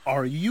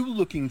Are you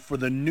looking for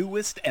the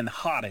newest and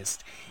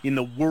hottest in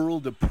the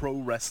world of pro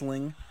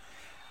wrestling?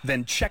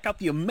 Then check out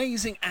the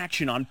amazing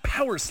action on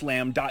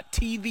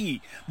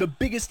Powerslam.tv, the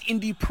biggest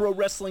indie pro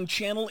wrestling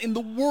channel in the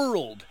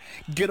world.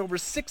 Get over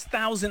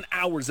 6,000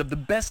 hours of the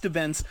best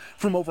events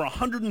from over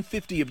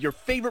 150 of your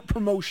favorite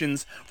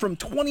promotions from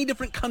 20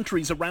 different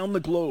countries around the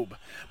globe.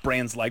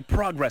 Brands like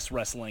Progress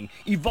Wrestling,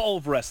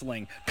 Evolve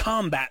Wrestling,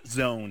 Combat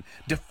Zone,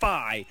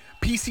 Defy,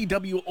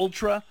 PCW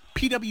Ultra,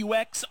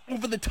 PWX,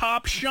 Over the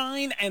Top,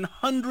 Shine, and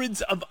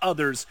hundreds of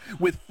others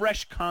with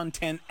fresh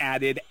content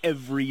added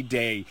every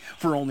day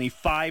for only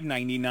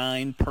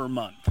 $5.99 per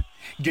month.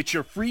 Get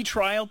your free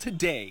trial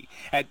today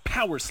at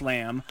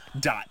Powerslam.tv.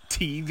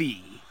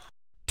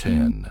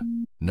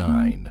 10,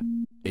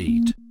 9,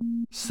 8,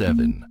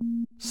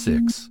 7,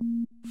 6,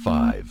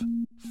 5,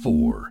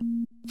 4,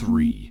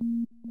 3,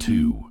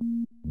 2,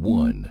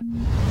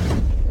 1.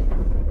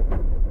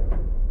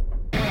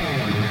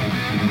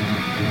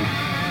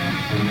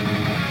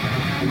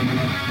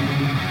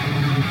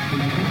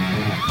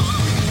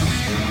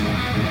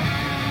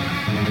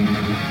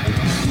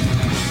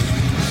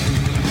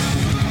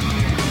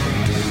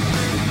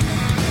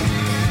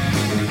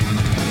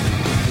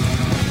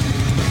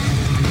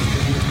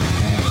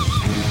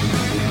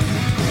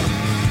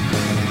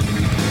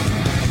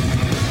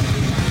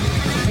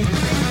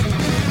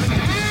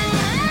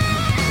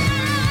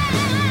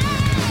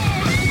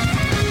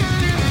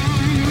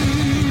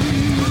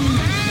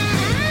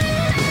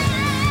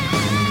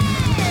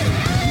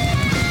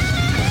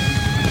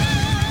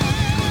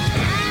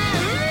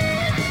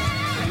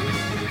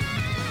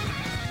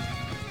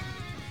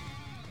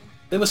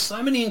 There were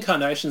so many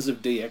incarnations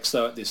of DX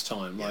though at this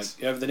time. Yes.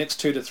 Like over the next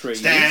 2 to 3 years.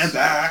 Stand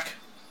back.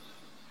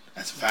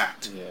 That's a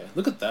fact. Yeah,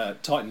 look at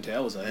that Titan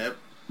Towers. Eh? Yep.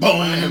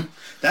 Boom.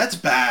 That's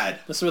bad.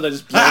 That's where they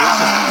just blow.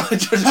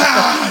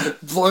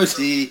 Blows.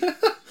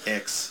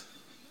 DX.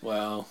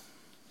 Wow.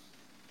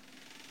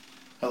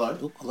 Hello.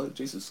 Oh, hello,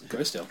 Jesus.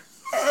 Ghost L.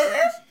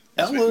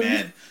 That's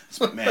McMahon. It's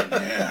McMahon.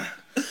 Yeah.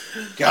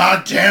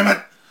 God damn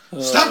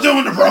it. Stop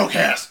doing the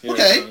broadcast.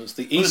 Okay. It's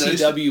the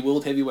ECW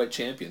World Heavyweight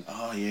Champion.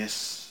 Oh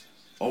yes.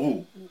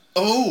 Oh.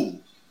 Oh.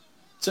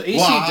 So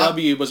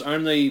ECW was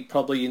only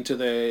probably into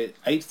their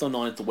 8th or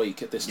 9th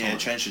week at this time. Yeah,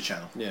 change the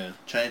channel. Yeah.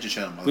 Change the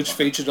channel, Which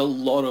featured a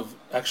lot of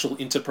actual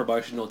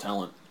inter-promotional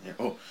talent. Yeah.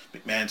 Oh,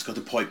 McMahon's got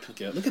the pipe.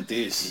 Yeah, look at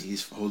this.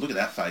 Oh, look at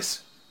that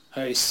face.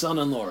 Hey,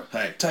 son-in-law.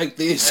 Hey. Take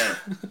this. Yeah.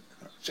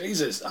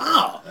 Jesus.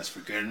 Ah. That's for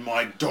getting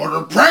my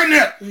daughter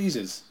pregnant.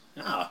 Jesus.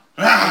 Ah.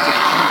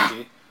 Ah.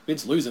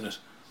 Vince losing it.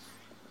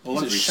 Well,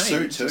 look at his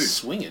suit too.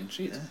 Swinging.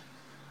 Jeez. Yeah.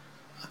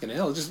 Fucking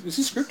hell. Is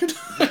he scripted?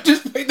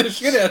 Just beat the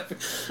shit out of me.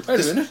 Wait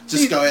a minute.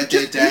 Just go out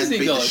there, Dad, and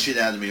beat the shit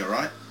out of me,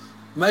 alright?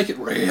 Make it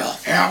real.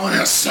 Hell in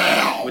a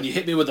cell. When you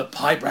hit me with a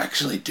pipe,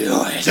 actually do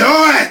it. Do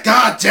it!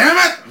 God damn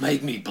it!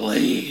 Make me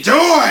bleed. Do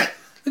it!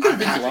 Look at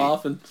Vince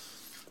laughing.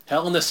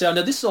 Hell in the Cell.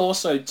 Now, this is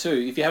also,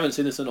 too, if you haven't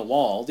seen this in a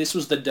while, this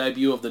was the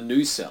debut of the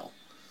new cell.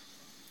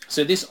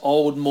 So this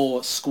old,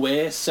 more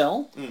square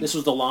cell, this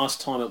was the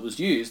last time it was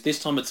used.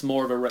 This time it's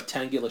more of a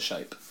rectangular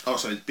shape. Oh,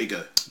 so it's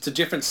bigger. It's a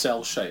different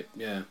cell shape,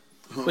 yeah.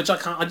 Which I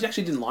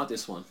actually didn't like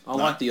this one. I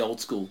like the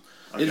old school.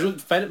 Okay.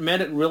 It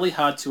made it really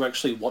hard to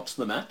actually watch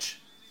the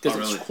match. Because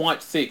really? it's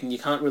quite thick and you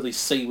can't really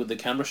see with the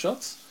camera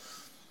shots.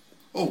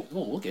 Oh.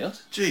 Oh, look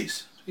out.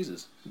 Jeez.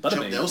 Jesus. Chubb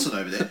Butterbean. Nelson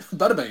over there.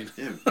 Butterbean.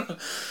 Yeah.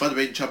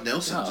 Butterbean Chubb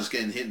Nelson just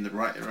getting hit in the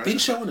right. Big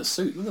show in a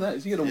suit. Look at that.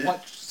 He's got a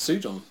white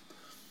suit on.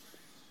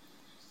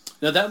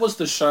 Now, that was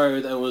the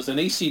show. There was an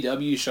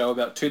ECW show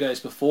about 2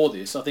 days before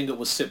this. I think it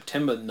was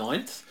September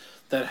 9th.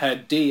 That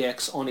had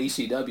DX on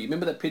ECW.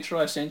 Remember that picture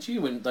I sent you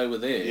when they were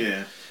there?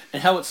 Yeah.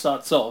 And how it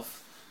starts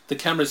off, the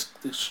cameras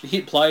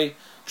hit play,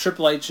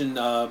 Triple H and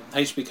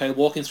HBK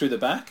walking through the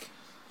back.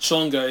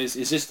 Sean goes,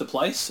 "Is this the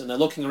place?" And they're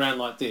looking around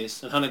like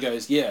this. And Hunter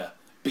goes, "Yeah,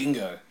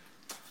 bingo."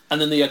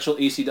 And then the actual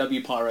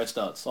ECW pyro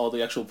starts, or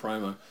the actual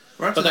promo.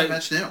 We're up to that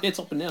match now. Yeah, it's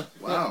up and now.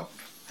 Wow. Yeah.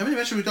 How many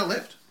matches have we got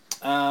left?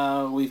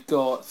 We've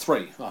got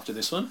 3 after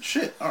this one.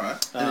 Shit,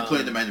 alright. And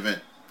including the main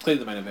event.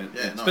 Including the main event.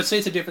 Yeah, nice. But see,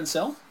 it's a different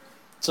cell.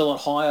 It's a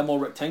lot higher, more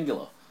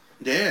rectangular.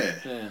 Yeah.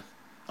 Yeah.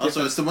 Oh,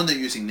 so it's the one they're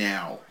using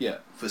now. Yeah.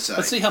 For say.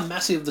 But see how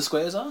massive the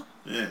squares are?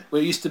 Yeah.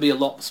 Where it used to be a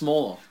lot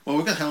smaller. Well,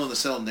 we've got Hell in the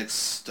Cell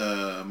next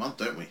month,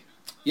 don't we?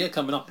 Yeah,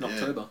 coming up in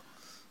October.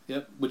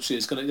 Yep, which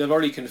is going to... They've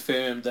already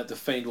confirmed that The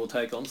Fiend will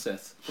take on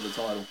Seth for the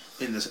title.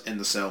 In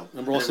the cell.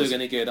 And we're also going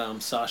to get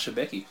Sasha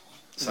Becky.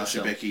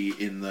 Sasha Becky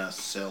in the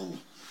cell.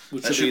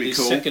 Which that will be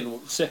the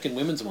cool. second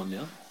women's one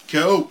now.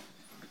 Cool.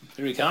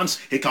 Here he comes.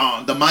 Here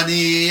comes the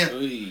money.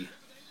 Oy.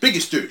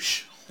 Biggest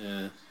douche.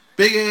 Yeah.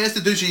 Biggest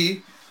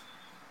douchey.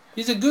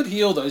 He's a good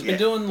heel, though. He's been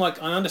doing, like...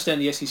 I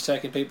understand, yes, he's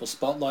taking people's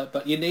spotlight,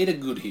 but you need a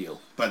good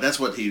heel. But that's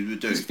what he would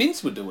do. Because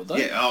Vince would do it, though.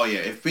 Yeah, oh yeah.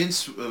 If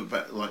Vince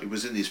like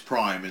was in his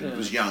prime and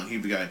was young,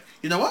 he'd be going,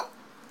 you know what?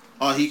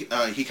 Oh, he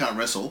can't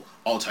wrestle.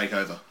 I'll take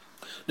over.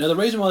 Now, the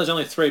reason why there's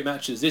only 3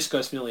 matches, this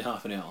goes for nearly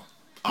half an hour.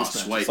 Oh,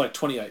 sweet. It's like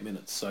 28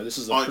 minutes, so this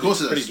is a of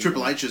course pretty it's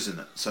Triple H is in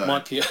it. So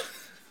Mike here.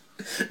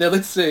 Now,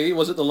 let's see.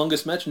 Was it the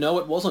longest match? No,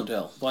 it wasn't,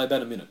 Al. By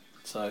about a minute.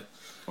 So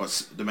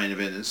What's the main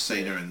event is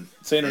Cena and...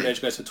 Cena and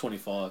Edge goes for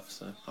 25,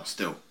 so... Oh,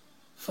 still.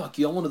 Fuck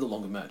you, I wanted the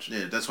longer match.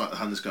 Yeah, that's why the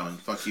Hunter's going,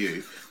 fuck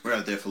you. We're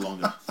out there for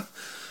longer.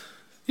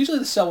 Usually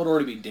the cell would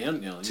already be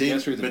down now. You go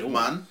through the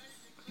McMahon door.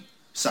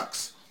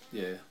 sucks.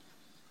 Yeah.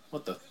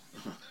 What the...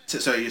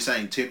 So you're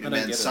saying Tim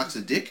McMahon sucks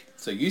a dick?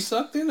 So you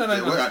suck then? I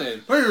don't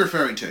understand. What are you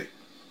referring to?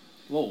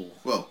 Whoa.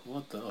 Well.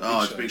 What the...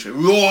 It's Big Show.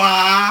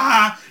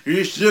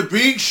 It's the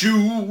Big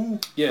Show.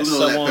 Yeah,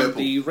 so on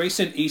the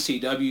recent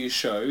ECW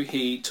show,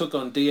 he took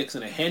on DX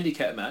in a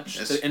handicap match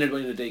that ended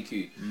in a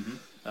DQ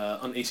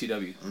on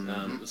ECW.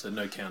 It was a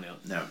no count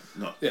out. No,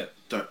 not... Yeah.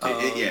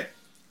 Yeah.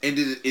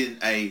 Ended in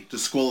a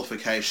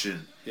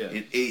disqualification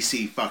in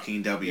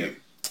EC-fucking-W.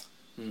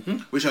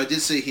 Which I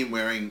did see him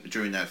wearing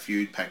during that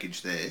feud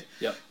package there.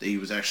 Yep. That he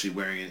was actually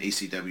wearing an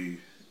ECW...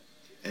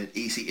 An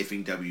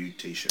EC-effing-W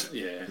t-shirt.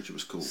 Yeah. Which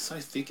was cool. So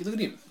thick. Look at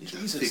him.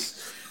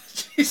 Jesus.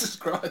 Thick. Jesus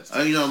Christ.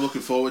 I'm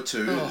looking forward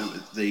to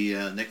the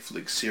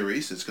Netflix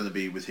series. It's going to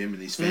be with him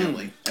and his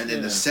family. And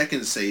then the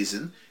second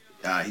season,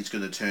 he's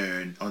going to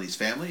turn on his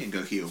family and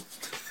go heel.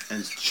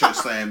 And show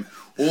slam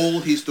all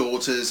his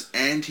daughters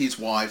and his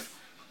wife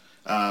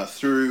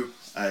through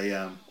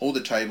all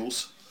the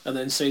tables. And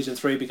then season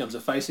 3 becomes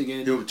a face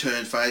again. He'll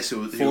turn face. He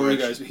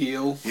goes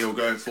heel. He'll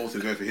go forth.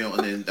 He'll go for heel,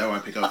 and then they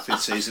won't pick up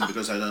 5th season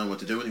because they don't know what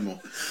to do anymore.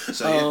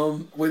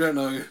 So we don't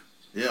know.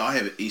 Yeah, I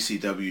have an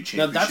ECW championship.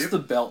 Now that's the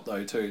belt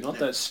though too, not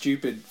that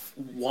stupid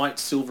white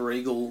Silver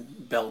Eagle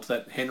belt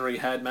that Henry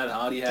had, Matt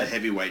Hardy had. The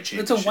heavyweight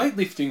championship. It's a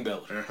weightlifting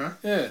belt.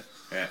 Yeah.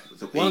 Yeah.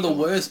 One of the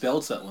worst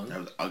belts, that one. That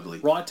was ugly.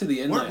 Right to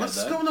the end.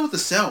 What's going on with the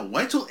cell?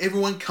 Wait till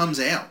everyone comes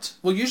out.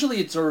 Well, usually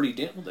it's already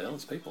down. Well,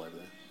 there's people over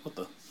there. What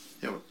the?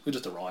 Yeah, we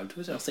just arrived.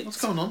 Where's our seats?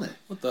 What's going on there?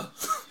 What the?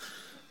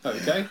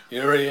 Okay,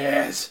 here he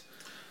is.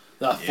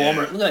 The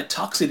former. Look at that,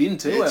 tucks it in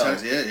too.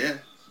 Yeah.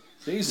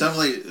 Jesus.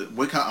 Suddenly,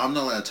 I'm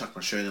not allowed to tuck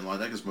my shirt in like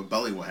that because my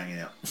belly will hang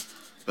out.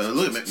 But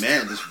look at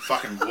McMahon just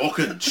fucking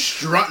walking,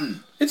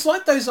 strutting. It's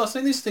like those. I've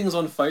seen these things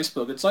on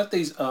Facebook. It's like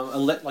these,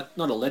 like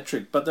not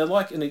electric, but they're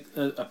like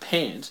a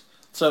pant.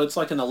 So it's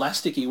like an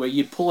elasticy where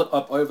you pull it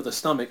up over the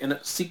stomach and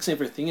it sinks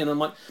everything in. And I'm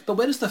like, but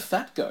where does the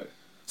fat go?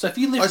 So if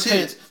you lift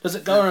pants, does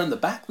it go around the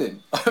back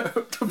then?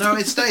 No,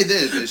 it stays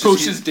there. It's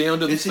pushes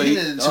down to the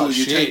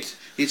feet.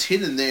 It's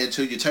hidden there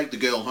until you take the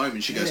girl home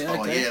and she goes,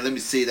 let me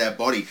see that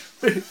body.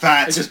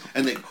 Fat.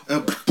 And then,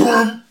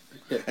 boom.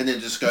 Yeah. And then it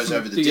just goes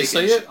over the dick. Do you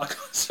see it? I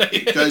can't see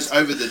it. It goes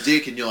over the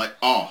dick and you're like,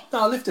 oh.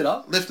 No, lift it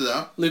up. Lift it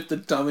up. Lift the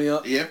dummy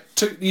up. Yep.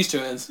 Use 2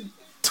 hands.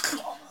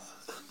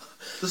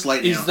 Just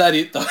lay down. Is that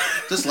it though?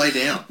 Just lay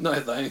down. No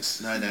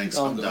thanks. No thanks.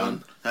 I'm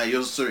done. Hey,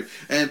 you're sorry.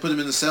 And put him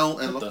in the cell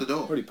and lock the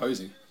door. Already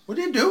posing. What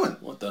are you doing?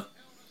 What the?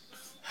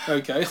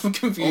 Okay, I'm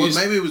confused.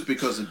 Or maybe it was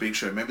because of the Big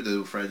Show. Maybe they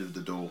were afraid of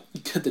the door.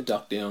 Get the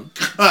duck down.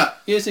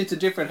 Yes, it's a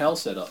different Hell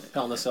setup.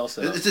 Hell in the Cell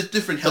setup. It's a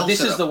different Hell setup.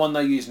 This is the one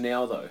they use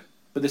now, though.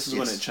 But this is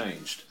when it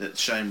changed. That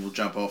Shane will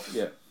jump off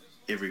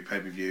every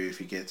pay-per-view if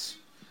he gets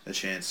a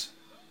chance.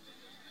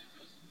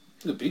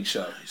 The Big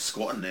Show. He's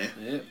squatting there.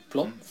 Yeah,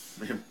 plop.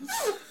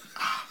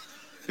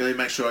 Gotta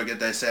make sure I get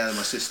this out of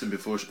my system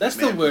before... That's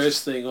the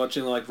worst thing,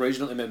 watching like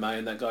regional MMA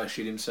and that guy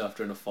shit himself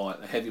during a fight,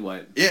 a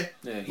heavyweight. Yeah.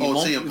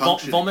 He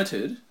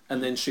vomited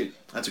and then shit.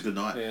 That's a good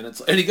night. Yeah,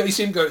 and you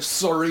see him go,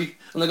 sorry,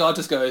 and the guy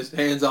just goes,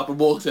 hands up, and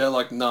walks out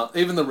like, nah.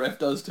 Even the ref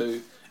does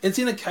too. It's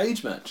in a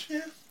cage match.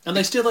 Yeah. And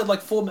they still had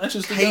like 4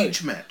 matches to go.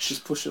 Cage match.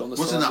 Just push it on the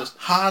side. Wasn't a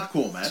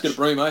hardcore match. Just get a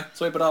broom, eh?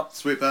 Sweep it up.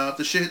 Sweep up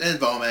the shit and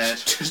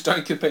vomit. Just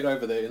don't compete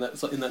over there in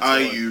that Are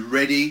you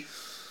ready?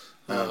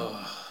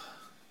 Oh,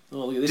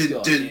 look at this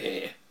guy.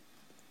 Yeah.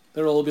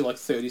 They'll all be like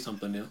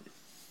 30-something now.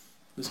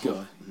 This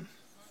guy.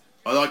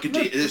 I like it.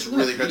 This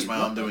really hurts my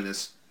arm doing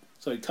this.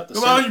 So he cut the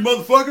Come on, you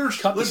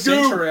motherfuckers! Cut the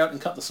centre out and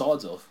cut the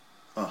sides off.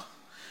 Oh.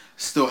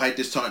 Still hate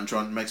this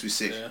Titantron. It makes me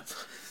sick. Yeah.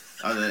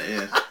 I'm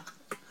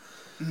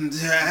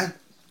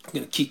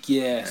gonna kick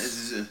your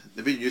ass.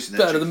 They've been using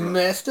that. Better the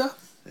master.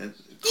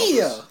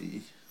 Yeah.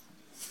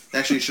 They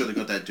actually should have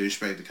got that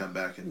douchebag to come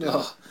back and.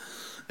 Was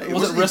it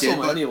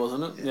WrestleMania,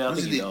 wasn't it? Yeah, I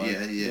think he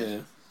died. Yeah.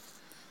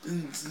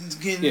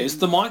 Yeah, it's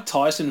the Mike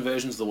Tyson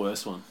version's the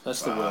worst one.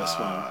 That's the worst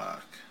one.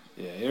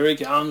 Yeah, here he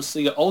comes.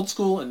 You got old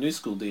school and new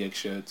school DX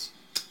shirts.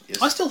 Yes.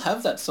 I still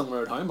have that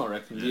somewhere at home, I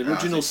reckon. The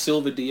original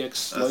silver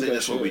DX logo. I think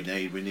that's shirt. what we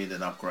need. We need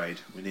an upgrade.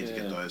 We need to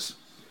get those.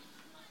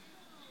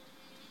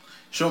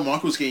 Shawn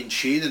Michaels getting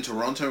cheered in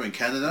Toronto in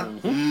Canada.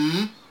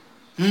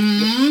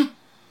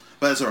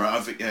 But that's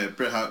alright.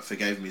 Bret Hart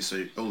forgave me,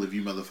 so all of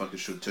you motherfuckers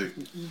should too.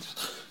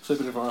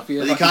 Flipping it off.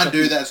 Yeah, but he can't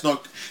do that. It's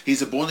not.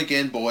 He's a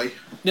born-again boy.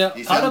 Now,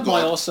 part of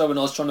my also, when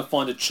I was trying to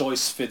find a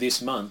choice for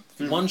this month,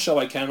 one show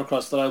I came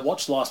across that I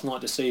watched last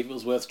night to see if it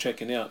was worth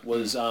checking out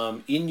was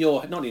not in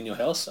your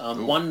house,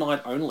 One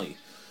Night Only,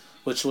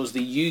 which was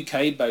the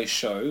UK-based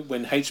show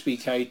when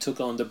HBK took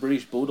on the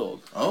British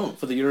Bulldog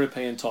for the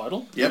European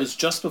title. It was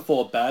just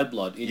before Bad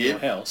Blood in your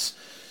house.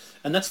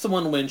 And that's the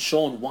one when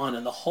Shawn won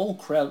and the whole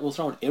crowd was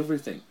throwing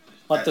everything.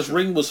 Like the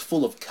ring was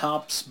full of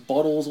cups,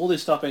 bottles, all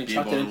this stuff being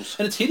chucked in, and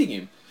it's hitting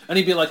him. And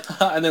he'd be like,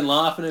 and then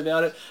laughing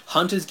about it.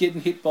 Hunter's getting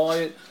hit by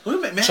it.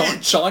 Look at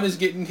McMahon. China's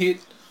getting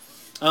hit.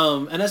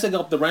 And as they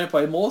got up the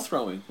rampway, more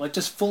throwing, like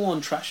just full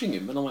on trashing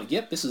him. And I'm like,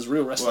 yep, this is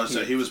real wrestling. Well,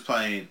 so he was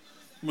playing.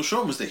 Well,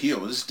 Sean was the heel.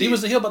 He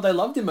was the heel, but they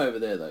loved him over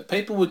there though.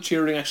 People were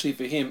cheering actually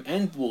for him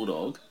and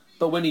Bulldog,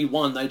 but when he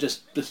won, they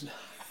just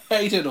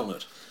hated on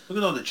it. Look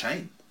at all the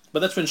chain. But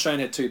that's when Shane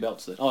had 2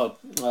 belts then.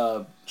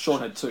 Sean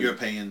had 2.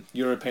 European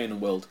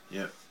and World.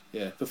 Yep.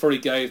 Yeah, before he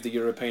gave the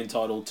European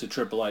title to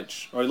Triple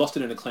H, or he lost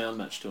it in a clown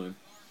match to him.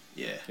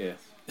 Yeah. Yeah.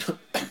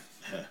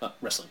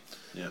 Wrestling.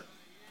 Yeah.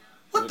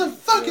 What the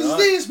fuck is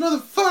this,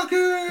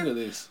 motherfucker? Look at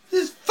this.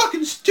 This is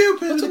fucking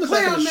stupid. What's on the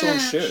back of clown Sean's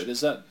match. shirt?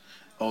 Is that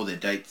All their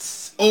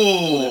dates.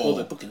 all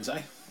their bookings,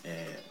 eh? Yeah.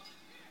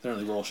 They're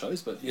only Raw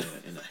shows, but you know.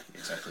 Yeah,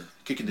 exactly.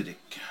 Kicking the dick.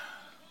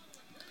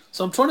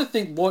 So I'm trying to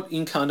think what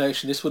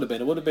incarnation this would have been.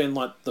 It would have been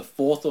like the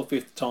 4th or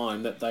 5th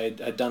time that they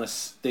had done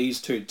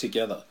these two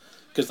together.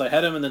 Because they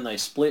had him and then they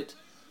split.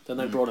 Then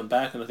they brought him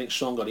back, and I think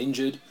Sean got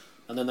injured,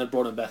 and then they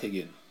brought him back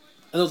again.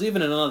 And there was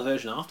even another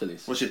version after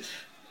this. What's it?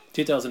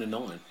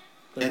 2009.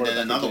 And then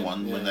another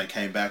one when they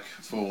came back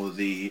for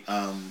the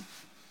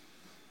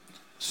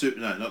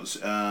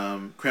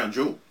Crown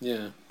Jewel.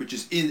 Yeah. Which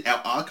is in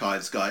our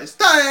archives, guys.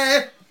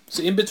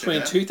 So in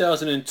between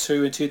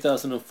 2002 and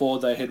 2004,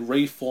 they had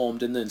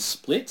reformed and then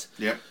split.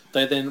 Yep.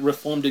 They then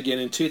reformed again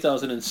in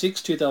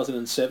 2006,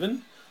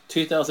 2007,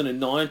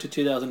 2009 to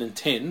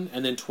 2010,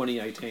 and then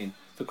 2018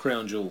 for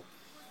Crown Jewel.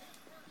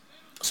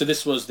 So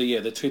this was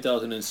the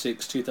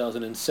 2006,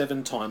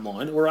 2007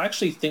 timeline, where I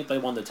actually think they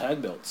won the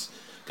tag belts.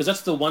 Because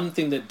that's the one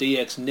thing that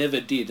DX never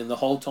did, and the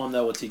whole time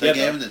they were together, they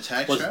gave them the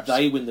tag straps?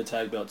 They win the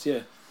tag belts,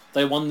 yeah.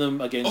 They won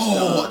them against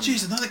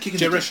another kick in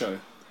Jericho.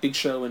 Big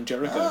Show and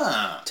Jericho.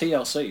 Ah.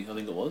 TLC, I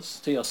think it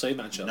was. TLC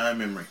matchup. No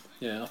memory.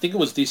 Yeah, I think it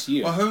was this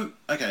year. Well,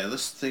 okay,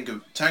 let's think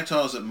of tag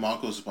titles that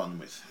Michael's won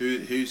with.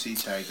 Who's he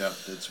tagged up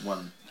that's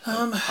won?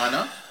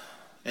 Hunter?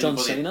 John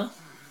Cena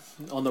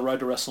on the road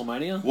to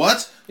WrestleMania.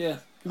 What? Yeah.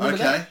 Okay,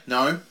 that?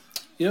 no.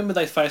 You remember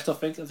they faced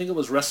off, I think it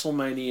was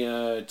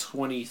WrestleMania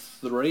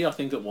 23, I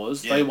think it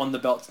was. Yeah. They won the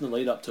belts in the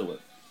lead up to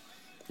it.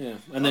 Yeah,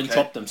 and then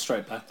dropped them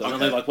straight back. Though.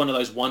 Only like one of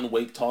those 1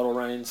 week title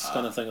reigns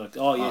kind of thing. Like,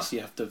 yes,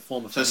 you have to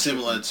form a... So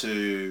similar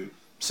to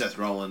Seth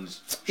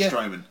Rollins,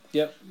 Strowman.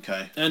 Yep.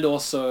 Okay. And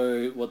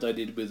also what they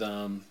did with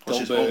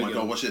Goldberg. Oh my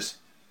god, watch this.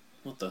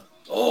 What the...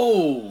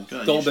 Oh!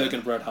 Goldberg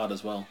and Bret Hart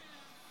as well.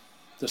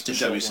 Just a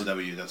short WCW,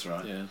 one. that's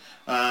right. Yeah.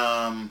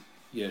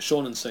 Yeah,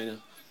 Shawn and Cena.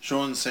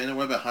 Shawn and Cena,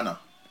 what about Hunter?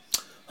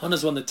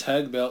 Hunter's won the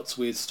tag belts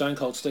with Stone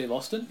Cold Steve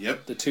Austin.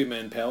 Yep. The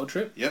 2-man power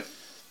trip. Yep.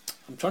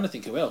 I'm trying to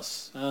think who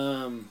else.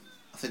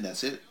 I think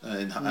that's it.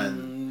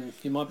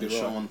 You might be right.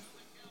 Shawn.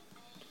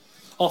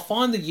 I'll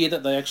find the year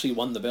that they actually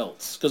won the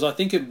belts, because I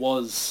think it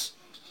was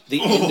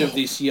the end of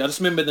this year. I just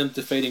remember them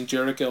defeating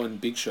Jericho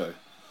and Big Show.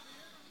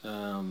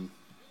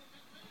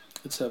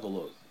 Let's have a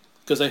look.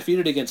 Because they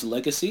feuded against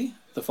Legacy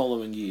the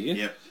following year.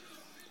 Yep.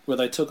 Where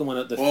they took them on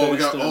at the first...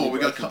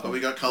 we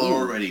got colour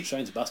already.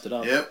 Shane's busted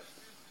up. Yep.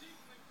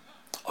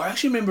 I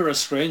actually remember a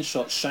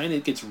screenshot. Shane,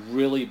 it gets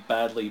really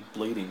badly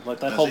bleeding. Like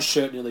that whole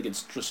shirt nearly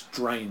gets just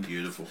drained.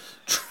 Beautiful.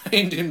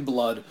 Drained in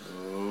blood.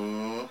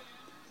 Oh.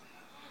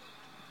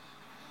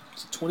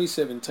 It's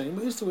 2017.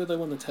 Where's where they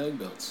won the tag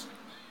belts?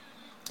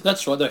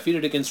 That's right. They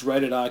feuded against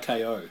Rated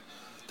RKO.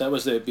 That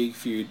was their big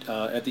feud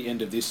at the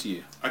end of this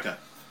year. Okay.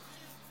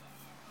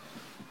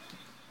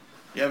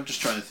 Yeah, I'm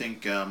just trying to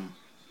think.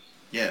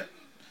 Yeah.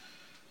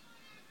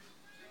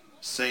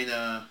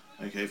 Cena,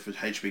 okay, for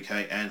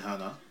HBK and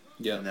Hunter.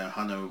 Yeah. And now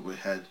Hunter we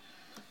had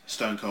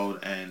Stone Cold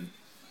and...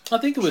 I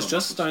think it was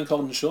just Stone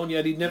Cold and Sean.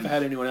 Yeah, he'd never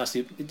had anyone else.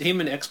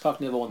 Him and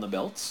X-Pac never won the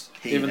belts.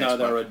 Even though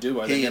they were a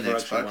duo, they never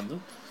actually won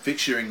them.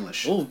 Fix your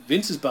English. Oh,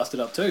 Vince is busted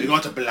up too. You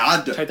got the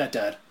blood. Take that,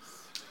 Dad.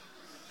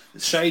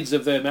 Shades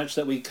of their match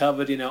that we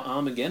covered in our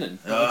Armageddon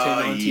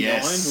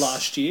 1999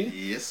 last year.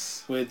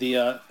 Yes. Where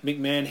the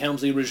McMahon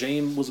Helmsley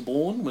regime was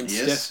born when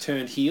Steph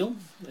turned heel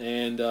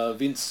and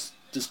Vince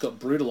just got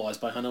brutalised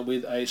by Hunter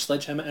with a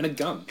sledgehammer and a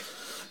gun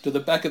to the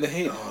back of the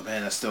head. Oh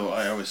man,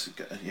 I always...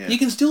 Yeah. You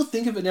can still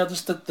think of it now,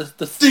 just the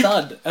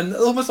thud, and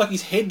almost like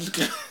his head...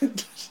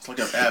 It's like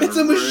it's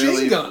a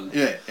machine gun.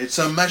 Yeah, it's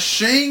a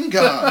machine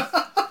gun.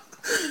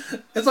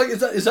 It's like,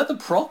 is that the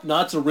prop?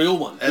 No, it's a real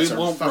one. It's we a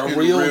want fucking a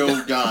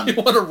real gun. We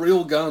want a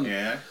real gun.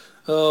 Yeah.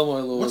 Oh my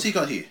lord. What's he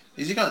got here?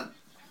 Has he got a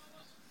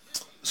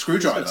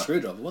screwdriver? He's got a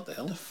screwdriver. What the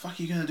hell? What the fuck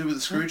are you going to do with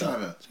a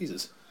screwdriver?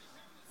 Jesus.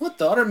 What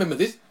the? I don't remember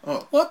this.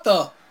 Oh. What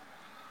the?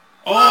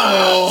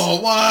 Oh,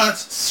 what?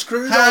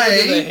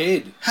 Screwdriver to the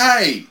head.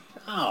 Hey!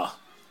 Ah.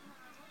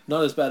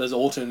 Not as bad as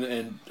Orton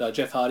and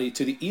Jeff Hardy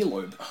to the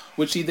earlobe,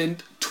 which he then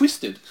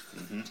twisted.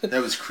 Mm-hmm.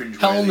 That was cringe.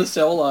 Hell in the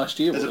Cell last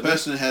year. As a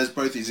person who has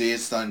both his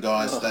ears done,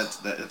 guys,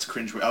 that's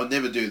cringe. I would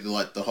never do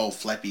the whole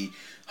flappy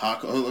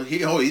hardcore.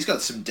 He's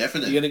got some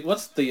definite.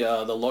 What's the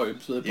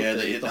lobes?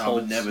 Yeah, I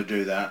would never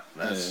do that.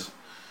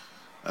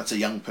 That's a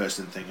young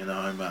person thing, and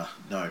I'm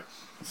no.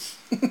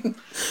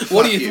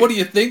 What do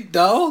you think,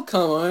 Dale?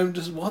 Come on,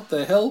 just what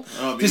the hell?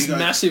 Oh, this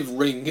massive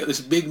ring, this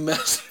big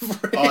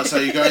massive ring. Oh, so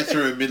you're going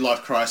through a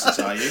midlife crisis,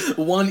 are you?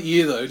 One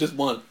ear though, just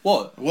one.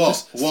 What? What?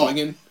 Just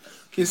swinging.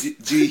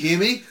 Do you hear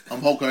me? I'm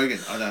Hulk Hogan.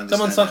 I don't understand.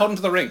 Someone start holding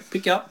to the ring.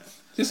 Pick you up.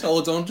 Just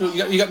holds on to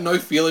it. You got no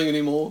feeling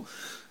anymore.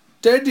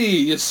 Daddy,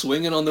 you're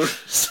swinging on the...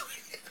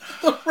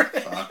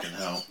 Fucking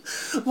hell.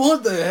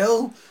 What the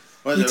hell?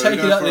 Well, you they were take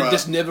it going out for and it a-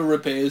 just never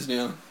repairs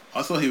now.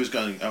 I thought he was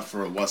going up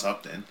for a what's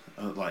up then.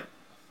 Like,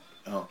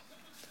 oh.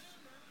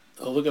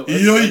 Oh, look at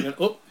Yoy.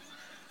 Oh,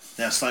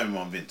 Now slam him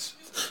on Vince.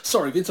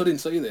 sorry, Vince, I didn't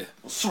see you there.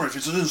 Well, sorry,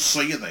 Vince, I didn't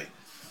see you there.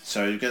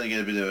 So you're going to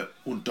get a bit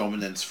of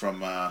dominance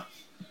from A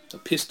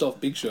pissed off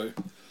Big Show.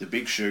 the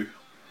Big Shoe.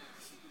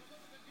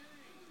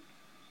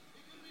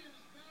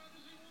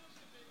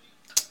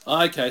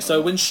 Okay,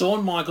 so when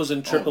Shawn Michaels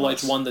and Triple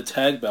nice. H won the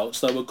tag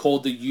belts, they were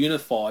called the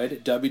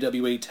Unified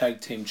WWE Tag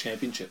Team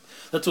Championship.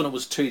 That's when it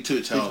was two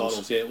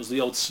titles. Yeah, it was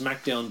the old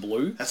SmackDown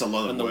Blue That's a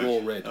lot of and the work. Raw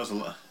Red. That was a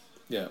lot.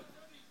 Yeah.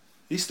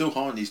 He's still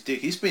holding his dick.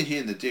 He's been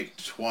hitting the dick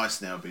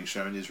twice now, Big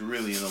Show, and he's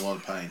really in a lot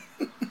of pain.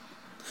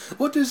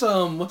 What does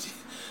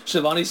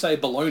Shivani say?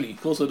 Baloney. He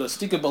calls it a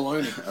stick of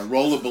baloney. A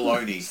roll of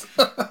baloney.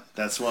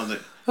 That's one that...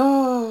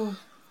 Oh.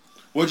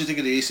 What did you think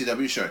of the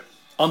ECW show?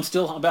 I'm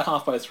still about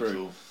halfway through.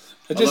 Cool.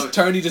 It's I love just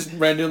it. Tony just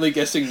randomly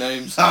guessing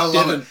names. I love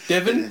Devin.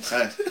 it.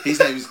 Devin? His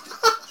name is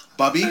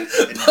Bubby.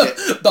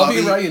 And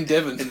Bobby Ray and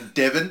Devin. And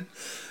Devin.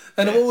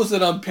 And what was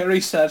it?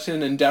 Perry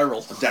Saturn and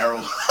Daryl.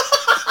 Daryl.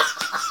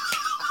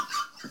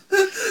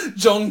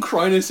 John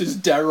Cronus is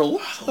Daryl.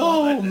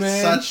 Oh, It's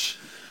man. such...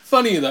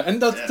 Funny though.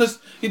 And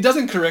he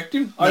doesn't correct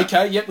him. No.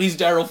 Okay, yep, he's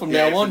Daryl from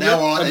now on. From now Yep,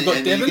 on, I've and, got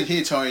and Devin. you can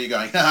hear Tony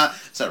going, haha,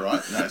 is that right?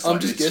 No, it's I'm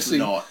like, just it's guessing.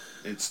 Not.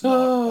 It's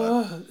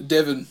not.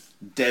 Devin.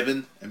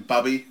 Devin and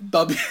Bubby.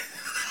 Bubby.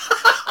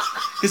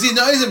 Because he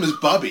knows him as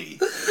Bubby.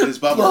 It's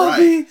Bubba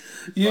Bobby, Ray.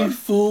 you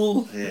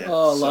fool. Yeah,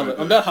 Oh, I so love it. good.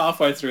 I'm about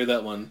halfway through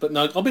that one. But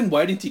no, I've been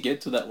waiting to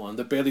get to that one.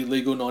 The Barely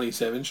Legal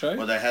 97 show.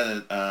 Well, they had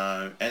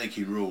an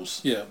Anarchy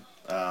Rules Yeah.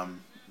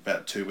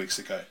 about 2 weeks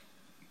ago.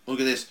 Look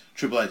at this.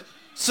 Triple H.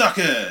 Suck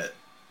it!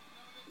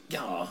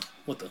 Yeah.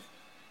 What the?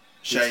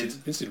 Shade.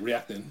 Vince did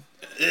react then.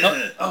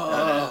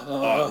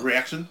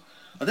 Reaction?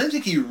 I don't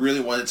think he really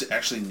wanted to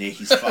actually nick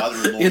his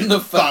father-in-law In in the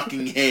the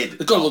fucking head.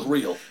 It's got to look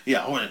real.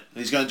 Yeah, I want it.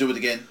 He's going to do it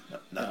again.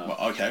 No.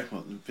 Well, okay,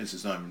 well, Vince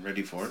is not even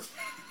ready for it.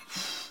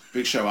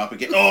 Big Show up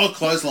again. Oh,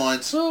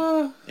 clotheslines.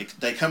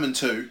 They come in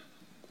two.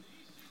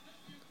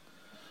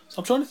 So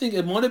I'm trying to think.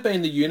 It might have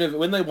been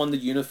when they won the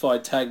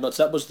Unified Tag Belts.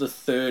 That was the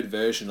third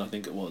version, I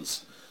think it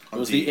was. It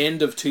was the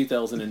end of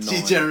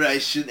 2009.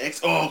 Generation X.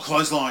 Oh,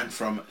 clothesline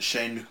from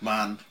Shane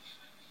McMahon.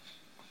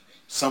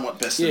 Somewhat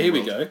best in Yeah, the here we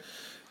world. go.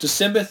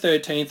 December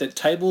 13th at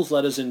Tables,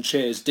 Ladders and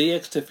Chairs,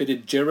 DX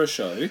defeated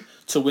Jericho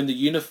to win the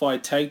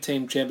Unified Tag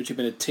Team Championship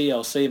in a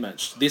TLC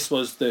match. This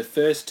was their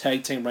first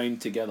tag team reign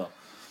together.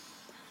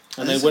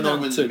 And they isn't went that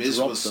on when to Miz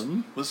drop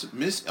them. Was it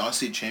Miz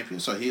IC champion?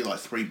 So he had like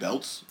 3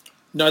 belts.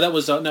 No, that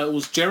was it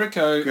was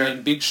Jericho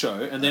and Big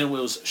Show, and then it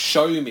was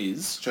Show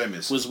Miz. Show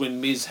Miz. Was when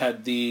Miz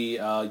had the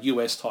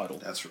US title.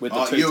 That's right. With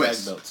the 2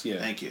 US. tag belts. Yeah.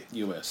 Thank you.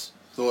 US.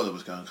 Thought it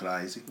was going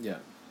crazy. Yeah.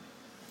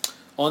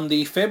 On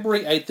the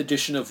February 8th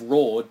edition of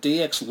Raw,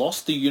 DX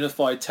lost the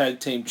Unified Tag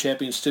Team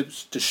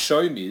Championships to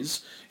Show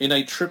Miz in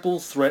a triple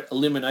threat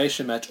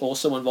elimination match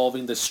also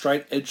involving the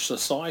Straight Edge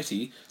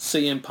Society,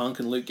 CM Punk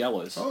and Luke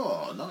Gallows.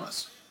 Oh,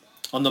 nice.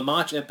 On the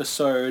March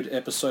episode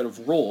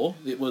of Raw,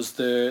 they got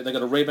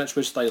a rematch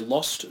which they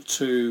lost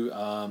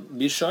to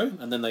Miz Show,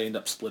 and then they end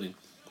up splitting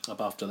up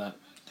after that.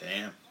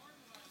 Damn.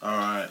 All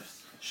right.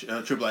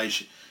 Triple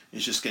H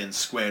is just getting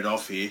squared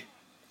off here.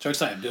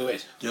 Chokeslam, do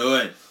it. Do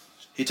it.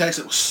 He takes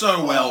it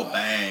so well.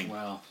 Bang.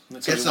 Wow.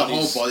 That's Gets how the he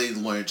won whole his- body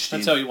lurched in.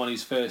 That's how he won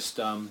his first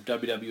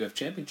WWF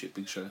Championship,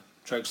 Big Show.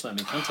 Chokeslam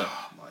encounter.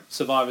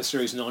 Survivor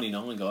Series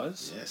 99,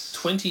 guys. Yes.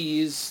 20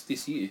 years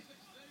this year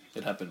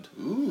it happened.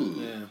 Ooh.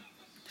 Yeah.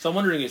 So I'm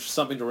wondering if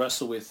Something to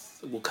Wrestle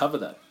With will cover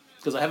that.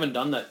 Because they haven't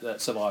done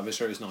that Survivor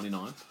Series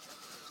 99.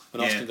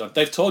 When Yeah.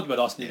 they've talked about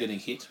Austin getting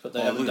hit, but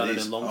they haven't look at done it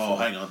this. in long Oh, form.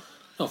 hang on.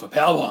 Oh, for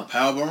Powerbomb.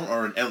 Powerbomb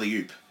or an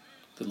alley-oop?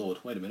 Good lord,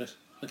 wait a minute.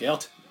 Look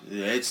out.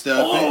 Yeah, it's the...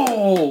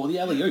 Oh, the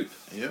alley-oop.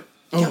 Yep.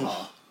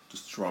 Yeah.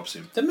 Just drops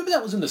him. Remember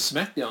that was in the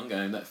SmackDown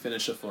game, that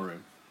finisher for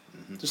him.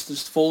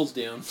 Just falls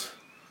down. What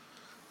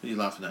are you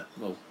laughing at?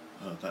 Well,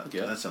 Oh,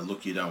 Yeah. That's a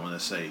look you don't want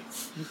to see.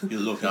 You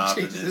look up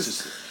and it's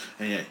Jesus. just...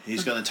 And yeah,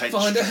 he's going to take...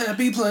 find a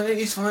happy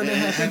place, find a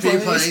happy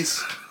place.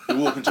 place. You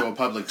walk into a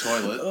public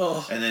toilet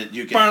Oh. and then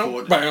you get Bow,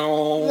 caught...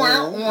 bow.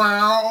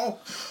 Wow.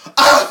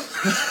 Ah!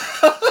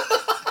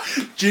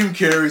 Jim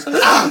Carrey's...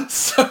 Ah!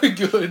 So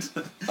good.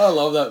 I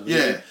love that movie.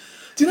 Yeah.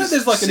 Do you know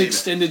there's like an See that.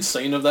 extended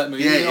scene of that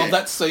movie? Yeah, yeah. Of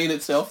that scene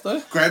itself,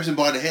 though? Grabs him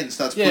by the head and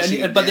starts Yeah, pushing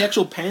him but the down.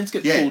 actual pants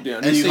get Yeah, pulled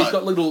down. and You you see, like- he's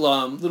got little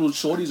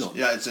shorties on.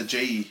 Yeah, it's a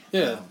G.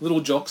 Yeah,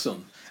 little jocks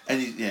on.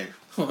 And he, yeah,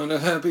 Find a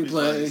happy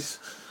place.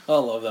 I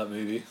love that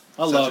movie.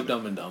 I Such love a-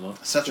 Dumb and Dumber.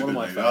 such a One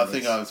good of movie. my I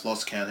think favourites. I've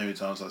lost count how many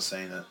times I've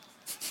seen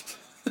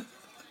it.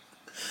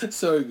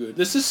 So good.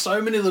 There's just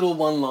so many little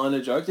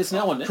one-liner jokes. It's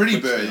now on Netflix. Pretty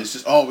Bird now. is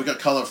just, oh, we got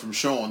colour from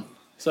Sean.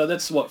 So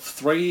that's what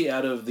 3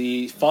 out of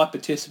the 5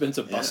 participants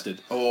are Yeah.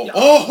 busted. Oh, Yeah.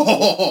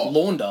 oh!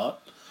 Lawn dart.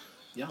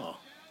 Yeah.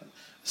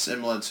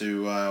 Similar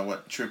to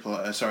what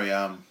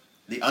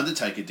The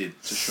Undertaker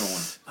did to Shawn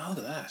Oh, look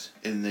at that.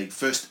 in the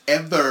first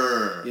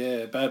ever.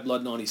 Yeah, Bad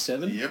Blood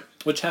 97. Yep.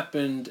 Which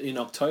happened in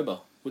October,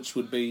 which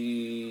would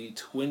be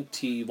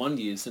 21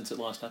 years since it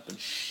last happened.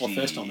 Or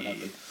first time it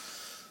happened.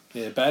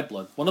 Yeah, Bad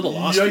Blood. One of the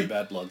last few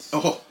Bad Bloods.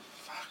 Oh,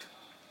 fuck.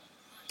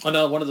 I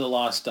know, one of the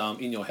last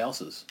In Your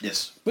Houses.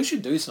 Yes. We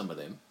should do some of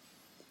them.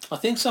 I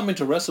think Something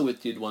to Wrestle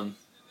With did one.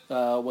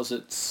 Was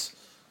it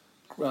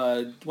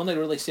one they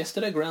released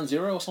yesterday, Ground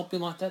Zero or something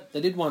like that?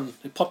 They did one.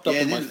 It popped up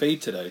on my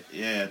feed today.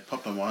 Yeah, it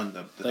popped on one.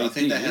 I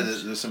think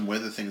there's some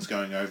weather things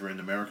going over in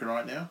America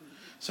right now.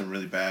 Some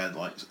really bad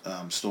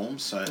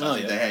storms. So I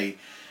think they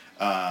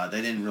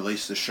didn't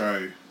release the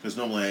show because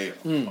normally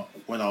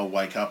when I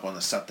wake up on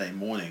a Saturday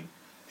morning,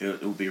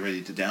 it will be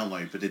ready to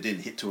download, but it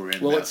didn't hit till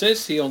around. Well, it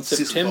says here on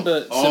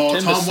September. Oh,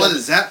 September Tom, what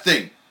is that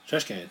thing?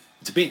 Trash can.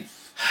 It's a bin.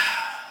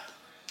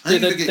 They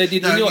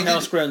did In Your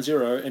House Ground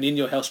Zero and In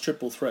Your House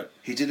Triple Threat.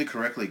 He did it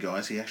correctly,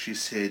 guys. He actually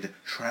said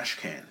trash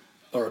can.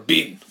 Or a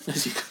bin.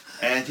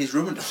 And he's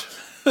ruined it.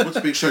 What's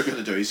Big Show going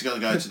to do? He's going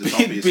to go to the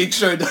zombies. Big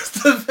Show does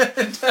the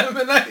Van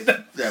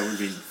Terminator. That would have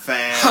been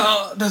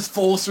fantastic. Just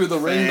falls through the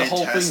ring, the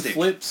whole thing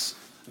flips.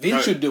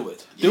 Vince should do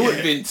it. Do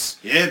it, Vince.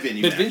 Yeah,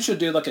 Vinny. But Vince should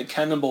do like a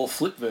cannonball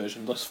flip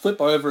version. Just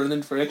flip over and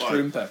then for extra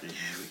impact. There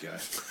we go.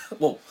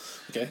 Well,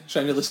 okay.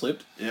 Shane nearly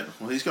slipped. Yeah.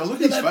 Well, he's got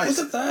look at his face.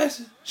 Look at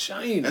that.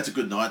 Shane. That's a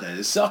good night, that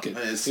is. Suck it.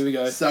 Here we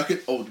go. Suck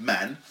it, old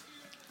man.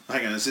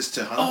 Hang on, is this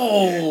to Hunter?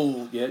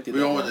 Oh, yeah.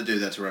 We all want to do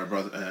that to our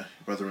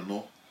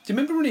brother-in-law. Do you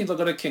remember when he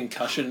got a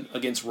concussion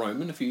against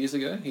Roman a few years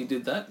ago? He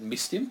did that,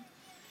 missed him.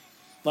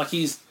 Like,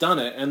 he's done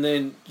it, and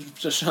then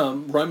just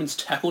Roman's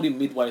tackled him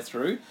midway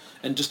through,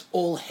 and just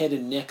all head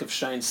and neck of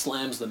Shane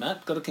slams the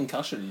mat. Got a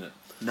concussion in it.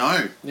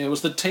 No. Yeah, it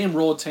was the Team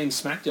Raw, Team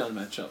SmackDown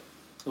matchup.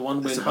 The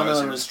one when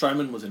Hunter and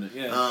Strowman was in it.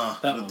 Yeah,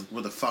 that one.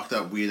 With the fucked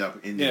up weird up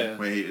ending. Yeah.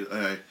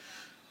 Where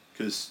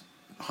because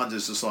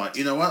Hunter's just like,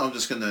 you know what, I'm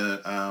just going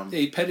to...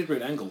 he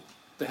pedigreed Angle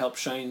to help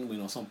Shane win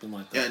or something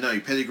like that. Yeah, no, he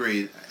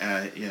pedigreed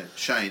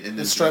Shane. And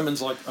then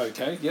Strowman's like,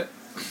 okay, yep.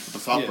 What the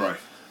fuck, bro?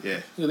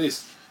 Yeah. Look at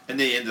this. And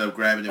then he ended up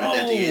grabbing him,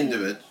 and at the end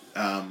of it,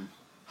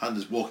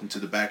 Hunter's walking to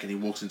the back, and he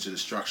walks into the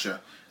structure.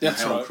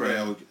 That's right.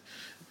 Crowd.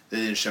 They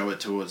didn't show it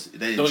to us.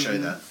 They didn't show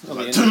that.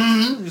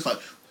 He's like,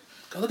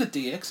 God, look at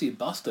DX. He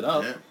busted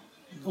up. Yeah.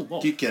 Oh,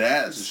 wow. Kick your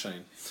ass. That's a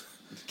shame.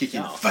 Kick you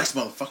in the face,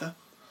 motherfucker.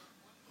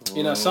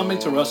 You know, Something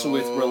to Wrestle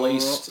With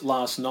released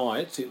last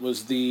night. It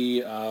was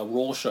the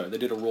Raw show. They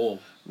did a Raw.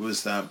 It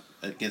was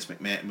against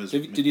McMahon.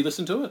 Did you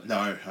listen to it?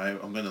 No,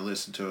 I'm going to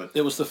listen to it.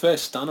 It was the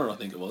first stunner, I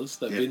think it was,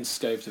 that Vince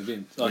gave to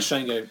Vince.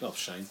 Austin gave to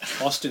Vince.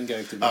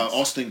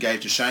 Austin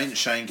gave to Shane.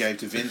 Shane gave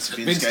to Vince.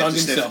 Vince gave stunned to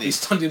himself. Stephanie. He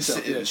stunned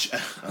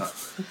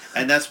himself.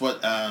 And that's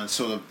what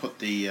sort of put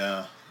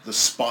the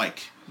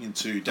spike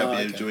into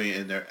WWE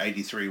in their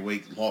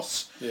 83-week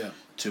loss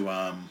to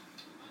I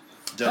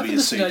haven't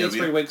listened to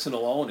 83 weeks in a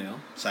while now.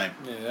 Same.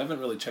 Yeah, I haven't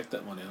really checked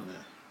that one out.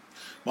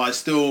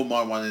 Yeah.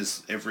 My one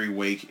is every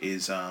week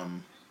is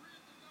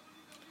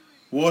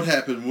what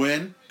happened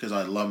when, because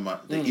I love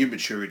the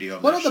immaturity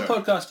of what that other show.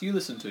 podcast do you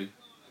listen to?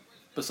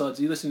 Besides,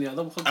 do you listen to the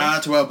other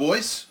podcasts? To our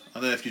boys. I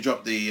don't know if you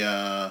dropped the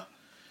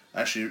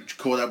actually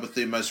caught up with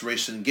the most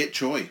recent Get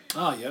Joy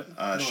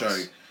nice. show.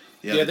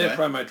 Yeah, their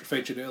promo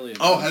featured earlier.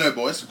 Oh, hello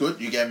boys. Good.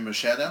 You gave them a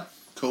shout out.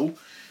 Cool.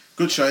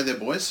 Good show there,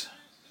 boys.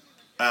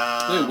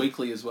 They're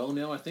weekly as well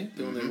now, I think.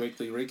 Doing their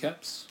weekly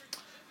recaps.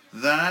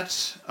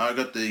 That, I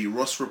got the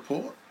Ross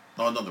Report.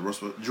 Oh, not the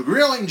Ross Report.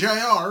 Grilling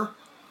JR.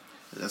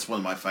 That's one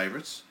of my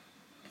favourites.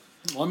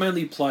 I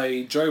mainly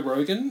play Joe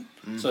Rogan.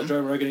 So Joe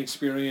Rogan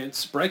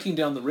Experience. Breaking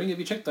Down the Ring. Have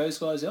you checked those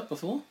guys out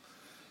before?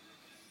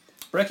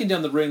 Breaking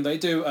Down the Ring, they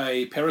do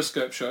a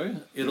Periscope show.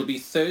 It'll be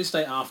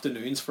Thursday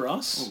afternoons for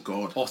us. Oh,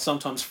 God. Or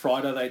sometimes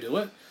Friday they do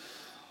it.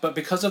 But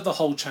because of the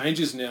whole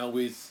changes now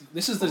with...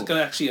 This is going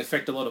to actually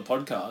affect a lot of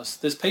podcasts.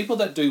 There's people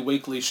that do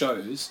weekly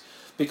shows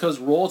because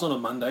Raw's on a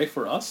Monday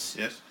for us.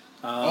 Yes.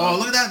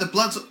 Look at that. The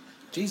blood's...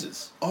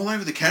 Jesus. All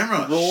over the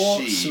camera. Raw,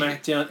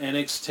 SmackDown,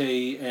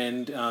 NXT,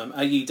 and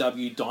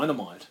AEW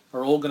Dynamite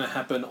are all going to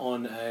happen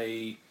on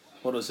a...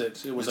 What is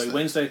it? It was a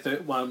Wednesday,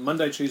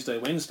 Monday, Tuesday,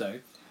 Wednesday.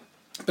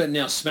 But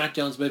now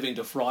SmackDown's moving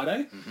to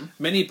Friday.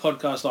 Many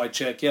podcasts I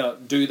check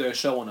out do their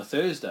show on a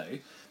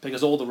Thursday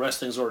because all the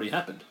wrestling's already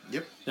happened.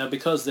 Yep. Now,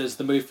 because there's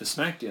the move for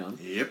SmackDown,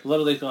 a lot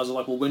of these guys are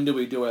like, well, when do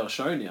we do our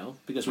show now?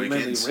 Because we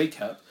mainly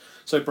recap.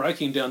 So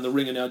Breaking Down the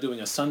Ring are now doing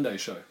a Sunday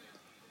show.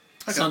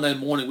 Okay. Sunday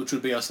morning, which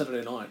would be our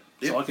Saturday night.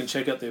 So I can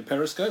check out their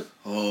Periscope.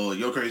 Oh,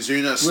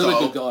 Yokozuna style. Really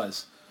good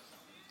guys.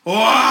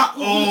 Wow.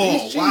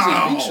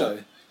 Big show.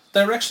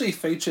 They were actually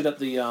featured at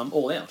the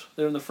All Out.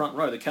 They're in the front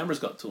row. The cameras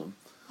got to them.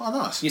 Oh,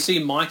 nice. You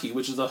see Mikey,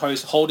 which is the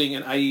host, holding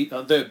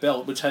their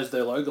belt, which has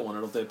their logo on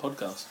it of their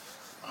podcast.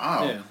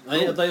 Wow. Yeah.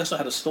 Cool. They also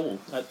had a stall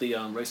at the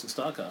recent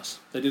StarCast.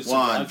 They did some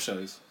live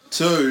shows.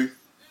 2.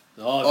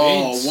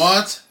 Oh, Vince.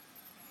 What?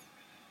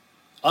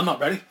 I'm not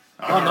ready.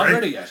 I'm not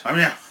ready yet. I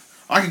mean,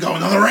 I can go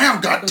another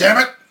round, God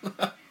damn it!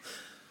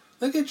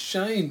 Look at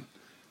Shane.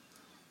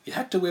 You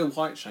had to wear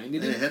white, Shane,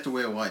 didn't you? Yeah, you had to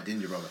wear white,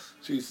 didn't you, brother?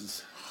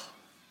 Jesus.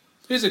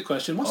 Here's a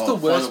question. What's the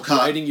worst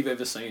grading you've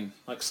ever seen?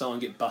 Like someone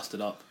get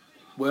busted up?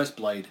 Worst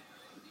Blade.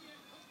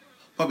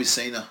 Probably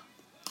Cena.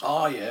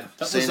 Oh yeah,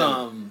 that Cena.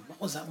 was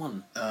what was that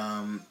one?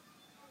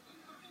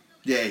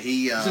 Yeah,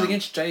 he... Was it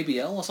against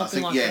JBL or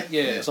something like that?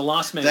 Yeah. Yeah, it was the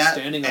last man That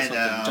standing or and,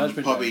 something. Judgment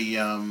Day. probably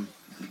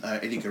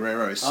Eddie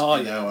Guerrero's. Oh,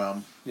 you yeah.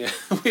 know, Yeah,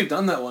 we've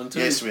done that one too.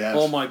 Yes, we have.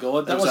 Oh my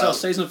god, that It was was our our-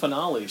 season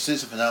finale.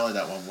 season finale,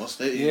 that one was.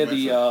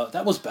 Yeah,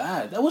 that was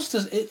bad. That was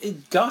just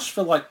it gushed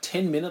for like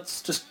 10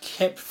 minutes. Just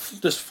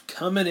kept just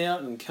coming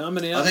out and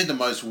coming out. I think the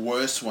most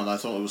worst one, I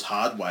thought it was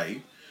hard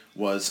way,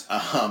 was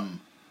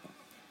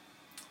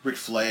Ric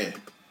Flair.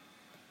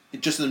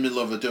 Just in the middle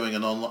of doing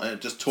an online,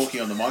 just talking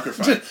on the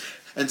microphone,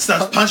 and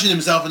starts punching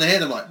himself in the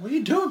head. I'm like, what are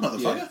you doing,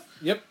 motherfucker? Yeah.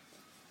 Yep.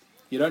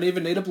 You don't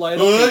even need a blade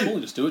Oi! on people.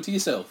 Just do it to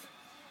yourself.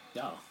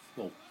 Yeah.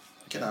 Well.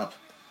 Get up.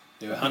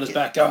 Yeah, Hunter's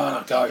back. Go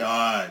on, go.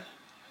 God.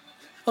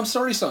 I'm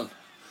sorry, son.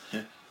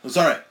 Yeah. I'm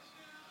sorry.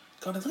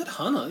 God, look at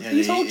Hunter. Yeah,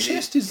 His whole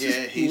chest is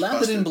just he's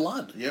lathered in busted.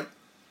 blood. Yep.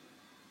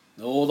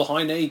 Oh, the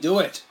high knee. Do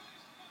it.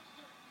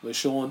 Where's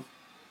Sean?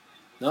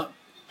 No.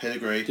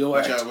 Pedigree. Do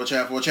Watch it. out, watch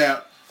out, watch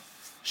out.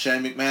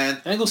 Shane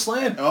McMahon. Angle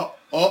slam.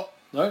 Oh.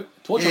 No.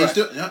 Torture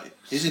Yeah, rack.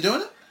 is he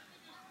doing it?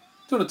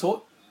 Doing a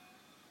tort.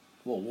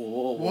 Whoa.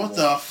 What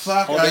the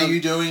fuck Hold are down.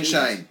 you doing, Jesus.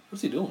 Shane?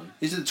 What's he doing?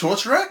 Is it a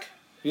torture rack?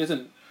 He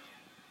hasn't...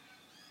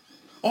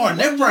 Oh, a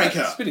neck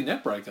breaker. Spinning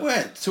neck breaker.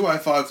 Where?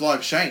 205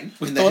 Live Shane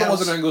We in the thought it house.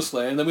 was an angle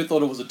slam, then we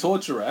thought it was a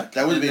torture rack.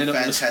 That would have and been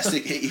then it was-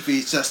 fantastic if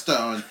he's just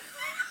like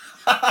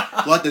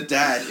the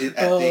dad at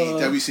the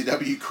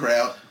WCW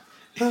crowd.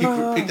 He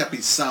picked up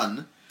his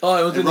son. Oh,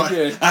 it was in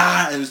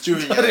the it was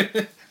during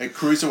a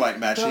cruiserweight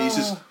match, and he's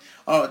just,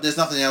 there's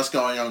nothing else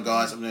going on,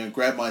 guys. I'm going to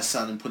grab my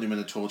son and put him in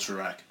a torture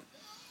rack.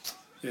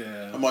 I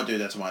Yeah. might do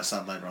that to my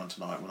son later on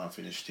tonight when I'm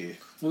finished here.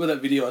 What about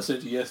that video I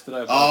sent you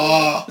yesterday?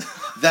 Oh,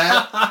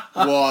 that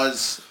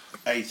was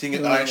a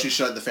thing. I actually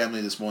showed the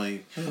family this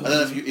morning. I don't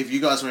know if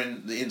you guys were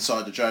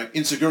inside the joke.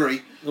 In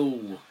Saguri,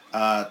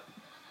 Oh.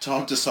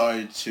 Tom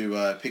decided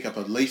to pick up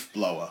a leaf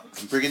blower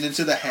and bring it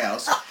into the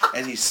house,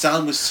 and his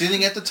son was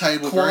sitting at the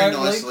table very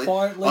nicely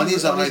on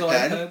his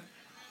iPad,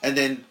 and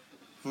then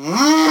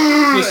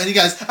and he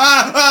goes,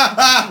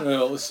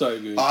 Oh, it was so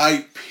good.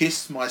 I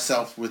pissed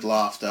myself with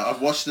laughter.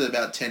 I've watched it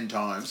about 10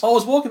 times. I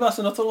was walking past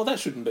and I thought, well, that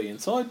shouldn't be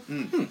inside.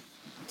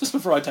 Just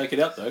before I take it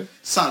out, though.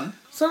 Son.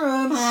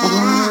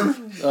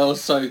 Oh,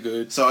 so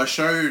good. So I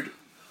showed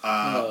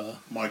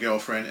my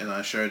girlfriend and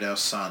I showed our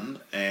son,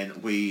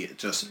 and we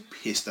just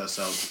pissed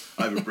ourselves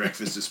over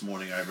breakfast this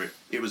morning over it.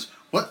 It was,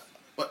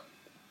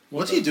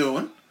 what's he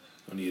doing?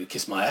 I need to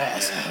kiss my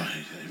ass.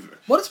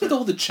 What is with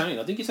all the chain?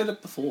 I think you said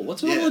it before.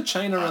 What's with all the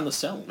chain around the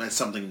cell? That's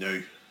something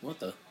new. What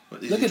the?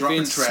 What, is Look he at dropping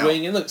Vince trout?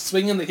 swinging. Look,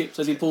 swinging the hips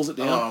as he pulls it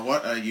down. Oh,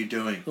 what are you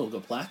doing? Oh,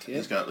 got black, yeah.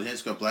 He's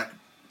got black.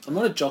 I'm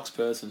not a jocks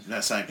person.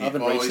 No, same I here.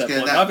 haven't Oh, reached he's that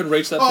getting point. I haven't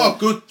reached that point. Oh,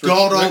 good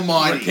God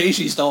almighty.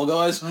 Rikishi style,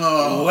 guys.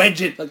 Oh.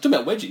 Wedge it. Like, talking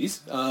about wedgies.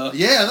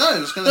 Yeah, I know. I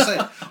was going to say.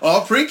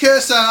 Oh,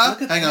 precursor.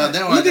 Hang on.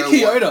 Now Look I at know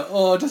Kyoto.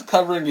 Oh, just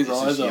covering his This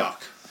eyes is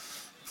up. yuck.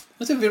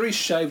 That's a very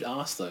shaved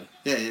ass, though.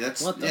 Yeah,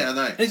 that's... What the? Yeah, I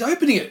know. And he's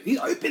opening it. He's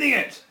opening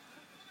it.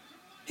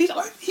 He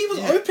was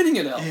opening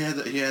it out.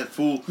 Yeah,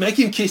 full... Make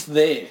him kiss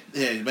there.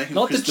 Yeah, make him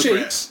Not kiss the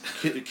cheeks.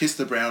 Kiss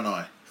the brown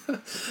eye.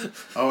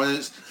 Oh,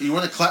 and you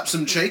want to clap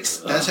some cheeks?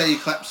 That's how you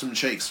clap some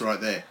cheeks right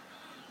there.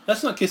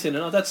 That's not kissing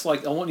enough. That's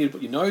like, I want you to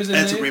put your nose in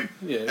That's there. a rim.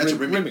 Yeah, That's a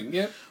rimming. rimming,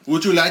 yeah.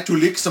 Would you like to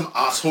lick some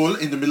asshole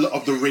in the middle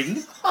of the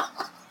ring?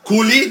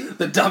 Coolly?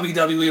 The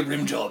WWE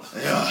rim job.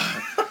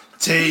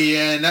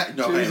 TNA.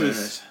 No, wait a minute.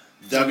 Jesus.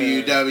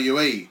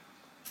 WWE.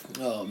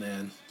 Oh,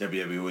 man.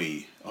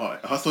 WWE. Oh,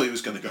 I thought he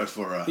was going to go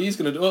for a... He's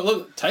going to do it.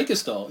 Look, Taker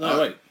style. No,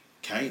 wait.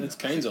 Kane. That's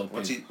Kane's old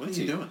What pin. is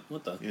he doing?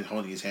 What the? He's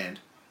holding his hand.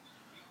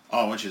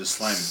 Oh, I want you to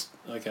slam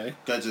him. Okay.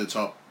 Go to the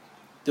top.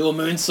 Do a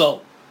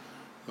moonsault.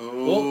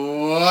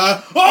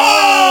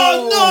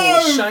 Oh,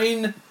 no!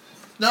 Shane.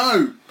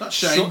 No, not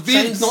Shane.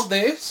 Vince. Shane's not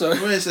there, so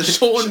Where's the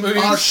Sean Mooney.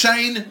 Oh,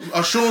 Shane.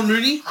 Oh, Sean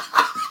Mooney.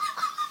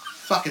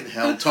 Fucking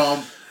hell,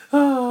 Tom.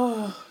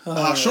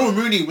 Sean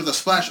Mooney with a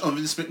splash on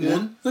Vince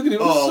McMahon. Look at him.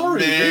 Oh,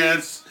 Sorry, man.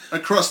 dude.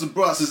 Across the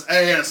boss's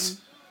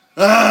ass.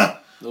 Ah!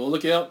 Oh,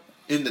 look out.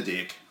 In the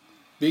dick.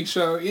 Big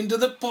Show into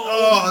the pole.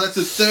 Oh, that's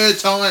the third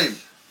time.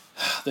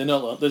 They're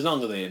not. There's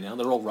none there now.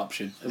 They're all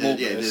ruptured. They're all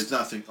Yeah, burst. there's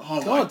nothing.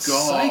 Oh, God's my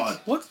God.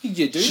 sake. What did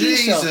you do to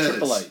yourself, Jesus.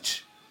 Triple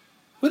H?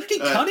 Where did he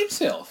cut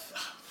himself?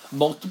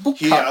 Multiple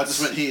Here, cuts. I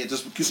just went here.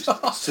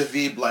 Just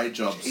severe blade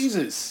jobs.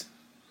 Jesus.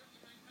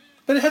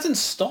 But it hasn't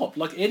stopped.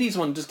 Like Eddie's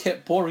one just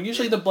kept pouring.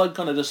 Usually the blood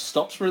kind of just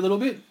stops for a little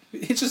bit.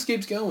 It just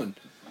keeps going.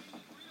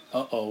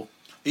 Uh-oh.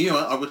 You know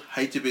what? I would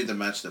hate to be the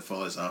match that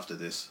follows after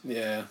this.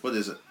 Yeah. What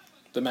is it?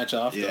 The match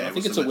after. Yeah, I think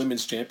what's it's the a match?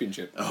 women's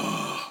championship.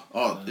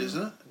 Oh, is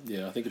it?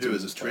 Yeah, I think it's Who a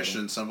is women's it? Trish title.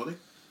 and somebody?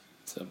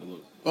 Let's have a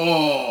look.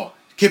 Oh,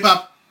 keep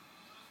up.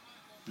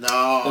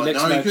 No, The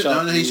next no,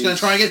 matchup no, he's going to is-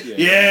 try again.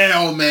 yeah.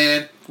 Yeah, old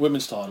man.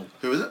 Women's title.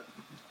 Who is it?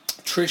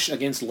 Trish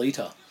against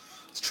Lita.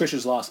 It's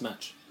Trish's last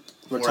match.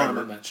 Retirement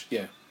Forever. match,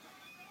 yeah.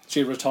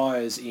 She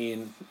retires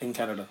in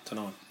Canada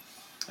tonight.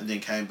 And then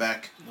came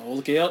back. Oh,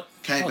 look out.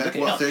 Came Oh, back,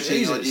 look out.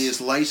 13 odd Jesus.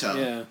 years later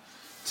Yeah.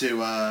 to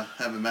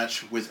have a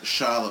match with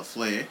Charlotte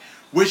Flair,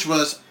 which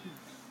was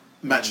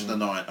match of the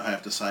night, I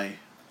have to say.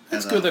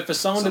 It's good that for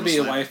someone to be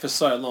SummerSlam. away for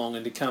so long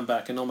and to come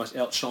back and almost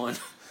outshine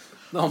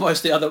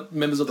almost the other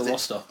members of the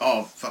roster.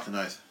 Oh, fucking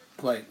oath.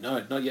 Wait,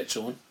 no, not yet,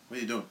 Sean. What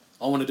are you doing?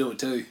 I want to do it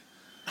too.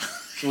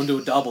 I want to do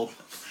a double.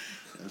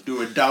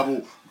 Do a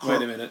double.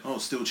 Wait a minute. Oh,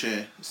 steel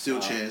chair. Steel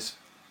chairs.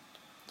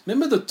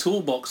 Remember the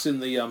toolbox in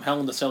the Hell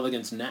in the Cell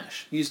against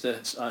Nash? He used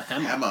a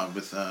hammer. Hammer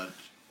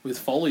With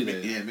Foley there.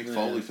 Yeah, Mick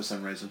Foley for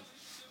some reason.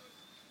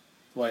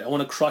 Wait, I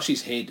want to crush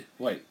his head.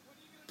 Wait.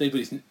 I'm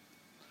going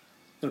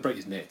to break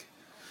his neck.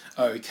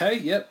 Okay,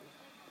 yep.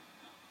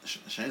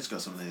 Shane's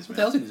got some in his What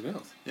the hell's in his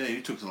mouth? Yeah,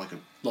 he took like a...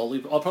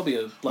 Lolly. Oh, probably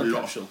a blood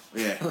capsule.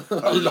 Yeah.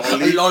 A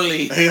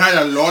lolly. He had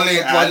a lolly.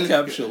 Blood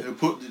capsule.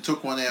 He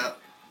took one out.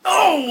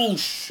 Oh,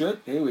 shit.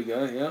 Here we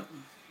go, yeah.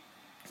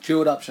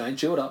 Chew it up, Shane.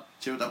 Chew it up.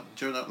 Chew it up.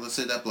 Chew it up. Let's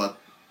see that blood.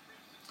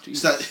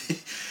 Jesus. So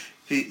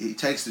he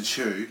takes the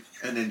chew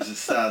and then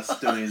just starts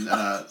doing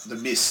the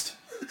mist.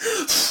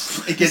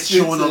 It gets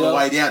Sean on the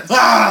way down.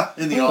 Ah!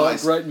 In the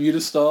eyes. Great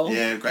muta style.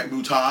 Yeah, great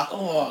mutar.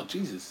 Oh,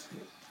 Jesus.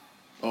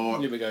 Or,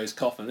 Here we go. He's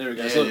coughing. There we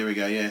go. yeah, So, there we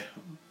go, yeah.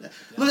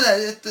 Look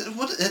at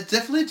that. It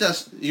definitely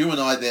just, you and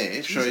I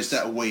there, shows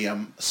that we are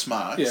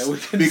smart. Yeah, we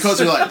can because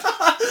we're like,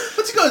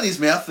 what's he got in his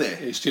mouth there?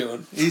 he's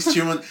chewing. He's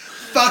chewing.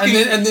 Fucking...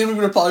 And then we're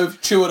going to play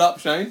with Chew It Up,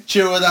 Shane.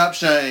 Chew it up,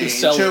 Shane. Just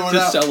sell Chew it. it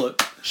Just up. sell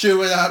it.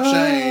 Chew it up,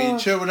 Shane.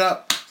 Chew it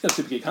up. He's got a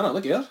super kick. Hannah,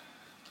 look out.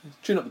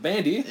 Chewing up the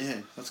band here.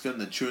 Yeah, let's go in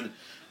the chewing.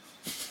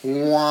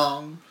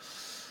 Wong.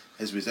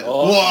 As we said.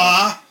 Oh.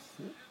 Wah!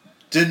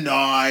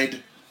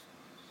 Denied.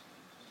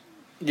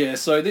 Yeah,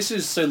 so this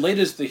is... So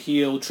Lita's the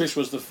heel, Trish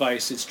was the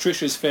face. It's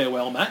Trish's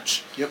farewell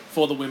match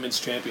for the Women's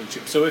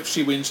Championship. So if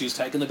she wins, she's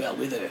taking the belt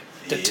with her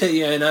to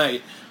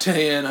TNA.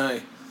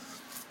 TNA.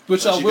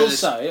 Which I will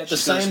say, at the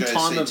same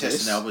time of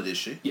this... Albert, is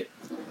she? Yeah.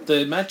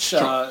 The match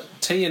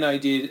TNA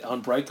did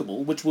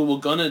Unbreakable, which we were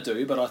going to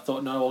do, but I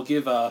thought, no, I'll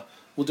give...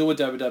 we'll do a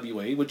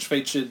WWE, which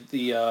featured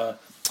the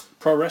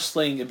Pro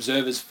Wrestling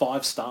Observer's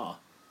 5-star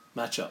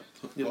matchup.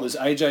 It was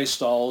AJ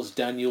Styles,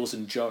 Daniels,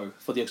 and Joe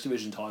for the X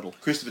Division title.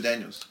 Christopher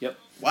Daniels. Yep.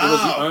 Wow,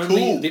 it was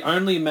cool. The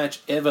only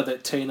match ever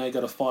that TNA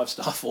got a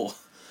 5-star for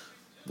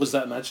was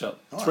that matchup.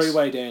 Nice.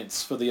 3-way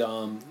dance for the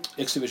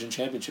X Division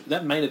Championship.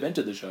 That main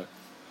evented the show.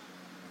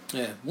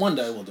 Yeah, one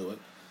day we'll do it.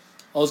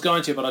 I was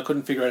going to, but I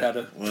couldn't figure out how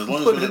to Well, as long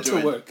as put we're it not to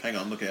doing... work. Hang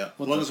on, look out.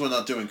 As long as we're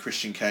not doing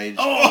Christian Cage.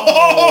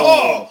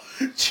 Oh!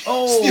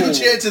 Steel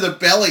chair to the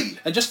belly.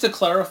 And just to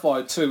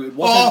clarify too, it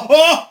wasn't...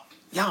 Oh!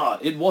 Yeah,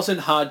 it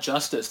wasn't hard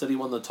justice that he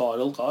won the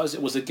title, guys.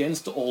 It was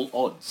against all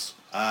odds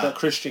that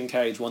Christian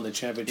Cage won the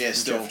championship Yeah, from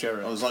still. Jeff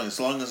Jarrett. As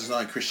long as it's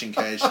not a Christian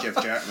Cage,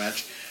 Jeff Jarrett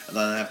match, and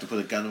I don't have to put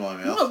a gun in my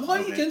mouth. Why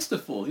are you against it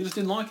for? You just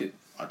didn't like it.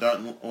 I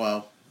don't,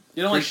 well...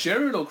 You don't like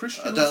Jarrett or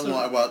Christian? I don't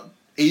like, well,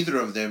 either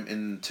of them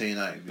in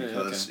TNA,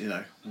 because, okay. you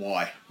know,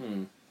 why?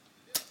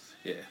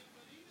 Yeah.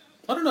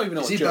 I don't even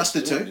know Is what he Jarrett's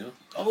busted doing too? now.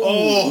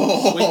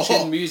 Oh!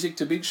 Switching music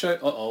to Big Show.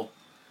 Uh-oh.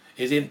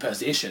 He's in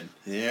position.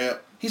 Yeah.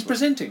 He's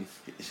presenting.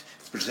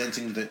 It's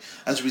presenting the...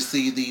 As we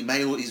see, the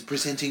male is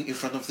presenting in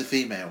front of the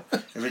female,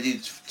 ready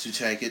to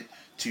take it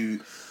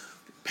to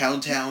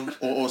Pound Town,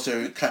 or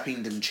also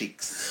clapping them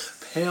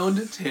cheeks.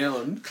 Pound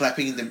Town.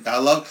 Clapping them... I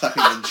love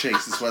clapping them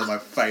cheeks. It's one of my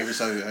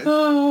favourites I've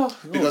heard.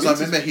 Because I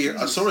remember here,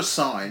 I saw a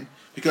sign,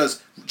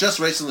 because just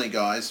recently,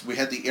 guys, we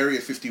had the Area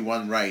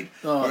 51 raid,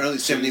 where only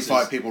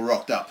 75 people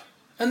rocked up.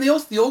 And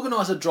the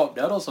organiser dropped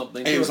out or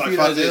something. He was a like, few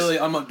 "Fuck days this." early,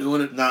 I'm not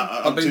doing it. No,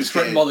 I've been too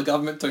threatened scared. by the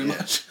government too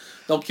much.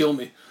 They'll kill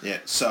me. Yeah,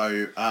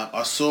 so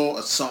I saw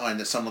a sign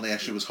that someone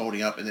actually was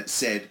holding up, and it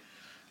said,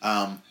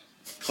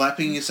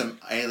 clapping some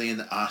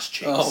alien ass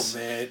cheeks. Oh,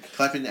 man.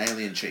 Clapping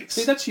alien cheeks.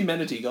 See, that's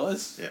humanity,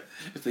 guys. Yeah.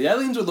 If the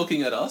aliens were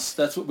looking at us,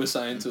 that's what we're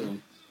saying to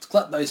them.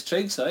 Clap those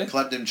cheeks, eh?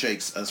 Clap them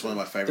cheeks. That's one of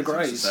my The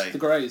favourite things to greys. say. The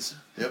greys.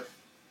 Yep.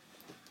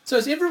 So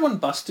is everyone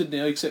busted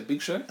now except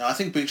Big Show? I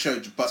think Big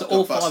Show... So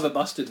all 5 are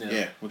busted now?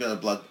 Yeah, we're going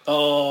to blood...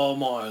 Oh,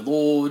 my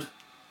Lord.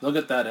 Look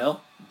at that,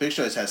 Al. Big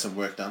Show's had some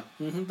work done.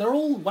 They're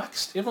all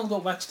waxed. Everyone's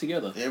got waxed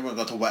together. Everyone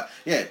got to whack.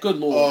 Yeah. Good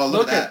Lord. Oh,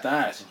 look at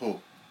that. Oh.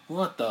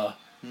 What the...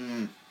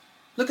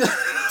 Look at...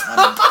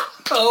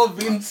 oh,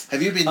 Vince.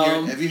 Have you been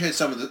hearing... have you heard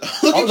some of the...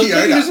 I'll Look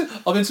at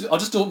Yoda. I'll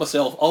just do it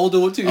myself. I'll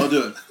do it too. I'll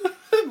do it.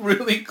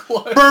 Really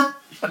close. Burp.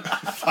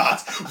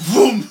 Farts.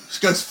 Vroom. It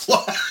goes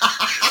fly.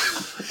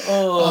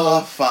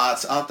 Oh,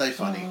 farts. Aren't they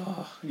funny?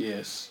 Oh,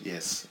 yes.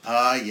 Yes.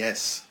 Ah,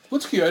 yes.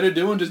 What's Kyoto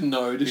doing? Just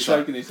no. Just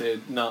shaking his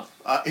head. No.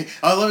 I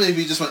love it if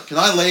you just went, can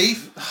I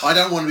leave? I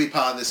don't want to be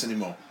part of this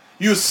anymore.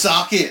 You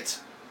suck it.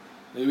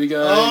 There we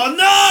go. Oh,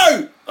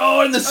 no!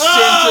 Oh, in the centre.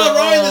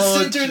 right in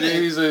the centre.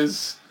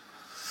 Jesus.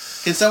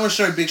 Can someone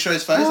show Big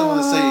Show's face? I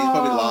want to see. He's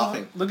probably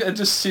laughing. Look at it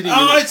just sitting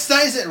Oh, in it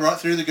stays there right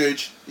through the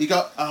gooch. You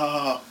got...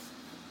 Oh.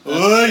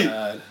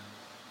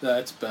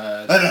 That's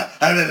bad. That's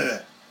bad. Oi.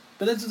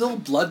 But there's all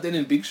blood then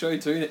in Big Show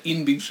too.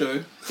 In Big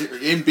Show.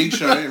 In Big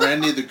Show,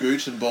 around near the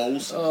gooch and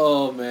balls.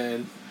 Oh,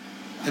 man.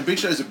 And Big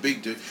Show's a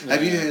big dude.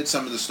 Have you heard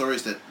some of the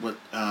stories that what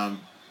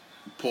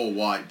Paul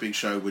White, Big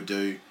Show, would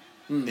do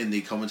in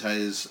the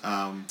commentators.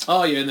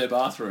 Oh yeah, in their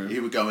bathroom. He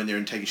would go in there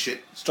and take a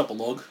shit. Drop a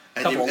log.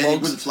 And Couple of he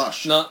logs. wouldn't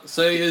flush. No,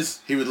 so he is.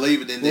 He would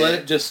leave it in Let there.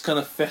 it just kind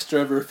of fester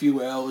over a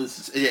few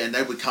hours. Yeah, and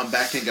they would come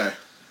back and go,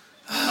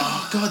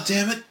 oh, God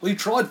damn it. We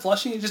tried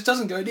flushing, it just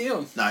doesn't go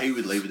down. No, he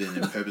would leave it in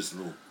there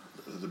purposely.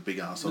 The big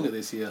arsehole. Look at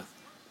this here.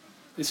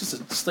 It's just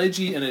a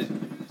sledgy and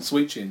a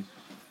sweet chin.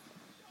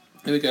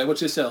 Here we go, watch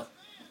this, Sal.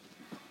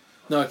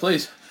 No,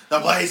 please.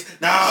 No, please.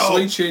 No.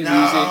 Sweet chin no.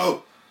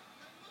 music.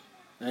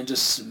 And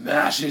just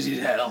smashes his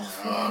head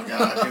off. Oh,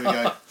 God. Here we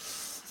go.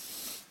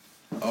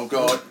 Oh,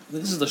 God.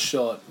 This is the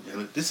shot. Yeah,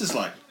 look, this is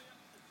like...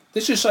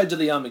 This just showed to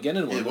the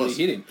Armageddon one It where he was.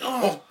 hit him.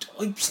 Oh,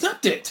 he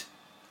snapped it.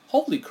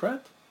 Holy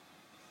crap.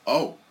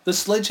 Oh. The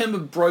sledgehammer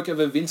broke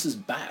over Vince's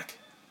back.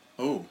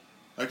 Oh.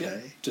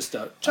 Okay. Just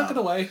chuck it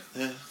away.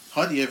 Yeah.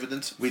 Hide the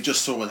evidence. We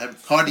just saw what happened.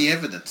 Hide the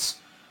evidence.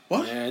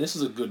 What? Man, this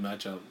is a good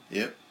matchup.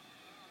 Yep.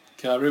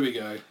 Okay, here we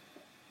go.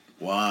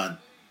 1,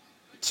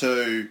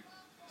 2,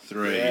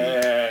 3.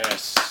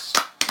 Yes.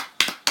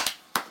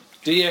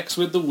 DX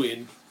with the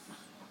win.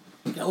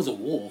 That was a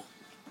war.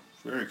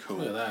 Very cool.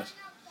 Look at that.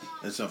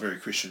 It's not very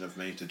Christian of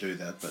me to do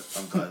that, but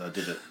I'm glad I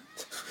did it.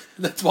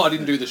 That's why I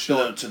didn't do the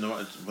shot.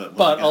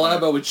 But I'll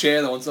elbow a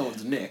chair though on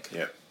someone's neck.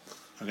 Yep.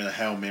 I'm going to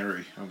Hail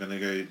Mary. I'm going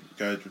to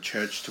go to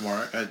church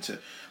tomorrow. I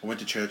went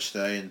to church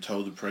today and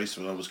told the priest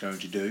what I was going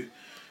to do,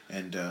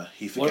 and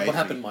he forgave me. What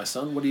happened, my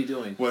son? What are you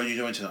doing? What are you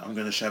doing tonight? I'm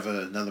going to shove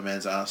another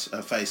man's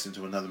face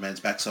into another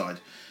man's backside.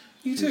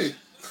 You too.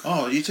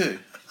 Oh, you too.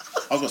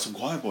 I've got some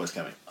choir boys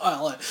coming.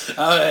 Current.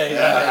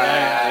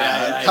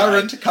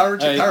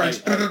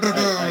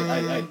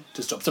 Hey.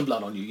 Just drop some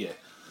blood on you, yeah.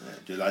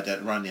 Do you like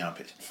that? Run the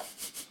armpit.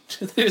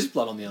 There's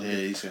blood on the arm. Yeah,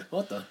 he's got...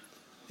 What the?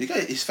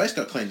 His face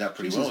got cleaned up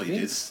pretty well, he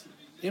did.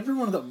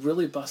 Everyone got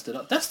really busted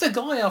up. That's the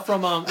guy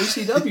from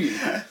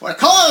ECW. Well,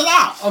 call it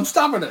off! I'm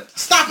stopping it.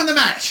 Stopping the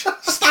match!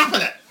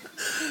 Stopping it!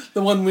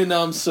 The one when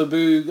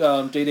Sabu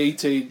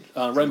DDT'd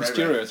Rey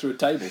Mysterio through a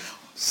table.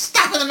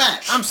 Stopping the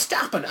match! I'm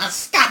stopping it. I'm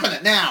stopping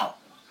it now!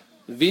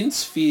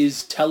 Vince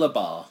fears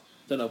Telebar.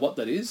 Don't know what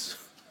that is.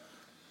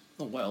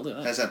 Oh wow, look at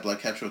that. How's that blood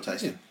capsule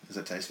tasting? Yeah. Is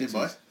that tasting,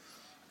 boy?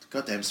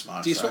 Goddamn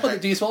smart. Do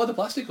you swallow the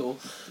plastic or?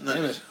 No.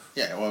 Damn it.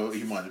 Yeah, well,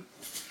 you might have.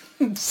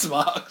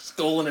 Smart,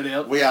 stalling it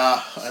out. We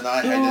are, and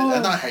I hate it,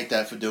 and I hate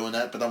that for doing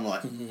that. But I'm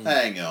like,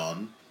 hang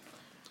on,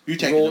 you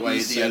taking away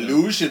the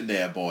illusion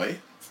there, boy.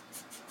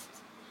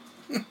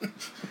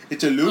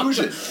 It's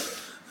illusion.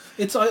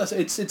 It's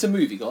a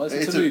movie, guys.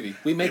 It's a movie.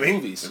 We make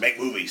movies. We make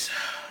movies.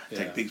 Yeah.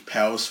 Take a big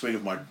power swig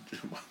of my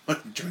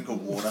drink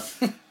of water,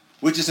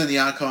 which is in the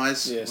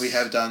archives. Yes. We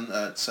have done.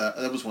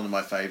 That was one of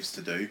my faves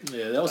to do.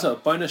 Yeah, that was a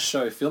bonus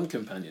show film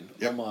companion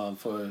Yep.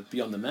 for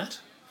Beyond the Mat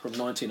from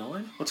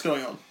 '99. What's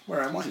going on?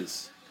 Where am I?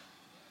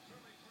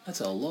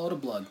 That's a lot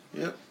of blood.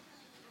 Yep.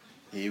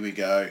 Here we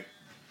go.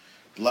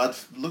 Blood.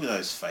 Look at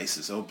those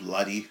faces. All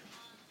bloody.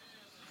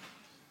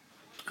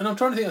 And I'm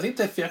trying to think. I think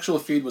the actual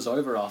feud was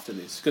over after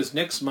this because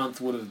next month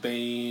would have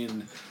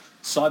been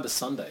Cyber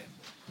Sunday.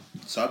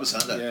 Cyber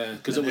Sunday. Yeah,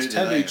 because And it was who did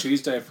Taboo they-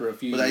 Tuesday for a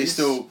few Were years. they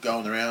still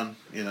going around,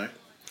 you know,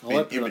 I'll being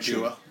open it up here.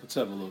 immature? Let's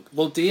have a look.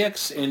 Well,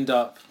 DX end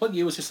up... What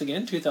year was this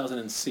again?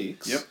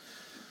 2006. Yep.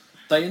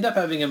 They end up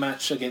having a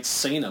match against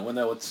Cena when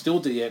they were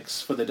still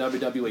DX for the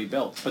WWE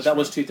belt, but that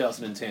was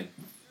 2010.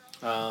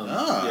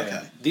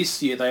 Okay.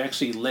 This year they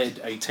actually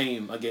led a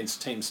team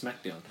against Team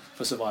SmackDown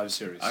for Survivor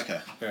Series. Okay.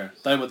 Yeah,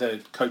 they were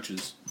the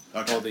coaches.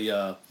 Okay. Or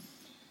the,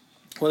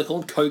 what are they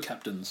called?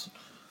 Co-captains.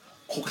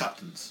 All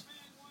captains.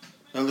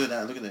 Oh, look at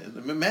that, look at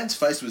that. The man's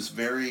face was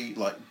very,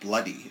 like,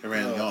 bloody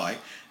around the eye.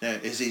 Now,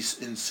 as he's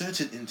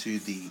inserted into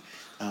the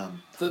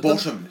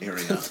bottom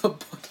area,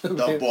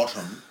 the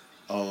bottom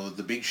of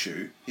the big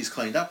shoe, he's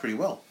cleaned up pretty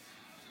well.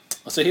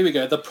 So here we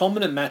go. The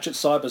prominent match at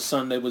Cyber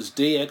Sunday was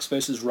DX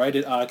versus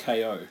Rated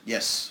RKO.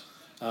 Yes.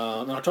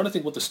 And I'm trying to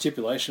think what the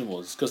stipulation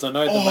was, because I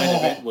know the main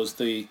event was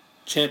the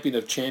Champion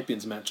of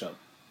Champions matchup.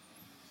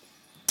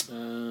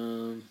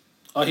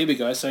 Here we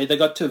go. So they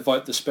got to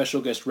vote the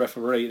special guest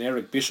referee, and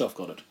Eric Bischoff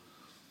got it.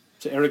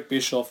 So Eric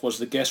Bischoff was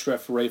the guest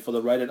referee for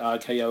the Rated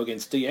RKO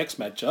against DX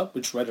matchup,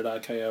 which Rated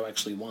RKO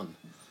actually won.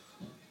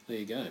 There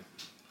you go.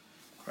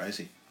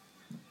 Crazy.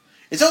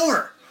 It's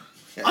over!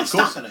 Yeah, I'm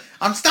stopping it.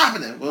 I'm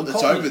stopping it! Well,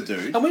 it's over,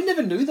 dude. And we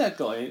never knew that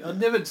guy. I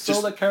never saw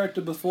that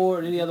character before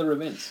in any other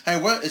events. Hey,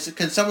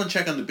 can someone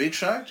check on the Big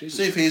Show? Jesus.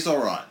 See if he's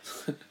alright.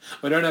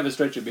 We don't have a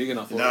stretcher big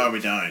enough for No, him.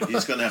 we don't.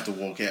 He's going to have to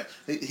walk out.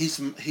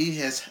 He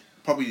has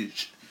probably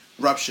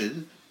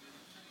ruptured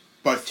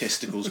both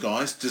testicles,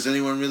 guys. Does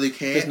anyone really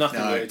care? There's nothing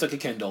No. there. It's like a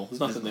Ken doll. There's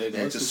nothing there,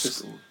 Yeah, guys.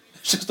 just-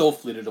 It's just all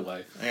flitted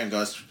away. Hang on,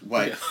 guys.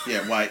 Wait.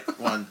 Yeah. Yeah, wait.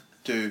 1,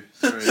 2,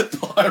 3.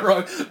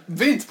 Pyro.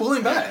 Vince, pull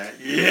him back.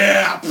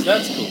 Yeah!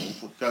 That's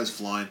cool. Goes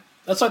flying.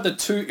 That's like the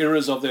two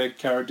eras of their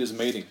characters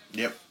meeting.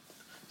 Yep.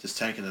 Just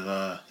taking it.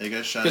 There you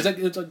go, Shane. Because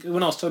it's like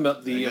when I was talking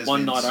about the There goes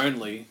one Vince. night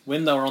only,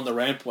 when they were on the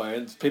rampway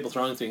and people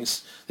throwing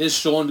things, there's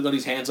Sean got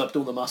his hands up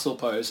doing the muscle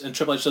pose, and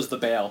Triple H does the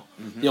bow,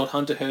 the old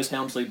Hunter Hearst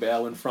Helmsley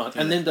bow in front,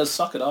 and then does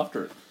suck it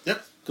after it.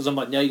 Yep. Because I'm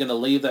like, now you're going to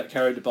leave that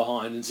character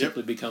behind and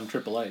simply become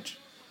Triple H.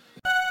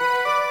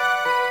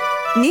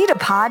 Need a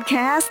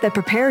podcast that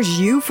prepares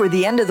you for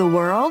the end of the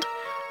world?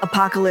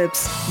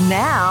 Apocalypse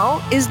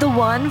Now is the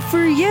one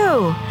for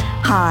you.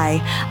 Hi,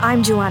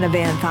 I'm Joanna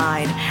Van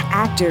Thine,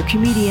 actor,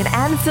 comedian,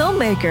 and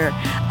filmmaker.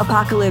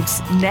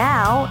 Apocalypse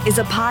Now is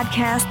a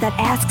podcast that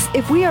asks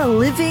if we are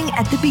living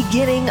at the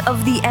beginning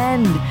of the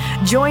end.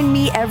 Join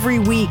me every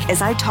week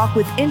as I talk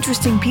with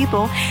interesting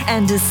people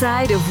and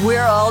decide if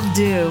we're all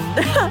doomed.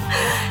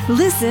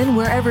 Listen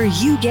wherever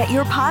you get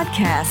your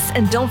podcasts,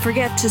 and don't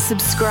forget to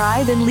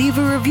subscribe and leave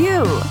a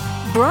review.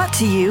 Brought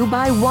to you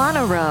by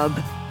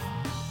WannaRub.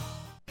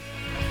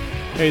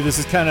 Hey, this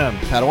is Ken M.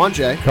 Padawan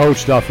J.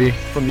 Coach Duffy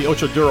from the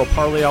Ocho Duro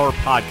Parlay Hour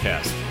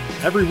podcast.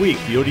 Every week,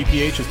 the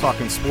ODPH is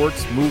talking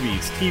sports,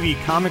 movies, TV,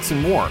 comics,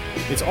 and more.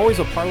 It's always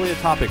a parlay of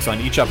topics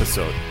on each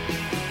episode.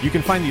 You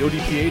can find the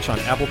ODPH on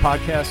Apple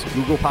Podcasts,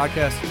 Google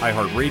Podcasts,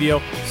 iHeartRadio,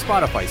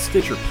 Spotify,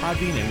 Stitcher,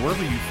 Podbean, and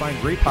wherever you find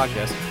great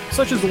podcasts,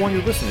 such as the one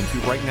you're listening to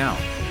right now.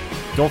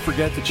 Don't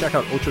forget to check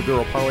out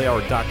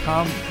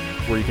OchoDuroParlayHour.com,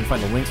 where you can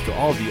find the links to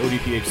all of the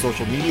ODPH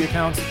social media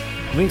accounts,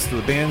 links to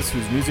the bands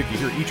whose music you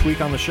hear each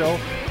week on the show,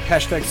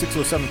 hashtag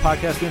 607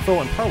 podcast info,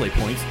 and parlay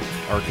points,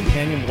 our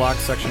companion blog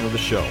section of the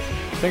show.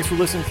 Thanks for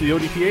listening to the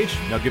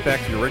ODPH. Now get back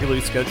to your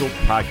regularly scheduled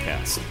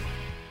podcast.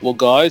 Well,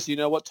 guys, you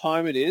know what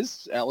time it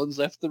is. Alan's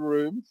left the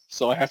room,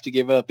 so I have to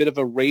give a bit of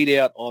a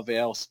readout of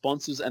our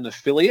sponsors and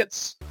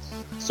affiliates.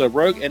 So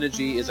Rogue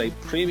Energy is a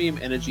premium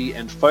energy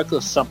and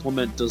focus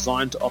supplement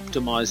designed to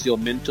optimize your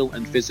mental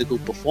and physical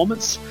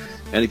performance.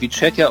 And if you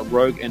check out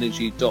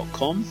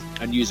rogueenergy.com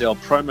and use our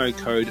promo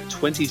code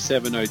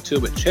 2702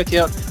 at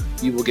checkout,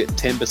 you will get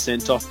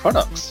 10% off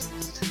products.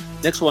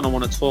 Next one I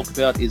want to talk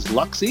about is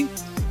Luxy.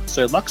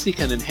 So Luxy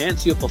can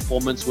enhance your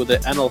performance with their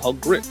analog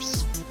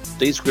grips.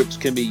 These grips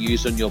can be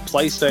used on your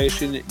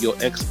PlayStation, your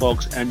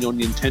Xbox, and your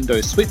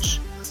Nintendo Switch.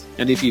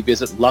 And if you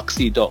visit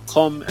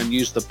Luxy.com and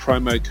use the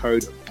promo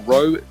code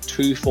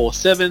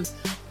BRO247,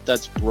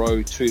 that's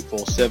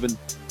BRO247,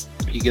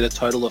 you get a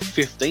total of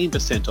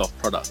 15% off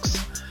products.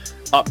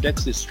 Up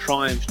next is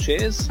Triumph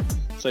Chairs.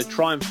 So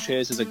Triumph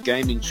Chairs is a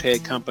gaming chair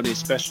company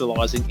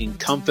specializing in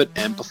comfort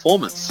and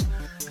performance.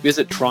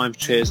 Visit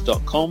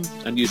triumphchairs.com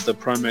and use the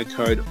promo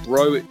code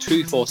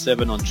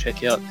BRO247 on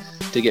checkout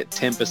to get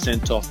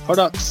 10% off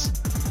products.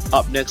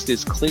 Up next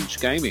is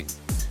Clinch Gaming.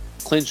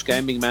 Clinch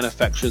Gaming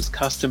manufactures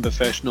custom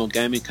professional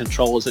gaming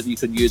controllers that you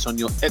can use on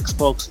your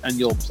Xbox and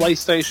your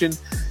PlayStation,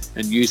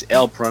 and use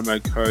our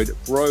promo code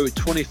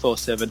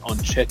BRO247 on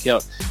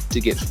checkout to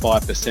get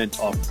 5%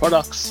 off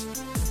products.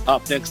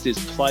 Up next is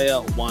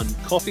Player One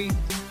Coffee.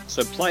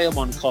 So Player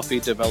One Coffee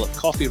develop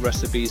coffee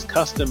recipes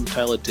custom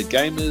tailored to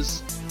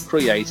gamers,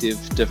 creative,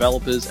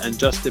 developers, and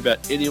just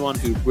about anyone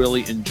who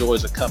really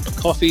enjoys a cup of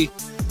coffee.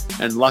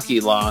 And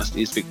lucky last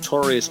is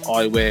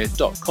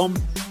victoriouseyewear.com.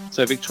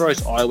 So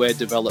Victorious Eyewear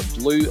developed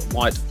blue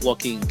light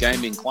blocking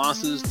gaming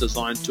glasses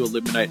designed to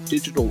eliminate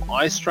digital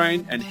eye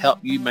strain and help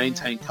you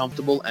maintain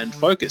comfortable and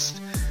focused.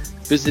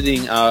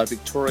 Visiting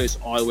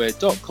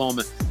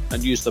victoriouseyewear.com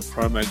and use the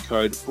promo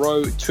code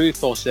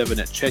BRO247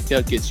 at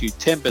checkout gets you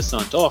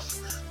 10% off.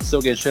 So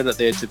again, shout out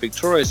there to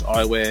Victorious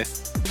Eyewear,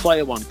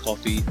 Player One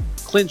Coffee,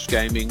 Clinch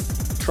Gaming,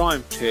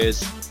 Triumph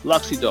Chairs,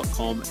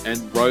 Luxy.com,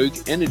 and Rogue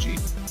Energy.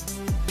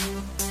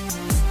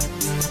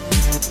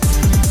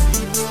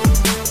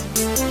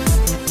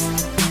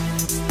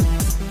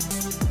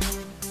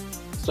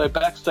 So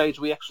backstage,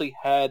 they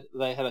had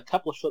a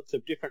couple of shots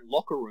of different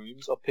locker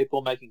rooms of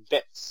people making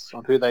bets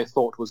on who they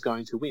thought was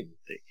going to win.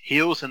 The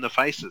heels and the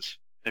faces,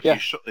 if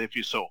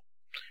you saw.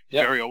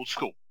 Yep. Very old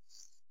school.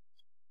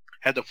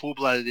 Had the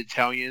full-blooded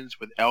Italians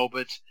with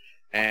Albert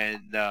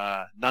and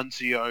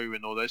Nunzio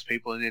and all those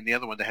people, and then the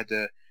other one they had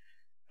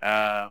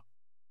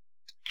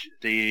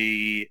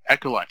the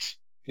Acolytes,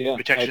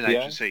 Protection APA.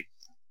 Agency.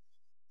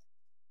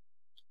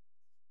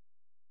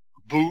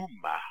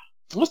 Boom!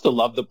 I must have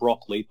loved the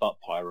Brock leap up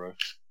pyro.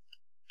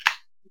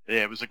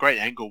 Yeah, it was a great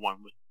angle one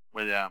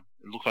where it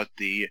looked like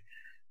the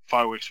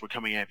fireworks were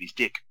coming out of his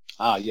dick.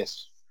 Ah,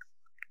 yes.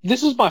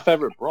 This is my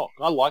favorite Brock.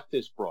 I like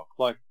this Brock.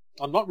 Like,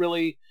 I'm not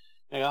really...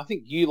 I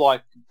think you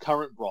like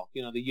current Brock,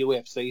 the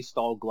UFC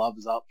style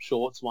gloves up,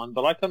 shorts one,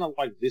 but I kind of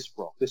like this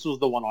Brock. This was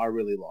the one I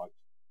really liked.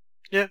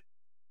 Yeah.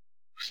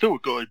 Still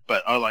good,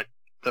 but I like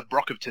the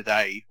Brock of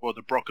today, or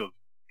the Brock of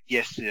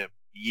years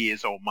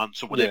or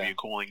months or whatever you're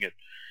calling it,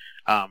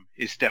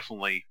 is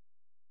definitely...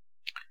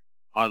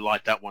 I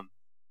like that one.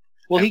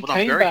 Well,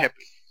 I'm very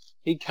happy.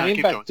 He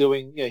came back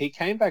doing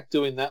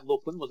that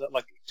look. When was that?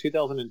 Like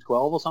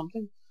 2012 or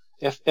something?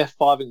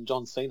 F5 and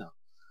John Cena.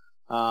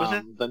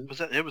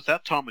 It was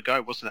that time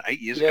ago, wasn't it? 8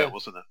 years ago,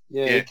 wasn't it?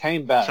 Yeah, he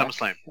came back.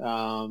 SummerSlam.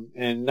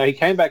 And he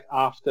came back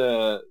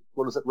after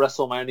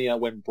WrestleMania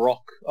when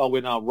Rock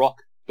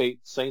beat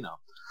Cena.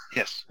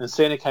 Yes. And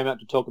Cena came out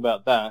to talk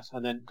about that,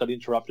 and then got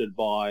interrupted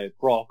by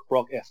Brock.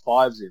 Brock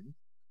F5's him.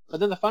 But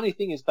then the funny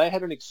thing is, they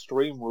had an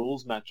Extreme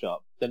Rules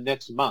matchup the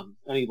next month,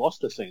 and he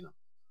lost to Cena.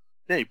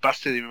 Yeah, he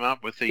busted him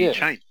up with the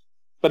chain.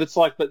 But it's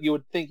like, but you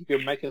would think if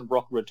you're making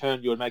Brock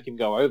return, you would make him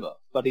go over.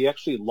 But he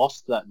actually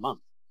lost that month.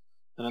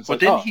 And it's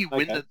But he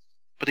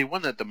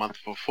won that the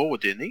month before,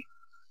 didn't he?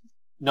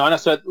 No,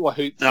 so who,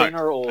 No.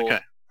 Cena or... Okay.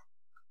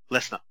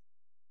 Lesnar.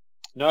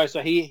 No,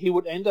 so he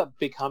would end up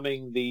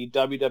becoming the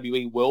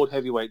WWE World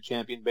Heavyweight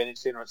Champion, beating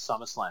Cena at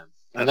SummerSlam.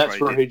 And that's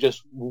where he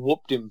just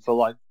whooped him for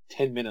like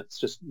 10 minutes.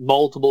 Just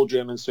multiple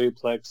German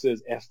suplexes,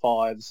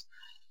 F5s.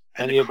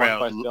 And the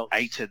crowd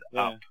ate it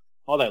up.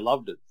 Oh, they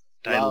loved it.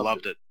 They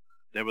loved it.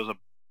 There was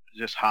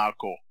just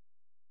hardcore.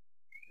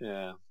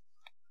 Yeah.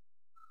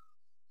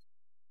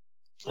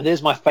 And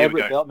there's my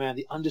favourite belt, man,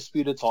 the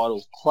Undisputed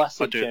title.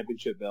 Classic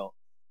championship belt.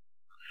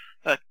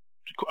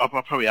 I'll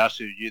probably ask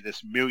you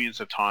this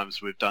millions of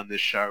times we've done this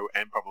show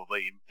and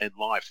probably in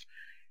life.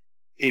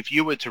 If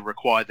you were to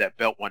require that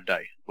belt one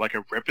day, like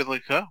a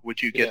replica,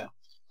 would you get it?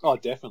 Oh,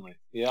 definitely.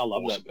 Yeah, I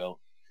love that belt.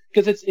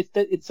 Because it's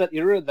that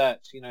era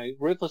that,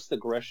 ruthless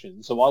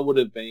aggression. So I would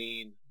have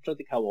been, I don't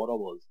think how old I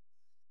was.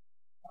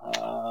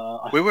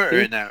 We were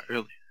in our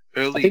early.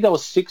 I think I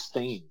was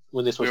 16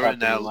 when this was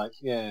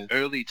happening.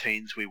 Early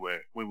teens we were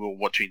when we were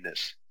watching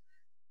this.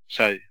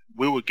 So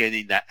we were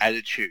getting that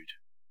attitude,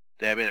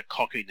 that bit of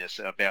cockiness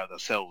about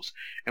ourselves,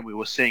 and we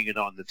were seeing it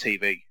on the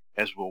TV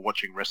as we were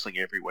watching wrestling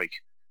every week.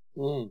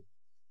 Mm.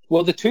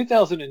 Well, the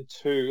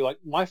 2002, like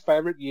my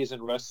favorite years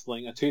in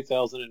wrestling are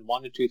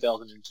 2001 to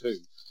 2002.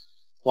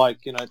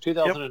 Like,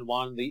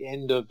 2001, the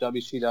end of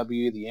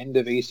WCW, the end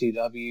of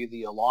ECW,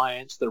 the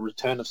Alliance, the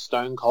return of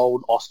Stone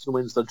Cold, Austin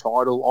wins the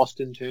title,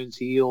 Austin turns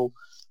heel,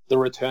 the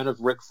return of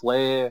Ric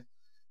Flair,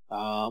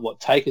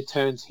 Taker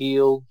turns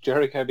heel,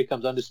 Jericho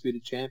becomes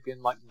Undisputed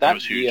Champion. Like,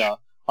 that year,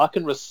 I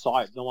can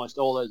recite almost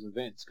all those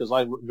events because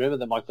I remember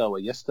them like they were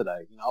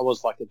yesterday. I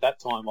was like, at that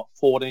time,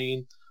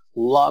 14,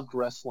 loved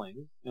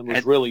wrestling and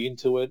was really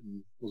into it and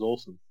it was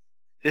awesome.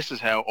 This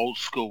is how old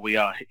school we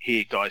are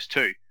here, guys,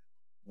 too.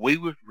 We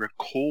would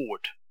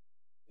record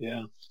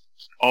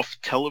off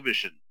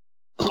television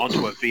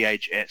onto a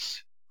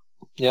VHS.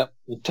 Yep,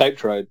 the tape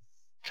trade.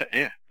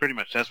 Yeah, pretty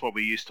much. That's what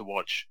we used to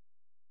watch.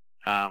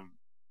 And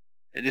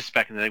this is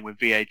back in the day when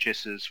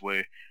VHSs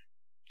were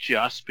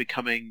just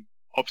becoming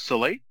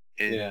obsolete.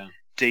 And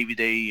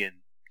DVD and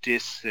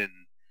discs and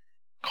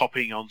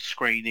copying on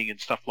screening and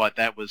stuff like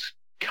that was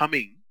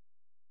coming.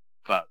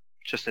 But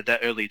just at that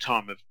early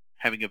time of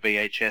having a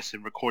VHS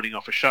and recording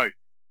off a show.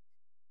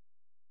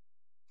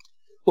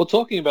 Well,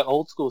 talking about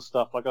old school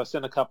stuff, like I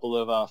sent a couple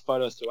of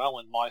photos to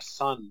Alan. My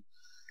son,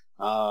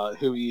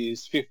 who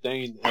is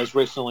 15, has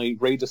recently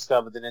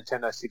rediscovered the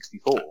Nintendo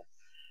 64.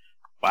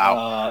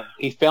 Wow.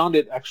 He found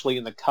it actually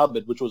in the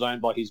cupboard, which was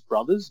owned by his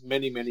brothers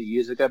many, many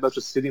years ago, but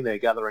just sitting there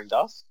gathering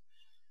dust.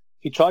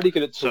 He tried to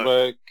get it to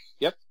work.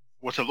 Yep.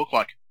 What's it look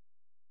like?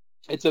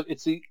 It's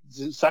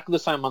exactly the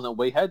same one that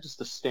we had, just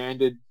the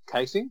standard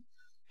casing.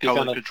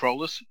 Color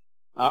controllers?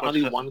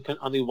 Only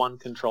one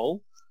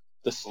control,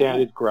 the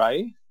standard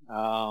grey.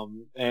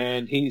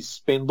 And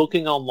he's been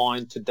looking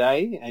online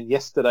today and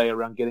yesterday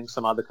around getting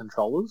some other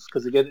controllers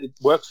because again, it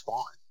works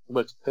fine. It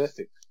works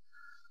perfect.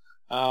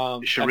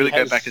 You should really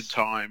go back in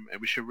time,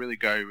 and we should really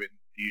go and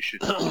you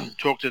should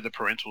talk to the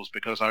parentals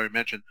because I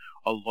imagine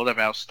a lot of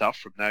our stuff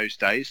from those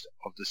days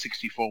of the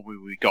 64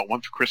 we got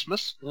one for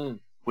Christmas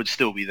would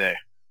still be there.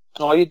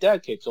 Oh, your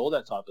dad keeps all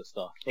that type of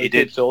stuff. He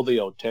keeps all the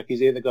old tech.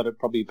 He's either got it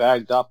probably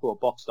bagged up or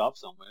boxed up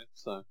somewhere.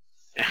 So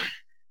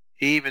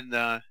he even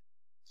I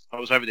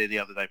was over there the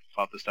other day for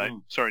Father's Day.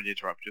 Sorry to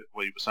interrupt you,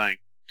 what you were saying.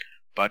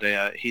 But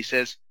he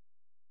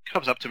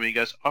comes up to me and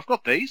goes, I've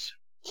got these.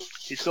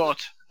 He's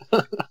got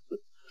a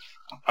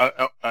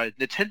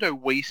Nintendo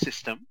Wii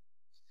system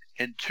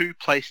and 2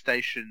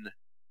 PlayStation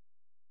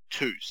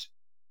 2s.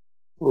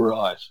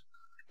 Right.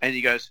 And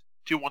he goes,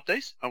 do you want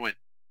these? I went,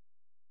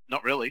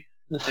 not really.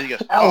 And he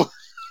goes, oh.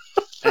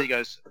 And he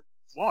goes,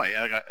 why?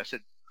 I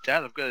said,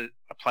 Dad, I've got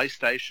a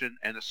PlayStation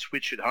and a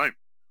Switch at home.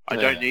 I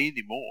don't need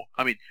any more.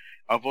 I mean,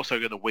 I've also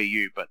got a Wii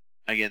U, but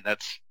again,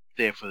 that's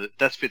for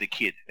the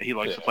kid. He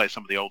likes to play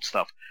some of the old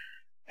stuff.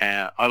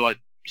 I like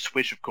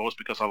Switch, of course,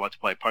 because I like to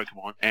play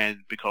Pokemon, and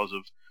because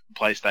of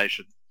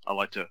PlayStation, I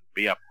like to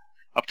be up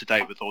to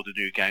date with all the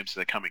new games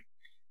that are coming.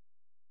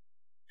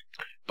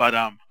 But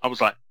I was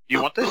like, "Do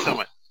you want this?" I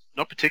went,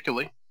 "Not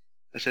particularly."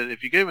 I said,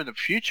 "If you go in the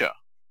future,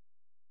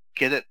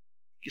 get it,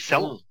 you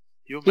sell them.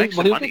 You'll make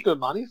some money." He'll get good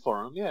money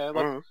for them, yeah.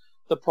 Like,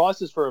 the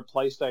prices for a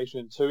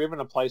PlayStation 2,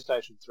 even a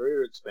PlayStation 3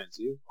 are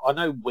expensive. I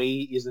know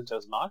Wii isn't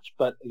as much,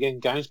 but again,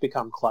 games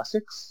become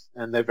classics,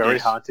 and they're very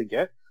hard to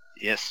get.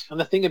 Yes. And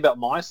the thing about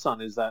my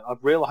son is that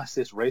I've realised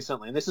this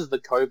recently, and this is the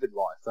COVID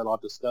life that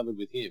I've discovered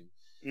with him.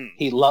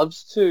 He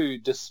loves to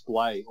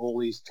display all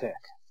his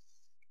tech.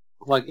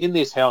 Like in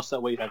this house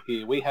that we have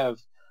here, we have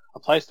a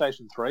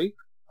PlayStation 3,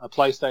 a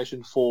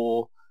PlayStation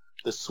 4,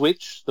 the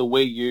Switch, the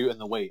Wii U, and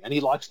the Wii. And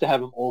he likes to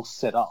have them all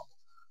set up.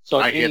 So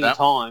at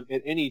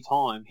any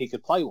time, he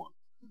could play one.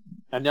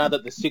 And now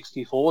that the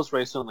 64's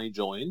recently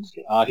joined,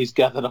 he's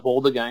gathered up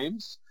all the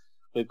games.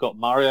 We've got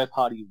Mario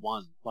Party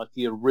 1, like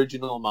the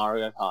original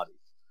Mario Party.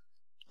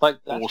 Like,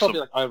 that's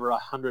probably like over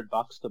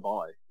 $100 to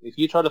buy. If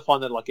you try to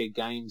find that like a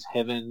Games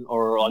Heaven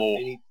or like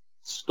any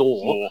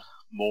store,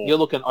 you're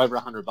looking over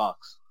 $100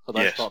 for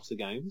those types of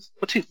games.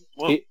 What's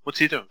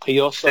he doing? He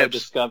also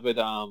discovered,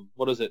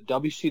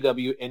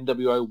 WCW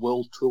NWO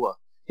World Tour.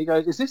 He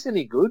goes, "Is this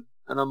any good?"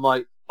 And I'm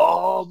like,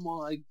 "Oh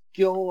my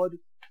god!"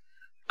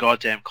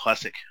 Goddamn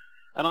classic.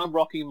 And I'm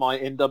rocking my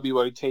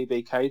NWO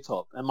TBK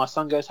top, and my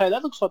son goes, "Hey,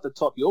 that looks like the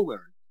top you're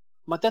wearing."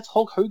 I'm like, "That's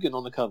Hulk Hogan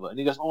on the cover." And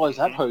he goes, "Oh, is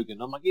that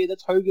Hogan?" I'm like, "Yeah,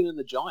 that's Hogan and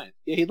the Giant."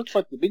 "Yeah, he looks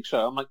like the Big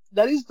Show." I'm like,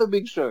 "That is the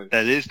Big Show."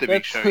 That is the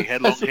Big Show. He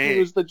had long hair. He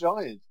was the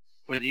Giant.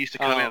 When he used to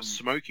come out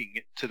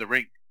smoking to the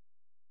ring.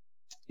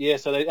 Yeah,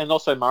 and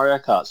also Mario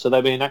Kart. So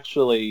they've been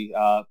actually,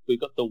 we've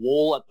got the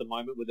wall at the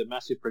moment with a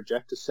massive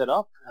projector set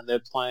up, and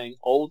they're playing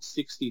old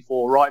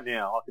 64 right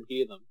now. I can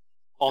hear them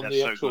on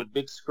the actual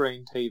big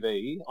screen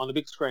TV, on the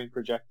big screen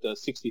projector,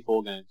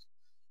 64 games.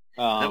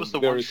 That was the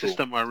one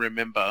system I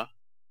remember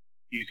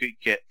you could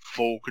get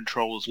 4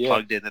 controllers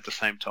plugged in at the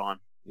same time.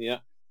 Yeah.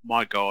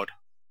 My God.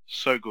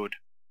 So good.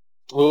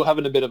 We were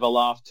having a bit of a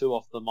laugh too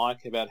off the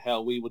mic about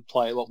how we would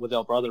play with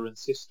our brother and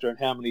sister and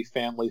how many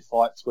family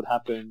fights would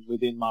happen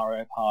within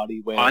Mario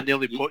Party. Where I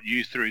nearly put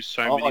you through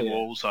so many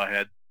walls I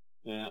had.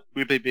 Yeah.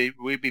 We'd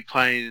be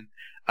playing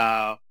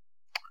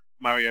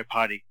Mario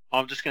Party.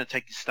 I'm just going to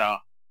take your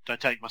star.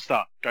 Don't take my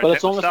star. Don't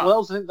take my star.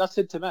 Well, that's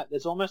it to Matt.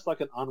 There's almost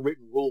like an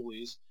unwritten rule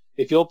is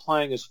if you're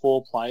playing as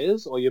 4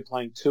 players or you're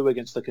playing 2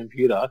 against the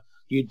computer,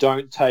 you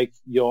don't take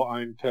your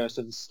own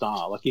person's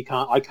star. Like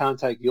I can't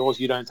take yours,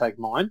 you don't take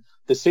mine.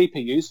 The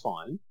CPU's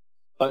fine,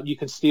 but you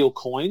can steal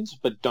coins,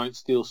 but don't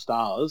steal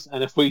stars.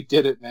 And if we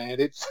did it, man,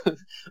 it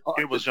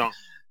was on.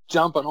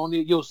 Jumping on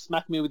you, you'll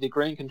smack me with your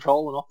green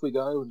control and off we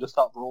go and just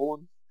start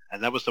brawling.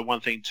 And that was the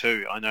one thing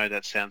too. I know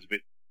that sounds a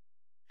bit,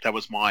 that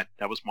was mine.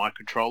 That was my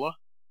controller.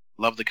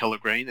 Love the color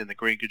green, and the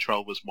green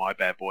control was my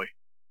bad boy.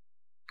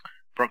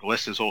 Brock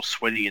Lesnar's all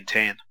sweaty and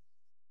tan.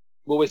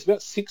 Well, we're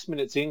about 6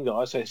 minutes in,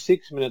 guys. So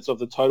 6 minutes of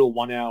the total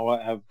 1 hour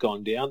have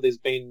gone down. There's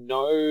been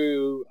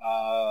no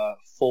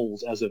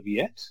falls as of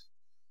yet.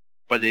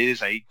 But it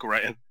is a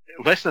great...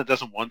 Lesnar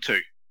doesn't want to.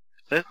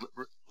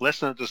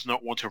 Lesnar does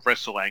not want to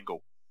wrestle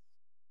Angle.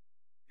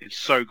 It's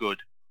so good.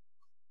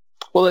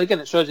 Well,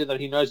 again, it shows you that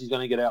he knows he's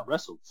going to get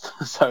out-wrestled.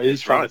 So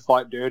he's trying to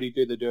fight dirty,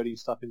 do the dirty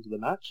stuff into the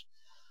match.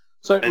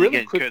 So and really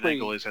again, quickly, Kurt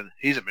Angle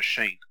he's a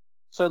machine.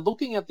 So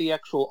looking at the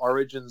actual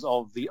origins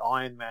of the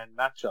Iron Man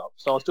matchup,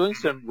 so I was doing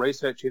some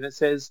research and it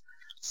says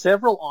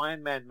several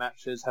Iron Man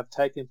matches have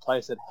taken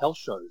place at house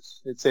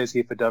shows. It says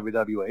here for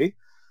WWE.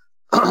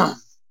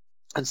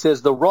 And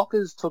says the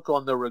Rockers took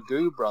on the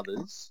Ragu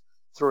brothers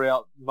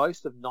throughout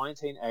most of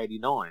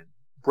 1989.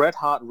 Bret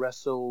Hart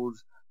wrestled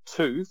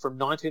 2 from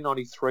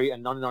 1993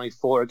 and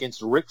 1994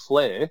 against Ric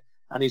Flair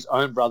and his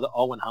own brother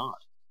Owen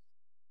Hart.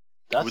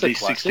 That's a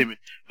classic.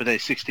 Were they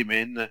 60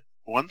 men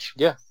once?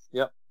 Yeah,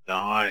 yep.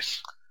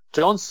 Nice.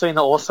 John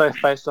Cena also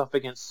faced off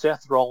against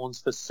Seth Rollins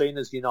for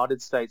Cena's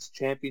United States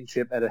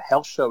Championship at a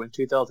house show in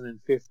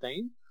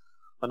 2015.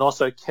 And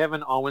also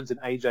Kevin Owens and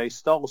AJ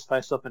Styles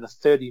faced off in a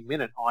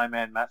 30-minute Iron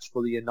Man match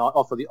for the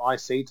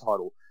IC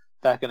title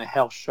back in a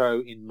house show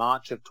in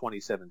March of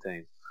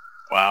 2017.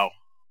 Wow.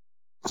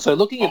 So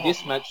looking at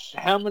this match,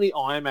 how many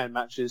Iron Man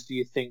matches do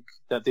you think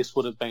that this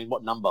would have been?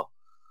 What number?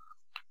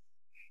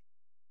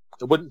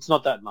 It's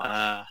not that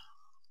much.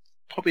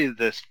 Probably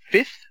the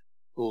 5th?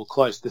 Or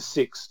close, the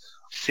 6th.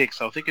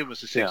 6th, I think it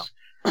was the 6th.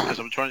 Because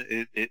I'm trying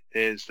to... It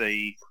is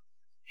the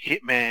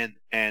Hitman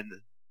and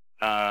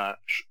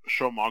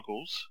Shawn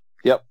Michaels.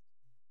 Yep.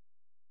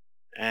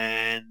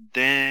 And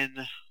then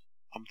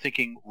I'm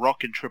thinking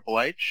Rock and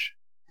Triple H.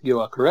 You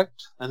are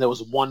correct. And there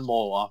was one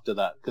more after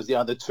that, because the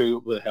other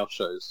 2 were house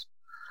shows.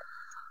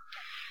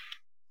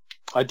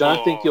 I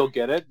don't think you'll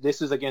get it.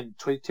 This is, again,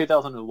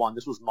 2001.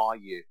 This was my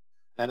year.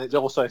 And it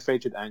also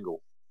featured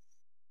Angle.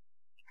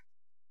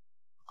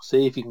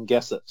 See if you can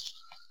guess it.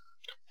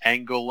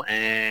 Angle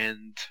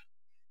and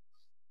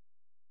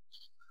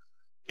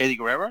Eddie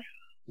Guerrero?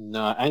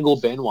 No, Angle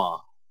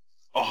Benoit.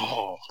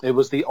 Oh. It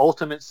was the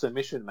Ultimate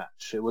Submission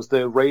match. It was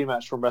the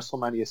rematch from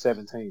WrestleMania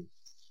 17.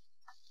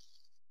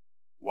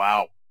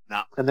 Wow.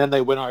 Nah. And then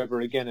they went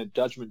over again at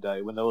Judgment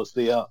Day when there was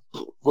the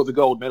for the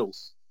gold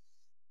medals.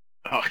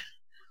 Oh,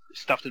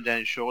 stuffed them down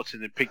in shorts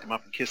and then picked them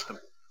up and kissed them.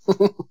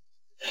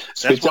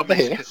 That's what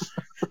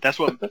That's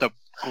what the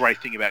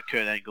great thing about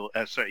Kurt Angle.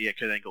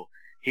 Kurt Angle.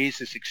 He's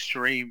this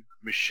extreme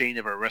machine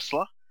of a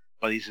wrestler,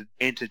 but he's an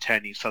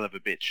entertaining son of a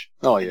bitch.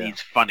 Oh and yeah,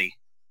 he's funny.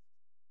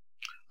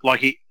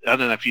 Like I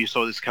don't know if you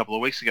saw this a couple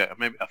of weeks ago.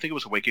 I think it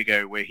was a week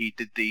ago where he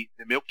did the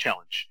milk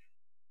challenge.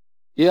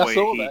 Yeah, I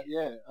saw that.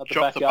 Yeah, at the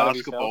dropped the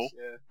basketball,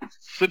 house,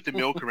 flipped the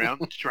milk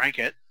around, drank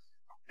it,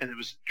 and it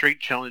was drink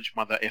challenge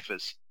mother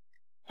effers.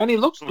 And he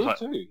looks good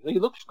too. He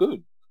looks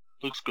good.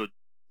 Looks good.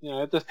 You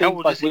know, the thing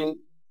like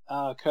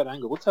Kurt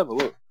Angle. Let's have a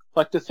look.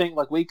 Like the thing,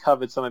 like we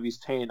covered some of his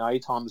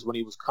TNA times when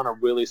he was kind of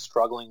really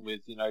struggling with,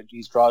 you know,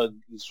 his drug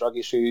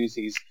issues,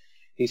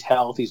 his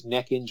health, his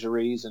neck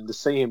injuries, and to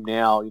see him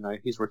now, you know,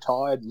 he's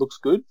retired, looks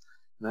good,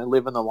 you know,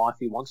 living the life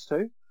he wants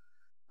to.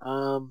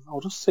 I'll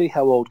just see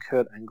how old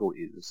Kurt Angle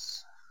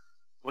is.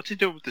 What's he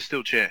doing with the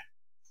steel chair?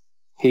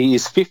 He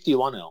is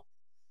 51 now.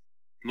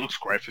 Looks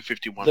great for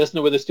 51.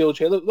 Lesnar with a steel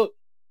chair. Look.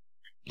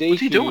 DQ.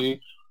 What's he doing?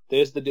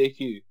 There's the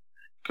DQ.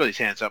 Got his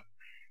hands up.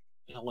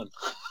 Ellen.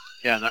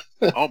 Yeah,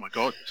 no. Oh my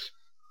God.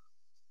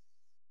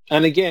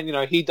 And again,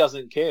 he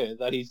doesn't care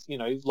that he's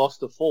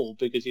lost the fall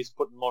because he's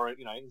putting more,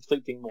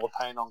 inflicting more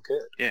pain on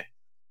Kurt. Yeah.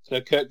 So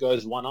Kurt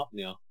goes 1 up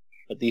now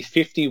at the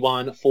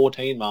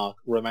 51-14 mark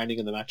remaining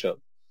in the matchup.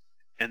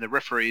 And the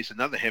referee is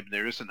another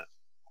Hebner, isn't it?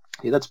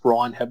 Yeah, that's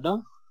Brian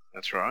Hebner.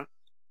 That's right.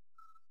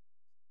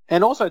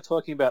 And also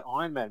talking about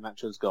Iron Man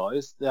matches,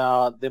 guys,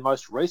 the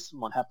most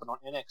recent one happened on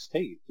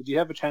NXT. Did you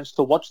have a chance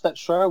to watch that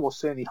show or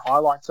see any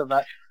highlights of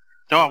that?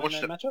 No, I Iron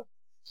watched Man it. matchup?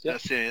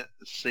 Yep.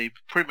 That's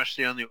pretty much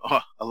the only...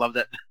 Oh, I love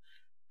that.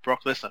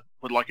 Brock Lesnar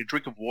would like a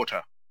drink of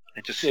water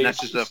and just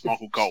snatches it off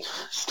Michael Cole.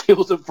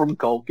 Steals it from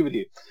Cole. Give it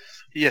here.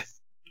 Yeah.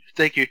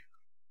 Thank you.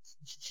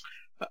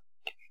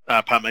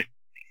 Pardon me.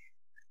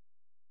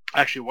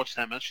 I actually watched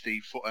that match,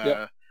 the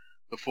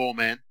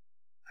 4-man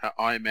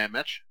Iron Man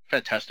match.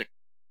 Fantastic.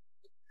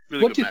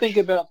 Really What good do you match. think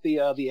about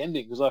the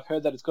ending? Because I've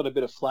heard that it's got a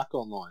bit of flack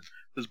online.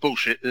 It was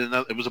bullshit.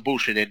 It was a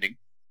bullshit ending.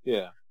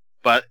 Yeah.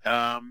 But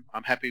I'm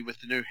happy with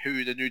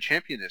who the new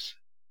champion is.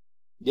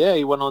 Yeah,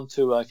 he went on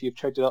to, if you've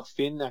checked it out,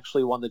 Finn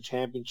actually won the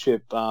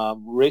championship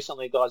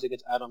recently, guys,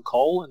 against Adam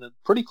Cole, and a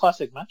pretty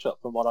classic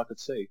matchup from what I could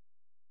see.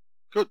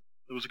 Good.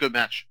 It was a good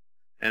match.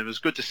 And it was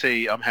good to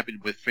see. I'm happy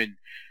with Finn.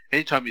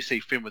 Anytime you see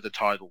Finn with the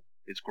title,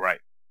 it's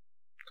great.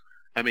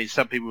 I mean,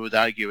 some people would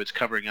argue it's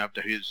covering up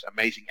to his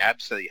amazing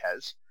abs that he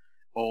has,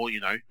 or,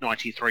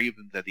 93 of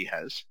them that he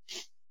has.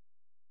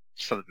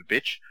 Son of a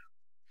bitch.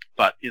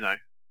 But,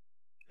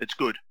 it's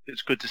good.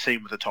 It's good to see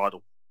him with the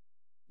title.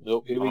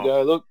 Look, here we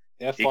go. Look.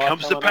 F5 here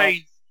comes the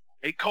pain.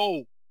 Hey,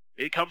 Cole.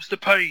 Here comes the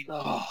pain.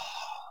 Oh,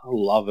 I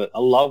love it. I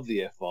love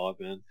the F5,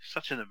 man.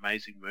 Such an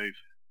amazing move.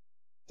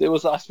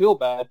 I feel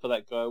bad for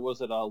that guy.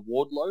 Was it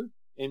Wardlow?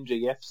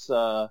 MJF's,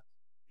 what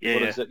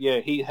is it? Yeah,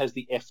 he has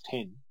the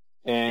F10.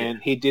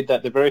 And he did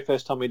that the very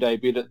first time he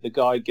debuted it. The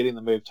guy getting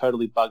the move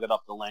totally buggered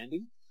up the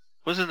landing.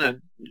 Wasn't it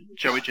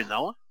Joey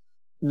Janela?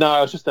 No,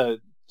 it was just a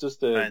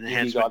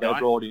indie guy they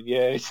brought in.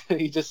 Yeah,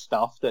 he just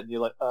stuffed it, and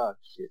you're like, oh,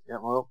 shit. Yeah,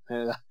 well,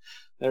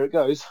 there it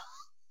goes.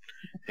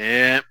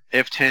 Yeah,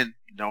 F10.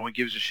 No one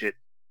gives a shit.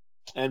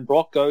 And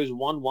Brock goes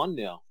 1-1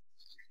 now.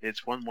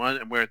 It's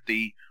 1-1, and we're at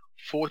the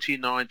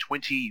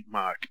 49-20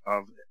 mark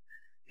of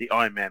the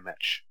Iron Man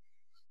match.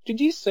 Did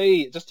you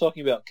see, just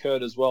talking about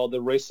Kurt as well,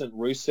 the recent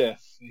Rusev,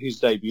 who's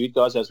debuted,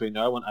 guys, as we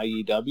know, on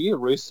AEW,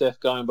 Rusev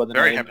going by the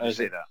Very name... happy to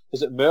see that.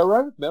 Is it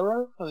Miro?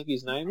 Miro, I think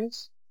his name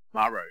is?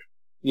 Maro.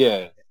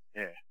 Yeah.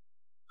 Yeah.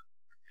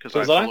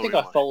 Because I don't think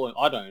I follow him.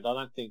 I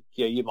don't think...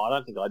 Yeah, you might. I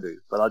don't think I do.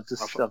 But I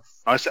just...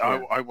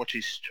 I watch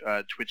his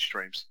Twitch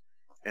streams,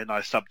 and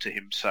I sub to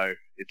him, so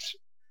it's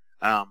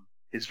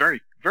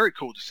very, very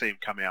cool to see him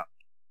come out.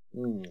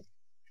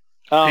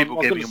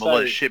 People giving him a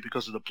lot of shit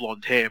because of the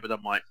blonde hair, but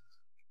I'm like,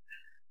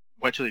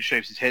 wait till he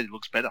shaves his head, it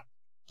looks better.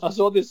 I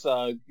saw this,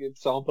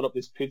 someone put up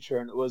this picture,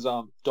 and it was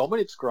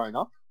Dominic's grown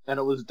up, and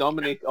it was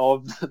Dominic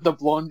of the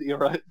blonde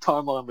era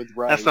timeline with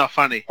Ray. That's not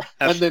funny.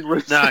 And then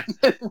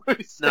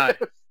Rusev. No.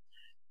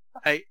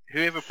 Hey,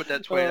 whoever put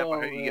that tweet up,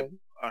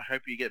 I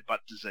hope you get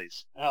butt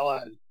disease. Hello.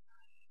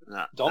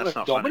 No, that's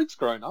not Dominic's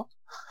funny. grown up.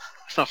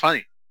 It's not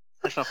funny.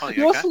 That's not funny.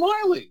 You're okay?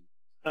 smiling.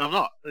 No, I'm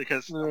not,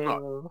 because I'm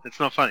not. It's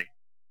not funny.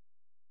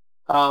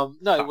 No,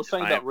 we're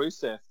saying about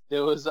Rusev.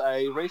 There was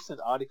a recent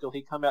article.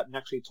 He came out and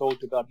actually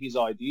talked about his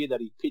idea that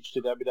he pitched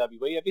to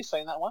WWE. Have you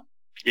seen that one?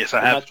 Yes,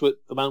 I have. The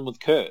one with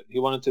Kurt. He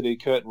wanted to do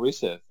Kurt and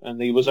Rusev,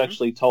 and he was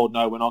actually told,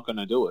 no, we're not going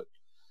to do it.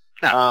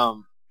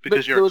 No,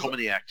 because you're a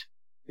comedy act.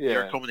 Yeah.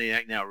 You're a comedy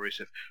act now,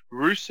 Rusev.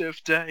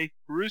 Rusev Day.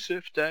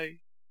 Rusev Day.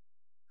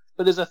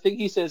 But there's a thing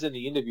he says in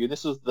the interview.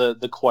 This is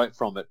the quote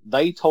from it.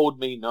 They told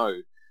me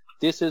no.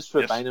 This is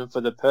verbatim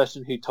for the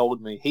person who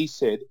told me. He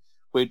said,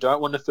 we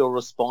don't want to feel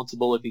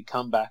responsible if he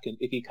comes back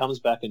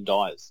and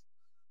dies.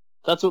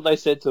 That's what they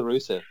said to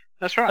Rusev.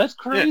 That's right. That's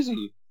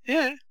crazy.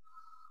 Yeah.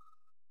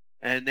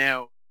 And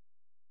now,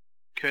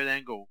 Kurt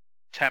Angle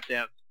tapped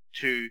out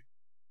to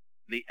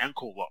the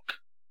ankle lock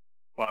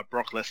by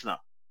Brock Lesnar.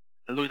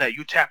 And look at that,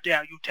 you tapped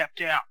out.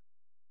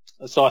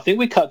 So I think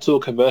we cut to a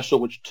commercial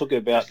which took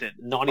about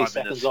 90 seconds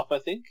minutes. off, I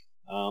think.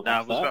 No,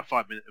 it was about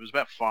 5 minutes. It was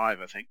about 5,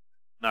 I think.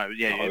 No,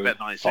 about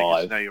 90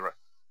 seconds. No, you're right.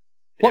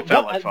 It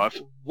felt like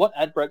 5. What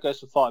ad break goes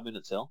for 5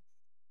 minutes, El?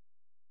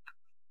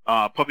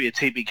 Probably a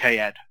TBK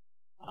ad.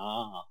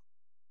 Ah.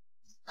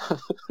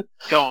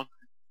 Go on.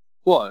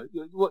 What?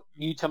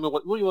 You tell me,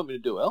 what do you want me to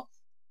do, El?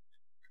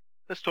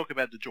 Let's talk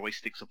about the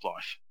joysticks of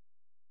life.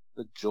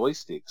 The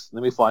joysticks?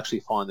 Let me actually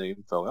find the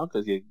info out,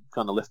 because you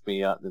kind of left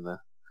me out in the...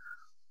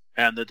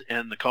 And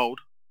the cold.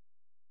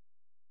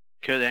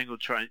 Kurt Angle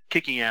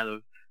kicking out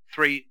of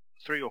 2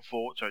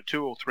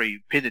 or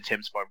 3 pin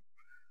attempts by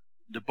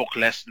the Brock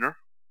Lesnar.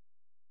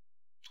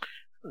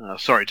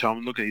 Sorry,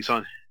 Tom. Look at his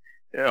on.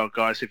 Oh,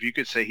 guys, if you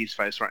could see his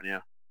face right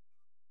now.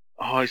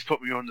 Oh, he's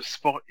put me on the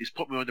spot. He's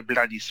put me on the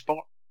bloody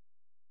spot.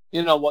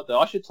 You know what, though?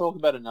 I should talk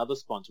about another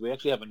sponsor. We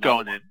actually have another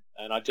one. Then.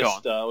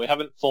 And we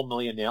haven't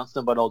formally announced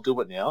them, but I'll do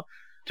it now.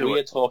 We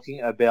are talking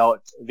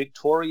about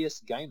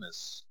Victorious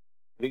Gamers.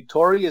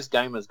 Victorious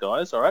Gamers,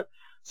 guys, all right?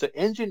 So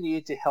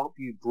engineered to help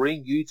you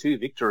bring you to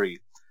victory.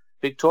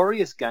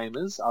 Victorious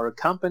Gamers are a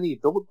company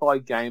built by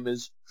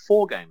gamers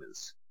for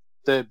gamers.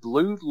 Their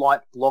blue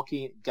light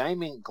blocking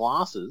gaming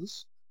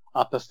glasses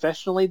are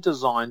professionally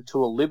designed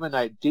to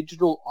eliminate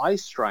digital eye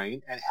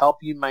strain and help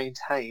you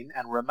maintain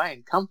and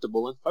remain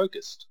comfortable and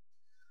focused.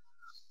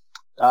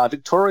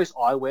 Victorious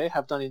Eyewear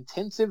have done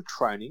intensive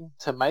training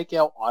to make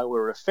our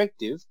eyewear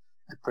effective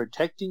at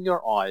protecting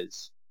your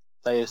eyes.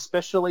 They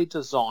especially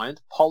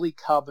designed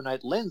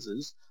polycarbonate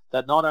lenses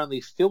that not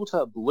only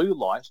filter blue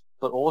light,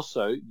 but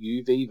also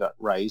UV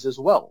rays as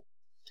well.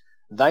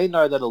 They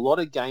know that a lot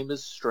of gamers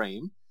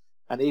stream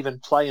and even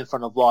play in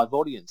front of live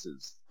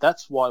audiences.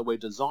 That's why we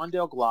designed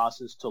our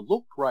glasses to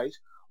look great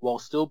while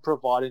still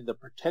providing the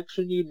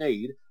protection you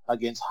need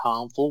against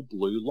harmful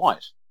blue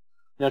light.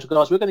 Now,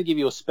 guys, we're going to give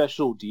you a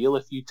special deal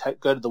if you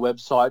go to the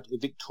website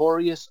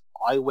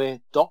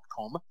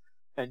victoriouseyewear.com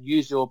and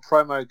use your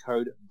promo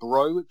code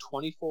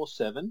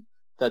BRO247.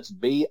 That's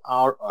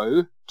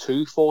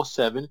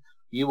BRO247.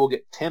 You will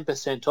get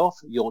 10% off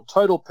your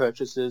total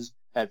purchases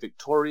at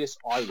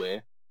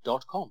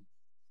victoriouseyewear.com.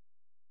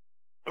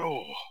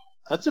 Oh,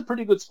 that's a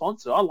pretty good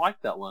sponsor. I like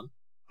that one.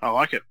 I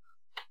like it.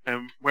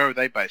 And where are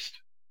they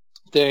based?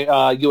 They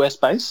are US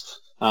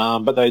based,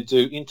 but they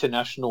do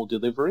international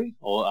delivery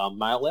or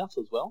mail out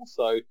as well.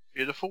 So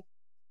beautiful.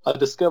 I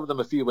discovered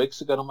them a few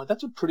weeks ago, and I'm like,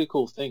 that's a pretty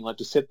cool thing, like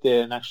to sit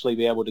there and actually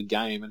be able to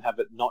game and have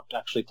it not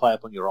actually play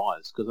up on your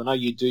eyes. Because I know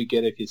you do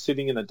get, if you're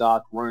sitting in a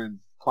dark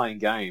room playing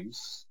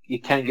games, you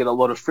can get a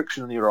lot of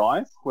friction in your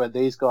eye, where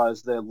these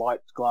guys, their light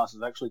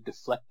glasses actually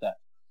deflect that,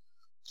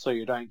 so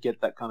you don't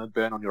get that kind of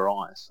burn on your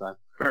eyes. So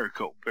very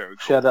cool, very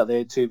cool. Shout out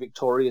there to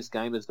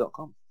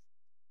victoriousgamers.com.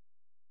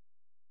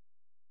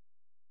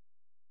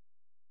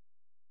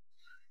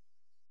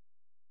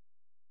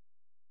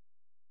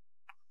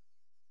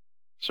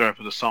 Sorry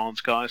for the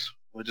silence, guys.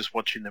 We're just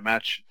watching the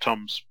match.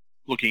 Tom's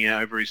looking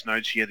over his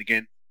notes yet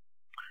again.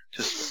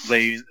 Just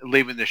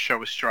leaving the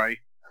show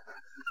astray.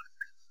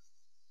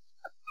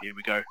 Here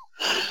we go.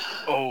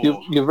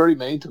 Oh, You're very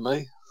mean to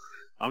me.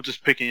 I'm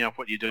just picking up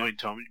what you're doing,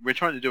 Tom. We're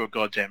trying to do a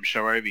goddamn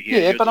show over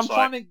here. Yeah, but I'm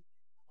trying to...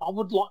 I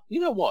would like... You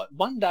know what?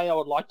 One day I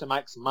would like to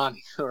make some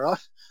money, all right?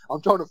 I'm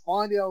trying to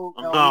find out...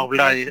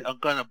 I'm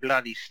going to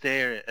bloody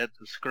stare at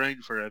the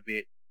screen for a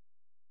bit.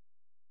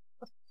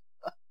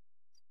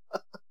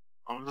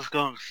 I'm just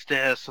going to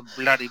stare some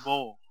bloody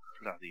more.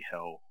 Bloody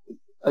hell.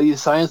 Are you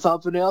saying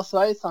something else?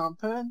 Say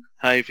something.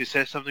 Hey, if you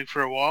say something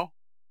for a while,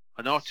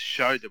 I know it's a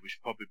show that we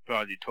should probably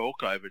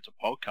talk over. It's a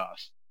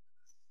podcast.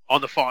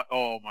 On the fight,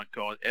 oh my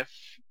god,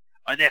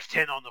 an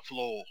F10 on the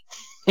floor.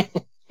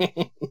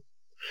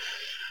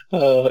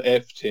 Oh,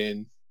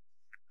 F10.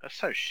 That's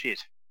so shit.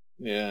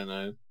 Yeah, I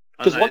know.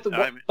 Because what the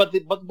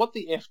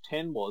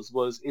F10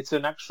 was it's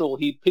an actual,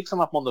 he picks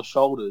them up on the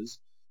shoulders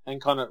and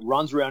kind of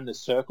runs around in a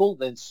circle,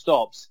 then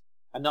stops.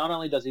 And not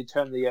only does he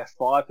turn the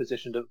F5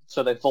 position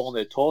so they fall on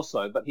their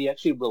torso, but he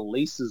actually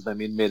releases them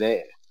in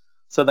midair.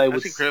 So they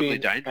would spin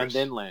dangerous. And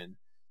then land.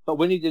 But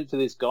when he did it to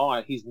this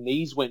guy, his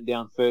knees went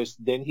down first,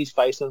 then his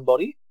face and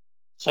body.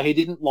 So he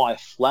didn't lie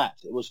flat.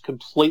 It was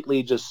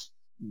completely just,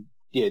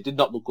 it did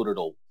not look good at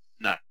all.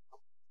 No.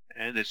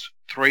 And it's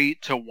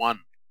 3-1.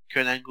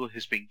 Kurt Angle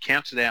has been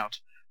counted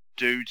out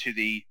due to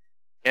the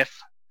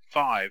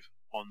F5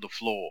 on the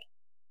floor.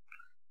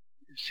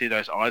 You see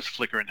those eyes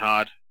flickering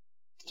hard.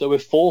 So we're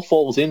 4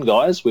 falls in,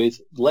 guys, with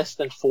less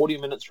than 40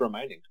 minutes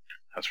remaining.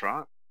 That's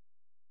right.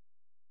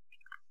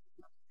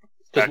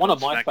 Because one of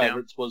my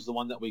favourites was the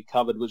one that we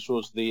covered, which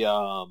was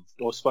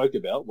or spoke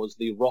about, was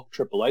the Rock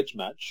Triple H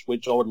match,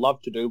 which I would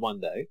love to do one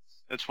day.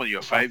 That's one of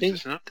your faves,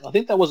 isn't it? I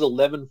think that was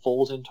 11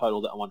 falls in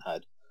total that one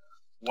had.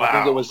 Wow. I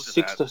think it was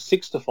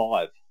 6 to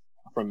 5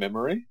 from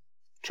memory.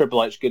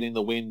 Triple H getting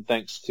the win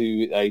thanks to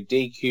a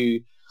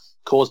DQ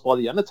caused by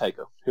The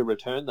Undertaker, who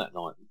returned that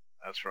night.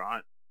 That's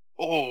right.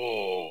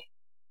 Oh.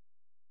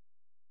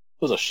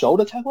 It was a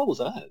shoulder tackle? What was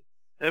that?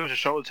 It was a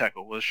shoulder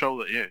tackle. It was a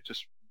shoulder,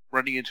 just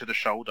running into the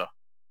shoulder.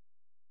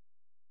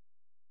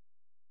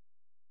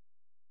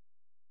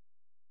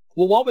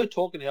 Well, while we're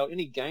talking about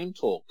any game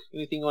talk,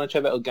 anything you want to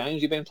chat about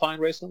games you've been playing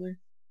recently?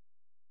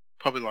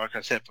 Probably like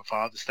I said for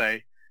Father's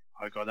Day,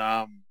 I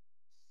got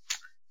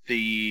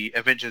the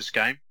Avengers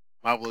game,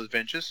 Marvel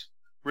Avengers.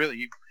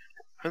 Really,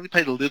 I only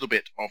played a little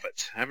bit of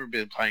it. I haven't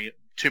been playing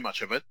too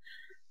much of it.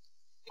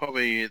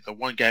 Probably the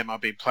one game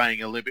I've been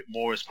playing a little bit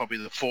more is probably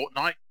the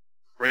Fortnite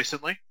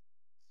recently.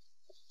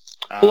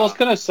 Well, I was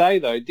going to say,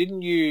 though,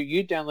 didn't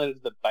you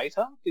downloaded the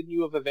beta, didn't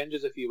you, of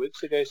Avengers a few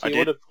weeks ago? So you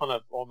would have kind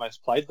of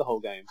almost played the whole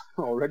game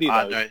already,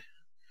 though. No,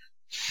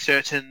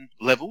 certain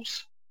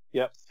levels.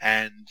 Yep.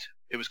 And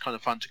it was kind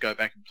of fun to go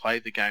back and play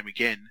the game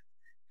again.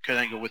 Kurt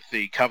Angle with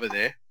the cover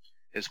there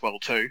as well,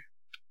 too.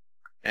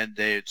 And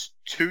there's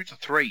 2 to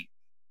 3.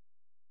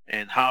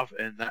 And half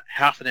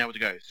an hour to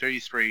go.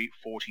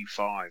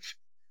 33:45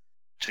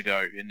 to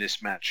go in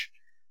this match.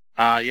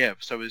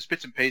 So there's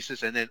bits and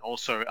pieces, and then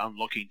also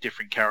unlocking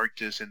different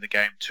characters in the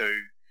game too,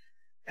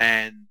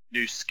 and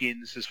new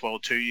skins as well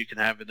too you can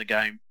have in the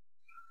game.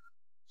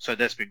 So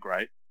that's been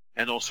great.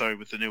 And also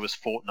with the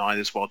newest Fortnite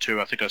as well too,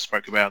 I think I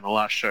spoke about in the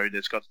last show,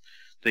 there's got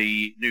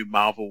the new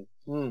Marvel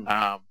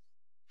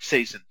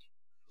season,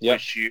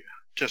 which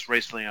just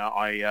recently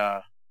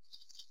I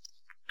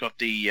got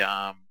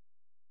the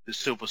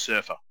Silver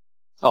Surfer.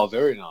 Oh,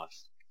 very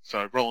nice.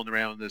 So rolling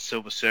around the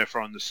Silver Surfer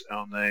on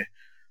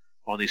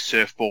his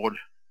surfboard,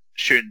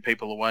 shooting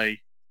people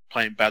away,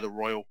 playing Battle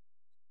Royal.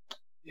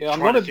 Yeah,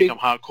 trying to think I'm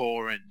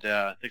hardcore,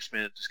 and next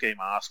minute just getting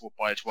my ass whooped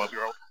by a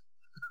 12-year-old.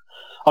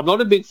 I'm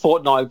not a big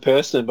Fortnite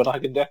person, but I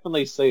can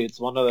definitely see it's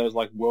one of those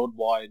like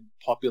worldwide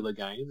popular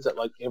games that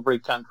like every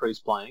country's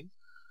playing.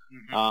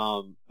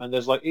 Mm-hmm. And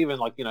there's like even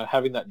like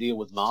having that deal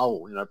with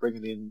Marvel,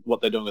 bringing in what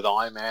they're doing with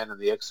Iron Man and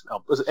the X.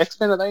 Was it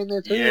X-Men? Are they in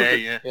there too?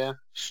 Yeah.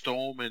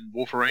 Storm and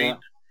Wolverine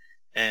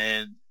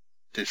and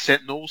the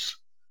Sentinels.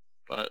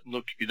 But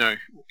look,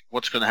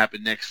 what's going to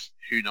happen next?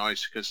 Who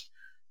knows? Because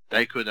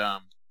they could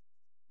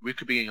we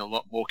could be getting a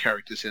lot more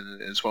characters in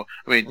it as well.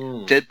 I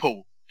mean,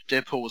 Deadpool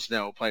is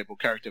now a playable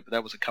character, but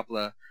that was a couple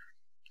of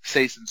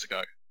seasons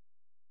ago.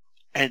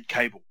 And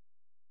Cable.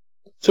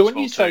 So when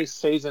you say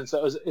seasons,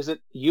 so is it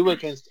you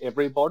against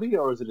everybody,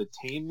 or is it a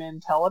team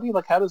mentality?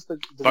 Like, how does it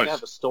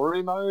have a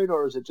story mode,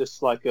 or is it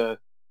just like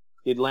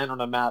you'd land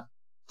on a map,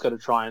 got to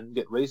try and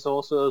get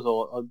resources,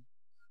 or?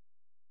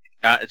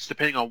 It's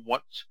depending on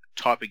what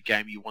type of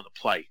game you want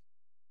to play.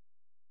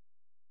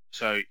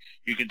 So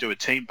you can do a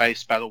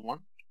team-based battle one,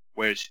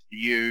 whereas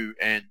you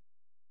and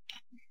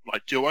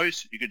like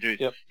duos, you can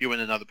do you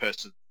and another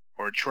person,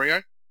 or a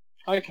trio.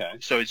 Okay.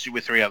 So it's you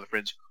with 3 other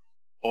friends,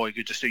 or you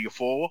could just do your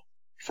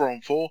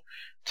 4-on-4,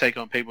 take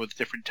on people with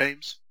different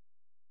teams,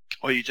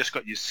 or you just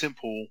got your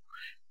simple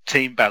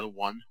team battle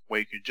one where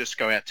you can just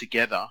go out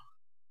together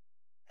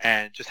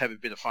and just have a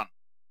bit of fun.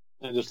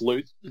 And just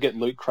get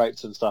loot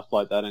crates and stuff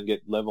like that, and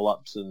get level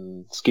ups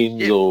and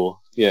skins, or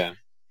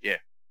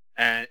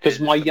because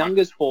my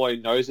youngest boy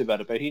knows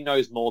about it, but he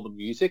knows more the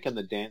music and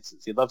the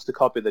dances. He loves to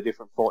copy the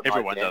different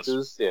Fortnite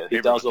dances. Yeah, he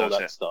does all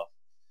that stuff.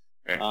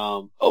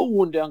 Yeah.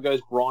 And down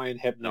goes Brian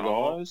Hebner,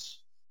 guys.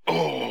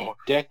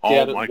 Decked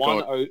out at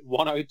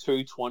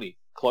 102.20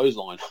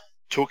 clothesline.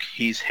 Took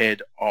his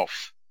head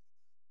off.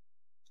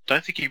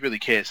 Don't think he really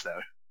cares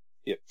though.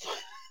 Yep.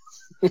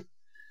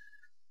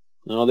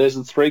 No, there's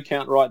a 3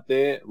 count right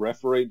there.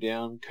 Referee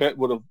down. Kurt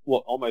would have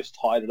almost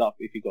tied it up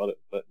if he got it,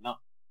 but no.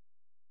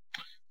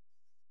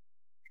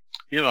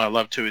 What I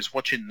love too is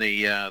watching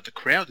the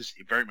crowd is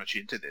very much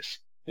into this.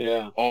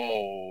 Yeah.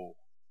 Oh.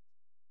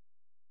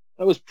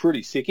 That was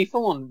pretty sick. He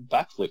fell on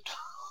backflipped.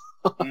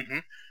 Mm-hmm.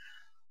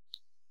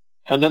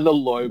 And then the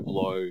low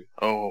blow.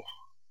 Oh.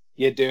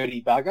 You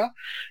dirty bugger.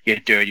 You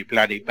dirty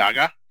bloody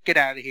bugger. Get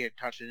out of here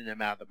touching the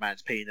mouth of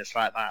man's penis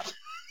like that.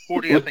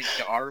 What do you think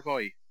you are,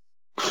 boy?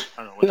 I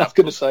don't know what I was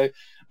going to say,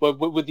 well,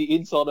 with the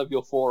inside of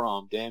your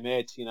forearm, damn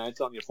it,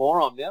 it's on your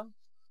forearm now.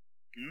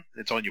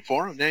 It's on your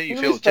forearm now. You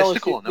feel a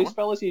testicle on that one. These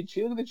fellas here,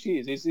 look at the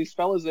cheers. These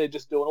fellas there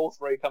just doing all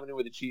 3 coming in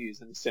with the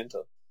cheers in the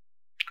centre.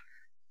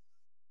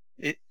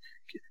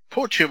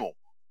 Poor Chimmel.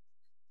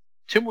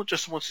 Chimmel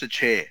just wants the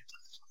chair.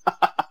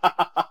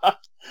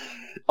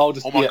 Oh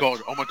my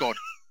god.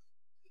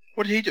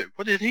 What did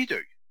he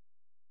do?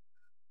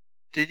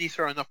 Did he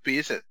throw enough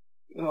beers at?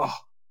 Oh,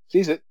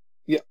 sees it.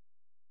 Yeah.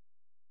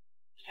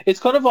 It's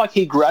kind of like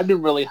he grabbed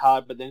him really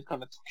hard, but then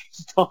kind of took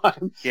his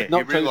time. Yeah,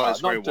 not he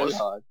realised where he was.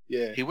 Hard.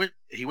 Yeah.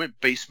 He went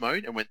beast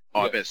mode and went,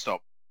 I better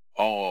stop.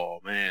 Oh,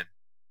 man.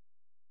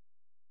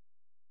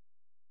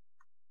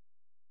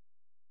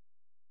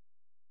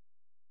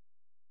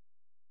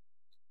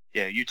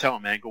 Yeah, you tell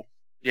him, Angle.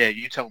 Yeah,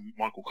 you tell him,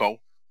 Michael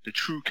Cole. The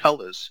true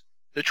colours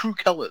of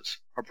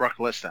Brock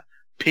Lesnar.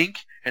 Pink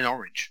and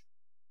orange.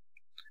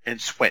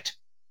 And sweat.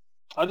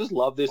 I just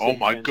love this. Oh,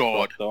 my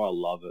God. Stuff, though. I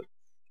love it.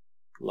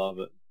 Love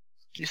it.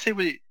 You see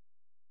what he...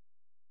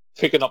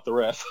 Picking up the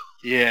ref.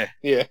 Yeah.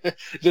 Yeah.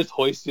 Just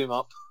hoist him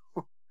up.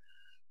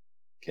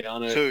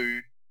 Keanu.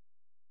 2.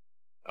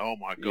 Oh,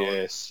 my God.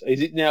 Yes.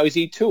 Is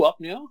he 2 up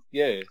now?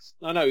 Yes.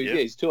 No,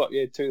 he's 2 up.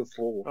 Yeah, 2 to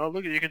 4. Oh,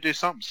 look, you can do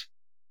sums.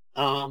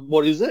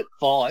 What is it?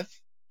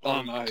 5?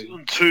 Oh, no.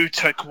 2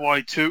 take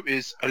away 2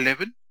 is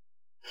 11.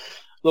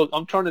 Look,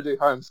 I'm trying to do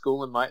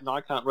homeschooling, mate, and I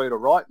can't read or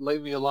write.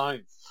 Leave me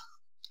alone.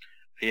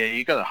 Yeah,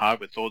 you got it hard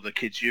with all the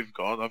kids you've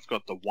got. I've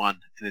got the 1,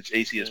 and it's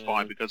easy as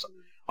pie because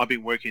I've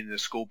been working in the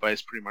school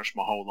base pretty much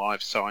my whole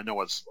life, so I know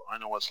what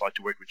it's like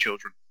to work with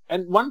children.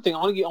 And one thing, I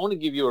want to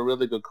give you a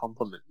really good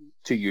compliment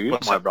to you,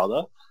 my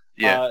brother.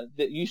 Yeah.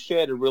 That you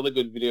shared a really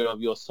good video of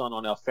your son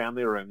on our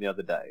family room the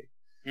other day.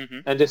 Mm-hmm.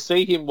 And to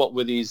see him,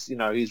 with his,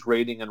 his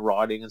reading and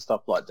writing and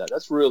stuff like that,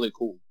 that's really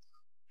cool.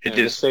 It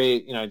is.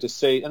 To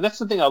see, and that's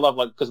the thing I love,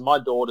 because my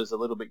daughter's a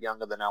little bit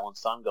younger than Alan's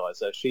son, guys,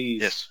 so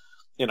she's... Yes.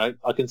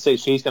 I can see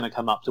she's going to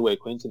come up to where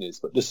Quentin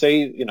is. But to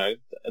see, at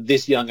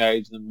this young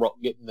age, them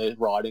getting the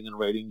writing and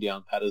reading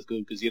down pat is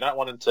good, because you don't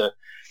want them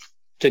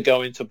to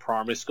go into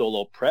primary school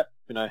or prep,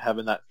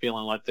 having that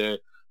feeling like they're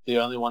the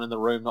only one in the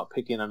room not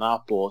picking it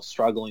up or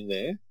struggling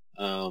there.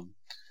 Well,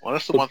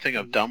 that's the one thing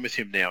I've done with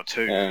him now,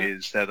 too,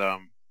 is that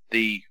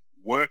the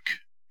work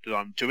that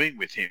I'm doing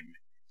with him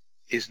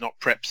is not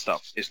prep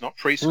stuff. It's not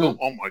preschool.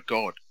 Oh, my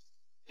God.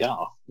 Yeah.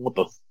 What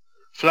the...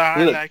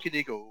 Fly like an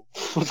eagle.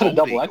 Was it a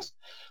double X?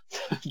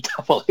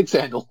 Double X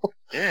handle.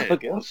 Yeah,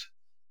 it was.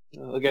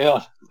 Okay,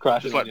 oh,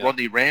 crashing. Just like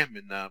Rodney Ram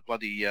and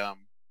bloody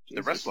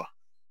the wrestler,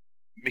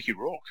 Mickey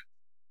Rourke.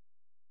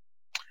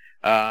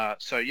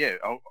 So yeah,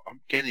 I'm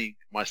getting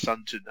my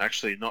son to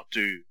actually not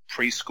do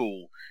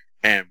preschool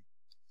and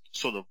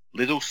sort of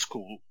little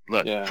school,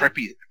 like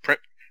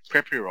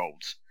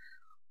prep-year-olds.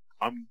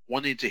 I'm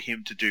wanting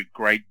him to do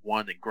grade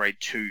 1 and grade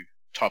 2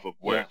 type of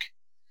work,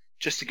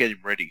 just to get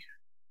him ready.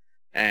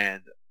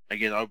 And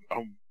again,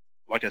 I'm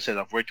like I said,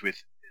 I've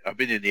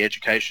been in the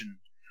education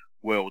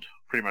world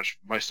pretty much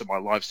most of my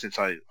life since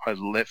I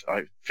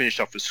finished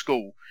off with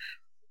school.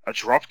 A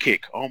drop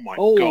kick, oh my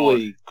god!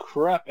 Holy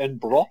crap! And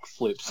Brock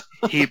flips.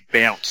 He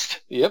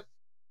bounced. Yep.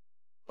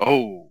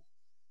 Oh.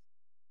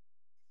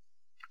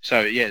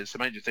 So yeah, it's the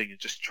major thing is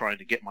just trying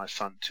to get my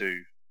son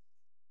to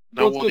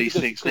know all these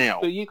things now.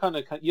 But you're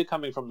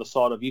coming from the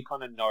side of you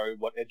kind of know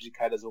what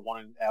educators are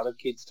wanting out of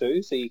kids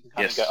too, so you can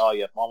kind of go, oh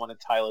yeah, I want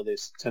to tailor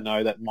this to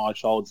know that my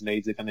child's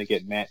needs are going to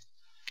get met.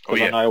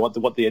 Because I know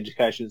what the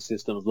education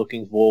system is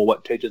looking for,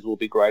 what teachers will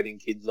be grading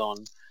kids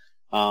on,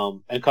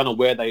 and kind of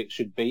where they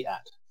should be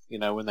at. You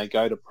know, when they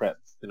go to prep,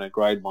 you know,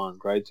 grade 1,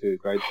 grade 2,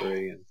 grade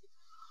 3, and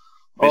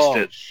Missed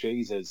it.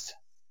 Jesus.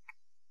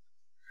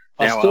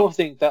 Now, I still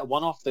think that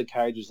one off the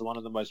cage is one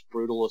of the most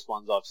brutalest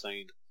ones I've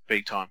seen.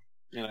 Big time.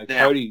 You know,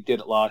 Cody did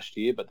it last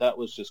year, but that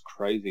was just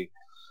crazy.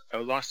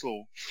 A nice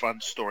little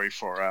fun story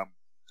for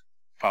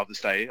Father's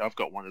Day. I've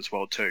got one as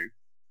well too.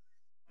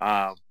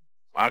 Our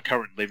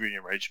current living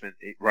arrangement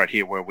right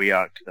here where we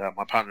are,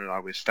 my partner and I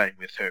were staying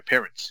with her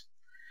parents,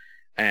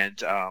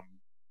 and my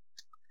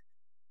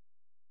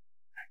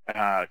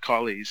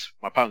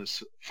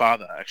partner's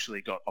father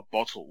actually got a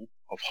bottle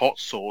of hot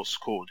sauce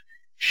called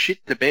Shit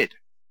the Bed.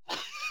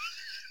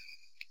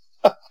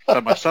 So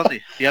my son,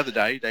 the other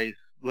day, they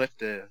left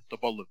the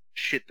bottle of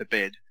Shit the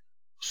Bed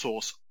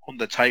sauce on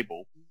the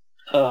table,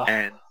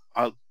 and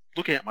I'm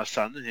looking at my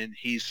son, and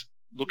he's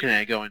looking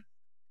at it going,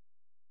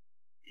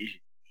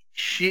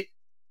 shit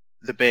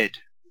the bed.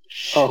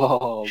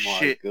 Oh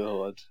my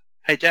god.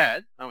 Hey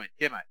Dad. I went,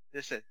 yeah mate.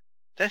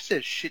 That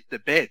says shit the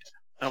bed.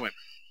 I went,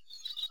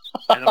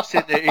 and I'm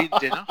sitting there eating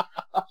dinner,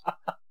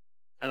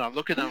 and I'm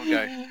looking at him and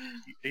go,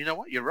 you know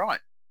what? You're right.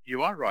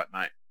 You are right,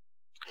 mate.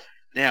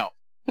 Now,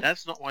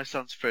 that's not my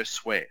son's first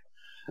swear.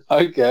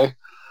 Okay.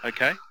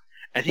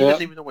 And he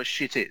doesn't even know what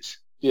shit is.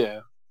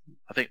 Yeah.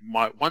 I think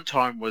my one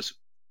time was,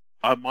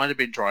 I might have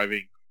been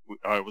driving.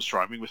 I was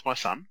driving with my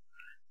son,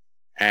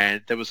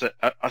 and there was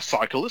a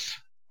cyclist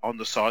on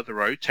the side of the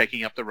road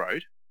taking up the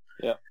road.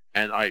 Yeah.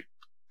 And I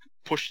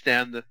pushed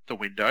down the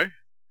window,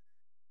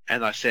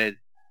 and I said,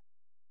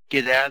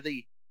 "Get out of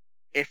the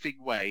effing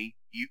way,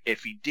 you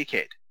effing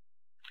dickhead!"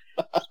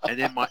 And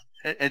then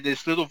and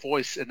this little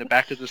voice in the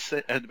back of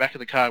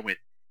the car went,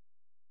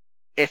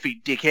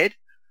 "Effing dickhead."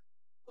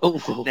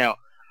 Ooh. Now,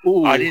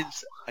 Ooh. I didn't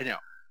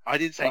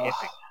say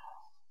effing.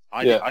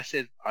 I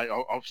said,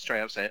 I'll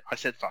straight up say it. I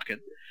said fucking,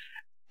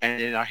 and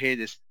then I hear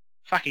this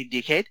fucking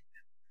dickhead,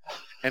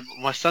 and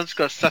my son's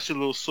got such a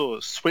little sort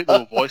of sweet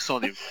little voice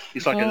on him.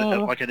 He's like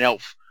an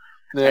elf,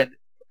 and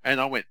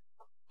I went,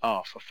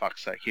 oh for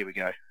fuck's sake, here we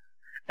go.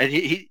 And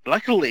he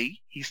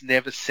luckily he's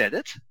never said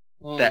it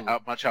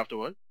that much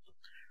afterward,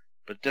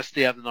 but just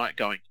the other night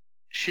going,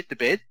 shit the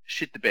bed.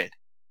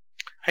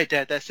 Hey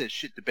Dad, that says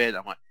shit the bed.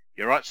 I'm like,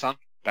 you're right, son.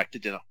 Back to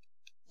dinner.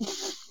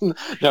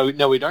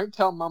 No, we don't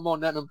tell Mum or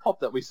Nan and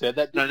Pop that we said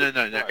that. No.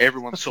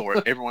 Everyone saw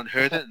it. Everyone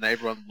heard it, and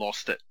everyone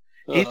lost it.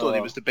 He thought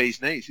it was the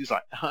bee's knees. He's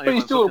like, oh, but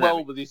he's doing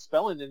well with his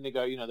spelling, and they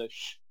go, you know, the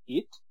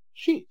shit,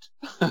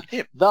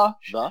 yep. the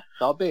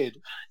bed,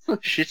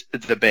 shit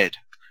the bed.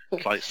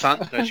 It's like,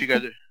 son, don't you go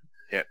to,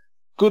 yeah.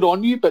 Good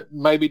on you, but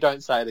maybe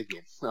don't say it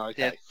again.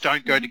 Okay. Yeah,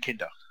 don't go to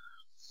kinder.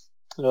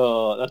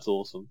 Oh, that's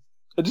awesome.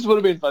 It just would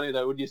have been funny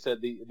though when you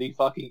said the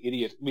fucking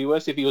idiot. It'd be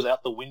worse if he was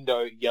out the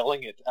window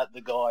yelling it at the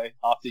guy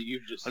after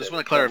you've just. I just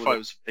want to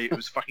clarify, it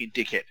was fucking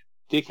dickhead.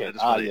 Dickhead.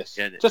 Yes.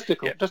 Yeah, just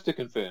to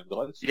confirm,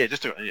 guys. Yeah,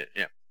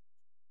 yeah.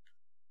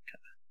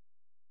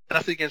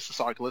 Nothing against the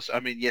cyclist. I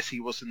mean, yes,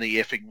 he was in the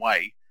effing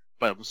way,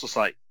 but it was just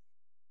like,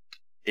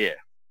 yeah.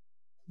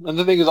 And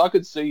the thing is, I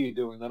could see you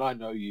doing that. I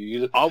know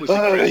you. I was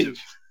aggressive.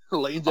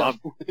 Leans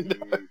out the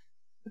window.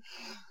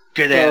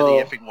 Get out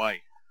of the effing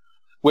way.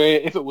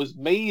 Where if it was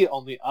me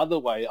on the other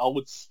way, I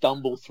would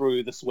stumble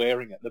through the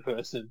swearing at the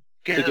person.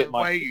 Get out of the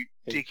way, you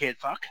dickhead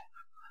fuck.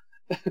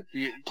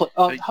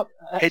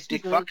 Head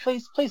dick fuck.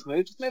 Please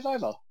move. Just move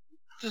over.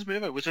 Just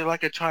move over. Was it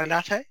like a chai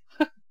latte?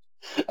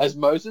 As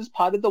Moses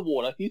parted the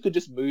water, you could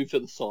just move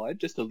to the side,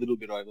 just a little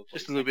bit over. Please.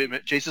 Just a little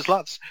bit. Jesus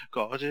loves.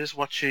 God is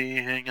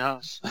watching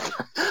us.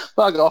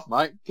 Fuck off,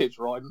 mate. Keeps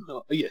riding.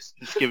 Oh, yes.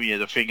 He's giving you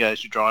the finger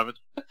as you're driving.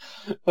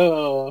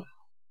 Oh,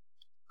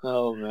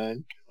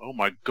 man. Oh,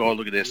 my God,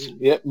 look at this.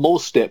 Yep, more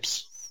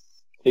steps.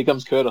 Here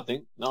comes Kurt, I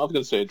think. No, I've got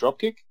to see a drop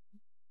kick.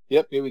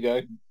 Yep, here we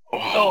go.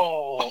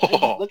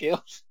 Oh. Look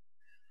out.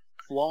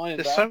 Flying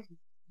back.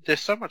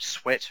 There's so much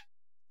sweat.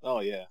 Oh,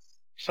 yeah.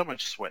 So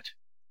much sweat.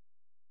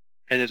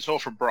 And it's all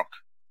from Brock.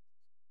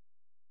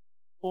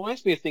 Well, it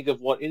makes me think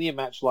of any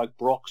match like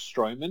Brock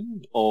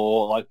Strowman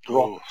or like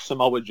Brock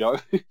Samoa Joe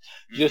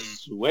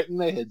just sweating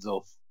their heads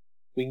off.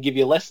 We can give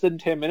you less than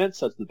 10 minutes.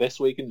 That's the best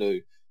we can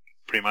do.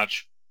 Pretty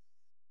much.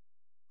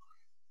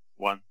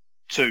 1,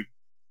 2.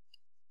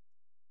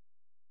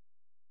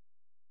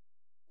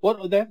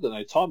 What? They have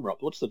no timer up.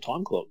 What's the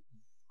time clock?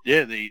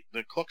 Yeah, the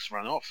clock's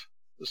run off.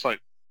 It's like,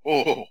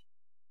 oh.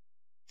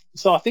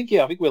 So I think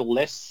we're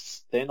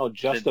less than or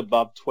just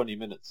above 20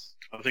 minutes.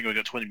 I think we've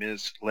got 20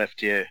 minutes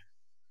left, yeah.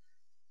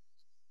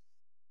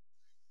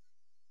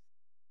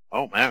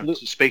 Oh, man.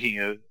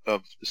 Speaking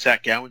of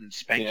Zach Gowen and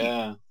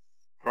Spanky,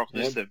 Brock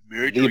Lesnar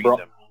murdering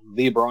them.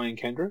 The Brian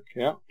Kendrick,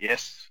 yeah.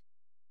 Yes.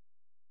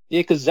 Yeah,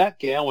 because Zach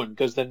Gowen,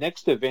 because the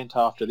next event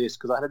after this,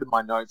 because I had it in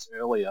my notes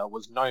earlier,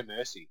 was No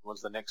Mercy,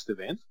 was the next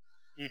event,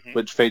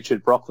 which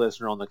featured Brock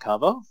Lesnar on the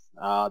cover.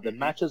 The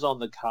matches on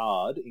the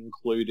card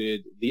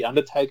included The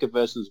Undertaker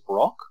versus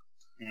Brock,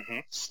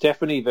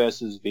 Stephanie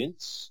versus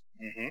Vince,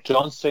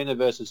 John Cena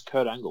versus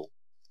Kurt Angle.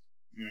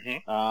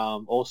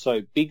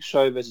 Also, Big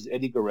Show versus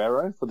Eddie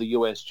Guerrero for the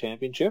US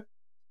Championship.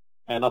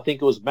 And I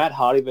think it was Matt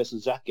Hardy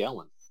versus Zach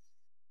Gowen.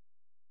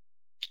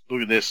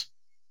 Look at this.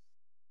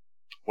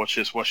 Watch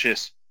this, watch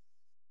this.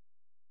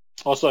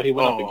 Also, he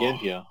went up again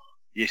here.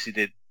 Yes, he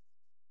did.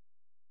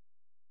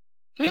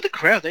 Look at the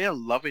crowd. They are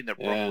loving that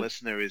Brock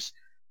Lesnar is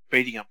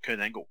beating up Kurt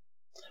Angle.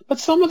 But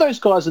some of those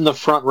guys in the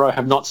front row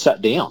have not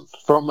sat down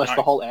for almost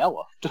the whole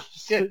hour.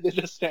 They're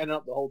just standing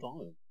up the whole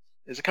time.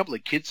 There's a couple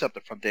of kids up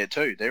the front there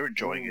too. They're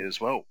enjoying it as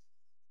well.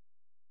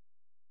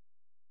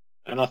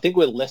 And I think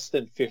we're less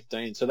than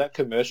 15, so that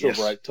commercial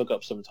break took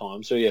up some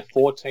time. So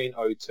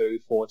 14:02,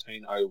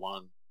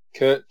 14:01.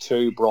 Kurt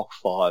 2, Brock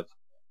 5.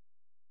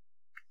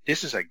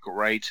 This is a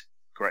great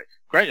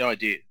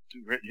idea.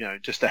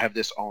 Just to have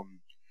this on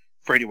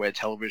free-to-air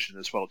television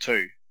as well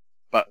too.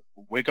 But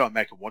we're going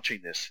back and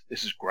watching this.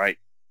 This is great.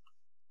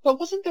 Well,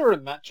 wasn't there a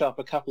matchup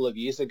a couple of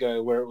years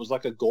ago where it was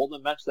like a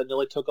gauntlet match that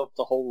nearly took off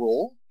the whole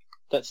Raw?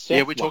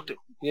 We talked.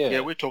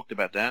 Yeah, we talked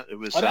about that. It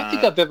was. I don't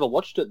think I've ever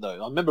watched it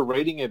though. I remember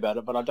reading about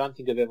it, but I don't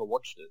think I've ever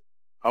watched it.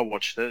 I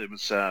watched it. It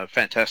was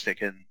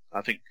fantastic, and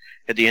I think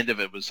at the end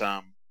of it was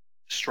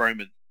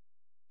Strowman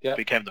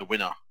became the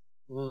winner.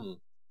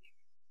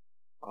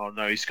 Oh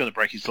no, he's going to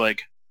break his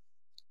leg.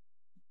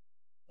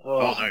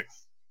 Oh no.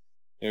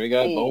 Here we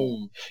go.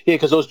 Boom. Yeah,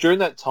 because it was during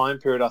that time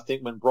period, I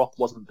think, when Brock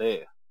wasn't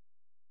there.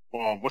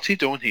 Oh, what's he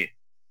doing here?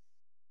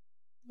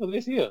 Look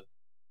at here.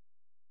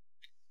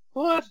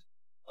 What?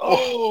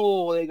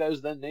 Oh, there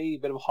goes the knee.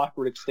 Bit of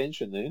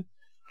hyperextension there.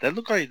 That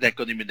looked like that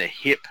got him in the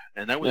hip,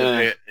 and that would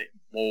have hurt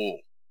more.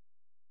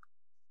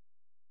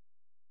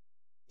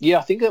 Yeah,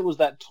 I think it was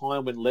that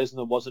time when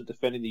Lesnar wasn't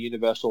defending the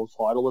Universal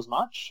title as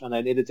much, and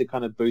they needed to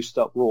kind of boost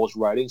up Raw's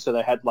ratings, so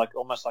they had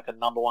almost like a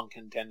number one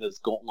contenders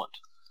gauntlet.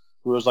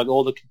 Where it was like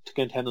all the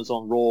contenders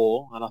on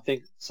Raw, and I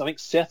think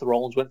Seth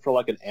Rollins went for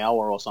like an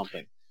hour or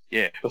something.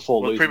 Yeah.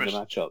 Before losing the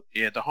matchup.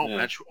 Yeah, the whole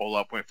match all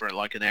up went for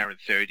like an hour and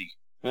 30.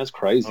 That's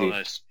crazy.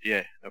 Almost,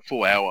 a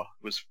full hour.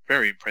 It was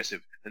very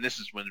impressive. And this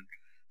is when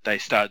they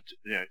started,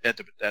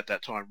 at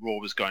that time, Raw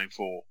was going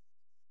for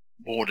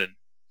more than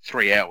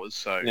 3 hours.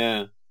 So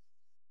yeah.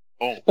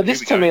 But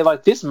this to me,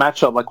 this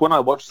matchup, when I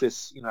watched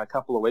this, a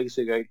couple of weeks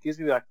ago, it gives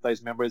me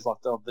those memories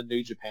of the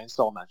New Japan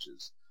style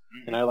matches.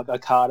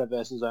 Okada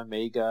versus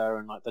Omega,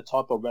 and the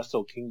type of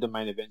Wrestle Kingdom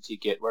main events you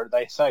get, where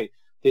they say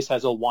this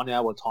has a 1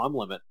 hour time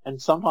limit,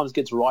 and sometimes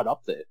gets right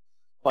up there.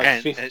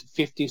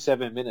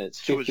 57 minutes,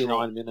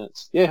 59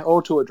 minutes. Yeah,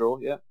 or to a draw,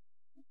 yeah.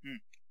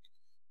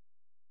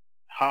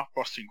 Half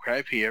Boston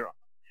Crab here.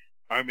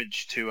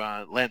 Homage to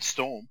Lance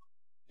Storm.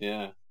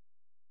 Yeah.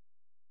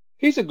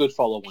 He's a good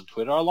follow on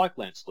Twitter. I like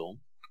Lance Storm.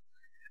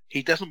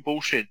 He doesn't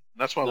bullshit.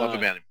 That's what I love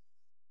about him.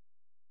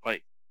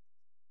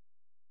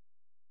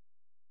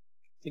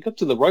 He got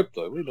to the rope,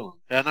 though. What are you doing?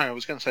 No, I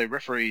was going to say,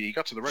 referee, he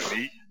got to the rope.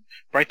 He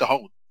break the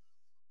hold.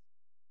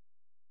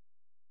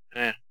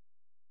 Yeah.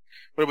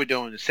 What are we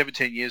doing?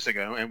 17 years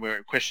ago, and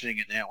we're questioning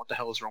it now. What the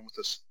hell is wrong with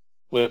us?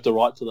 We have to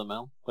write to them,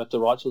 Al. We have to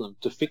write to them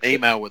to fix it.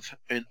 Email with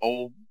in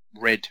all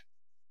red.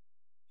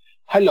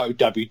 Hello,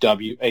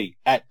 WWE,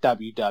 at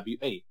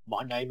WWE.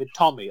 My name is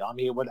Tommy. I'm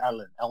here with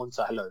Alan. Alan,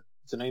 say hello.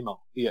 It's an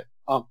email. Yeah.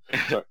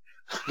 Sorry.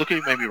 Look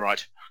who made me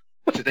right.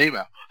 It's an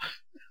email.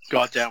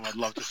 God damn, I'd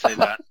love to see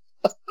that.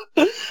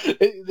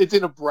 It's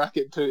in a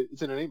bracket too.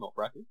 It's in an email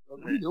bracket.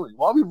 What are you doing?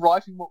 Why are we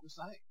writing what we're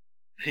saying?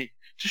 Hey,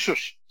 just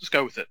shush. Just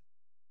go with it.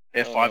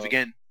 F5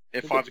 again.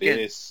 F5 again.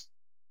 This.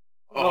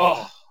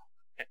 How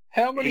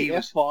many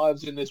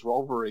F5s in this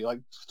rivalry?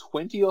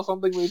 20 or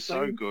something we've seen?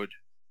 So good.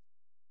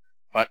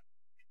 But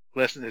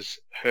Lesnar's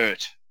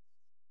hurt.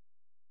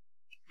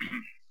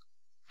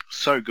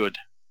 So good.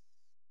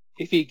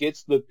 If he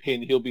gets the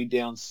pin, he'll be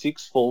down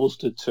 6 falls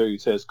to 2,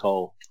 says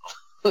Cole.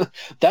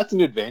 That's an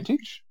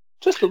advantage.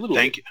 Just a little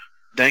bit.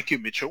 Thank you,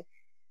 Mitchell.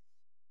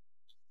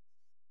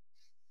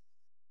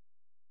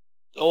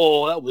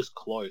 Oh, that was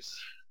close.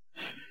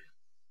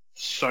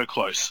 So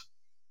close.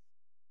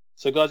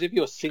 So, guys, if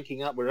you're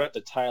syncing up, we're at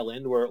the tail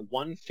end. We're at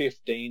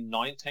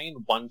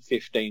 1:15:19,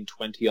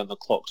 1:15:20 on the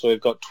clock. So we've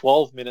got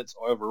 12 minutes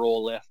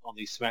overall left on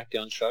the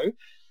SmackDown show.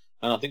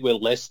 And I think we're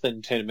less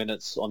than 10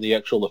 minutes on the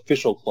actual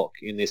official clock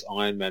in this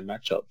Iron Man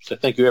matchup. So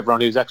thank you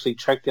everyone who's actually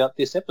checked out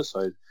this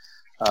episode.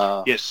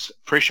 Yes,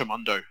 Pressure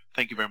Mundo.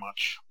 Thank you very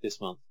much.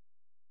 This month.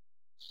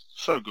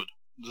 So good.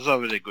 So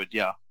really good,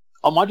 yeah.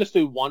 I might just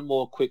do one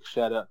more quick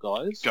shout out,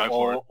 guys. Go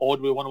for it. Or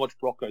do we want to watch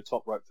Brocco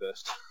top rope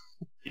first?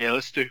 Yeah,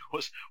 let's do.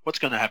 What's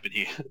going to happen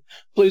here?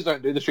 Please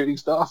don't do the shooting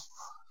star.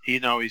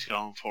 You know he's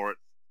going for it.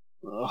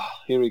 Oh,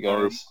 here he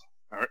goes.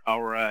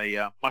 Or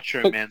a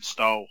Macho Man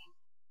style.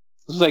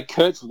 This is like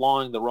Kurt's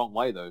lying the wrong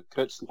way, though.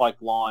 Kurt's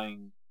like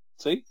lying.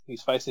 See?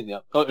 He's facing the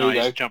up. Oh, no,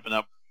 he's jumping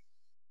up.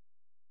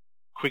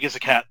 Quick as a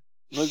cat.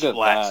 Look at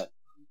that.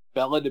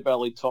 Belly to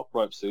belly top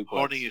rope suplex.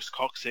 Holding his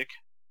coccyx.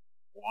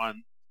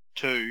 1,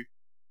 2.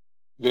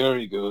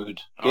 Very good.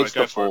 Gets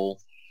the fall.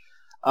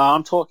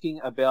 I'm talking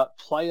about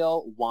Player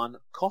One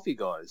Coffee,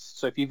 guys.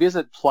 So if you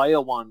visit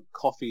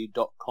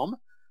playeronecoffee.com,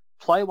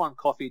 Player One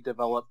Coffee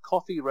develop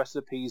coffee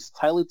recipes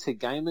tailored to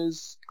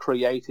gamers,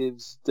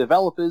 creatives,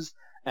 developers,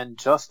 and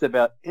just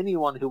about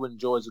anyone who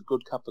enjoys a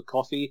good cup of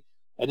coffee.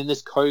 And in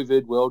this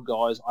COVID world,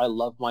 guys, I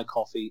love my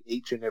coffee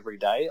each and every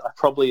day. I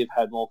probably have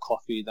had more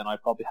coffee than I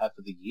probably have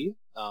for the year.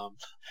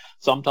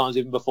 Sometimes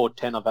even before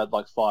 10, I've had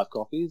like 5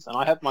 coffees, and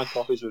I have my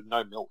coffees with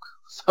no milk.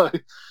 So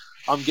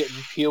I'm getting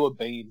pure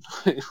bean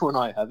when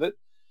I have it.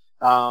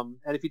 And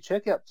if you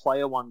check out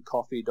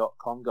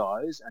playeronecoffee.com,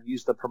 guys, and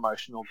use the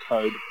promotional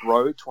code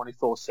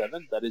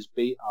BRO247, that is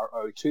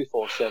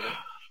BRO247,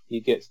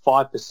 you get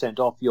 5%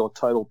 off your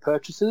total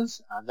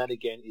purchases. And that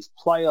again is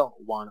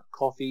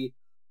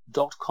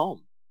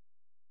playeronecoffee.com.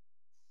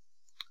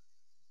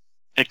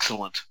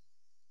 Excellent.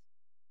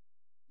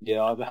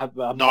 Yeah, I have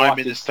 9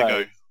 minutes to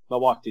go. My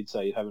wife did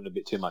say you're having a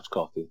bit too much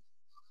coffee.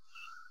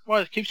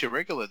 Well, it keeps you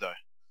regular, though.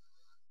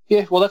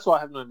 Yeah, well, that's why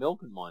I have no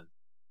milk in mine.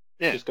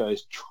 Yeah. It just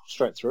goes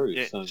straight through.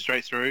 Yeah, so.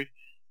 Straight through.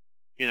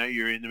 You know,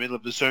 you're in the middle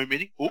of the Zoom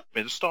meeting. Oh,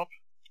 better stop.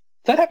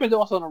 That happened to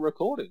us on a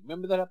recording.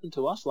 Remember that happened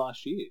to us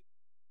last year?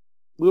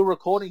 We were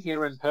recording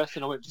here in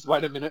person. I went, just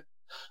wait a minute.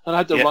 And I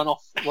had to run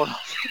off.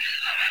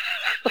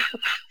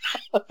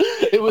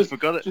 I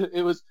forgot it.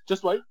 It was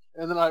just wait,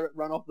 and then I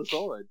ran off the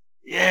side.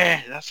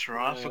 Yeah, that's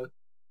right. Yeah.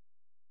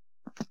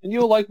 And you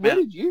were like, where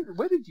did you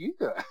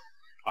go?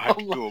 I had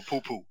to do a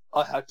poo-poo.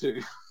 I had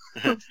to.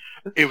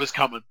 It was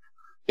coming.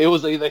 It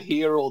was either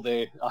here or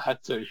there. I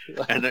had to.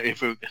 And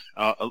if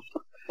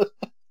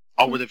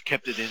I would have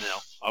kept it in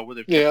now. I would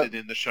have kept it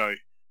in the show.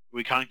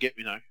 We can't get,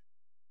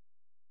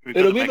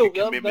 That'll be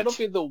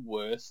the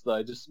worst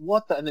though. Just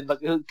what the, and then like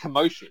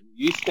commotion.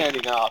 You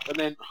standing up, and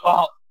then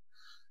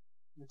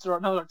it's all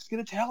right. No, just get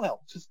a towel out.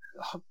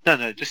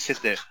 No, just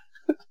sit there.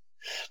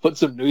 Put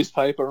some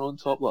newspaper on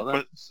top like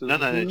that.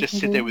 No, just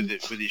sit there with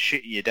your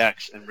shit in your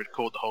dacks and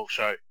record the whole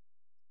show.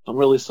 I'm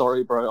really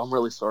sorry, bro. I'm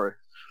really sorry.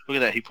 Look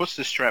at that. He puts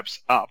the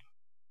straps up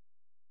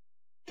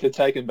to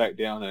take him back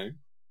down,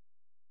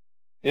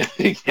 eh?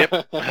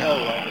 Yep.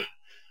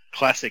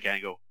 Classic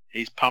angle.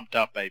 He's pumped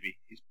up, baby.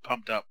 He's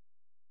pumped up.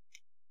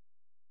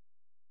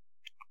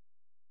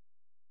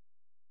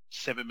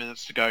 7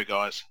 minutes to go,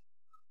 guys.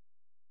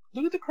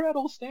 Look at the crowd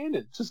all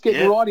standing. Just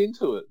getting right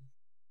into it.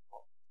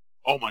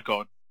 Oh, my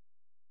God.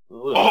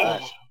 Look at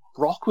that.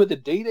 Brock with a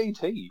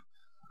DDT.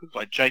 Looked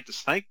like Jake the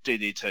Snake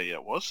DDT,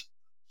 it was.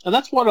 And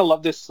that's what I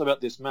love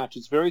about this match.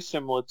 It's very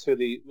similar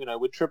to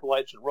with Triple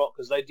H and Rock,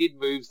 because they did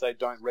moves they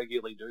don't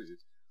regularly do.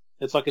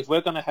 It's like if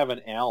we're going to have an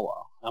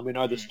hour and we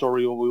know the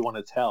story we want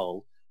to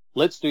tell,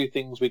 let's do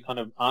things we kind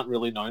of aren't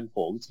really known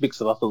for. Let's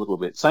mix it up a little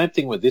bit. Same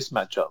thing with this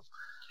matchup.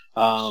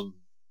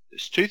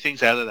 There's 2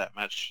 things out of that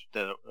match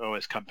that I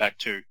always come back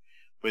to,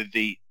 with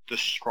the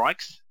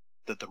strikes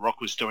that The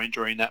Rock was doing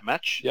during that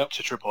match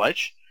to Triple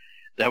H.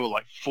 They were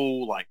like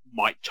full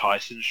Mike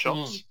Tyson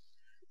shots,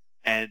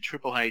 and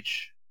Triple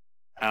H,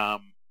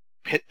 not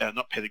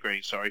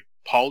pedigreeing,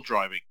 pole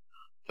driving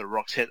The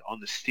Rock's head on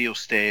the steel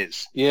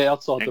stairs. Yeah,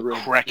 outside the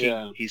ring,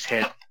 cracking his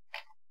head.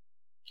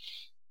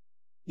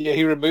 Yeah,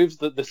 he removes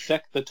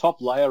the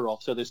top layer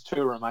off, so there's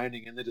 2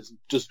 remaining, and then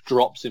just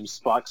drops him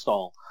spike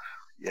style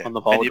on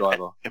the pole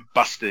driver and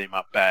busted him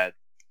up bad.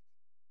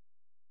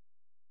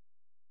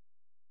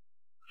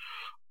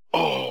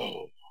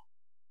 Oh.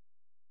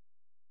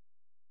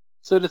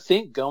 So to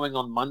think going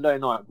on Monday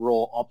Night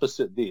Raw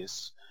opposite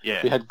this,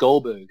 we had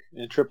Goldberg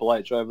and Triple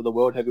H over the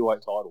World Heavyweight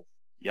title.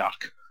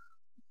 Yuck.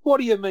 What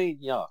do you mean,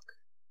 yuck?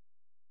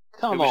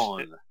 Come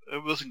on.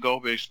 It wasn't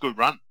Goldberg's good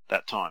run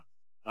that time.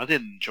 I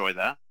didn't enjoy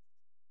that.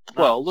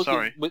 Well, look,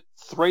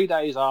 3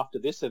 days after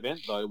this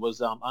event, though,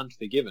 was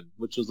Unforgiven,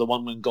 which was the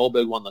one when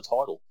Goldberg won the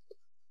title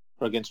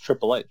against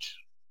Triple H.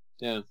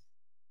 Yeah.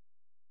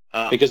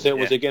 Because it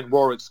was, again,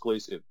 Raw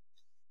exclusive.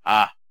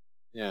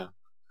 Yeah.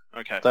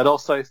 Okay. That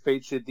also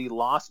featured the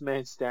last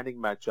man standing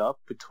matchup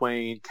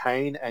between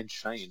Kane and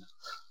Shane.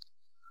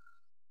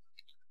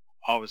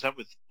 Oh, was that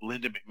with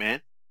Linda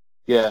McMahon?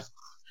 Yeah.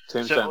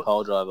 Tombstone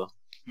pole driver.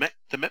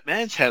 The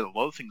McMahons had a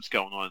lot of things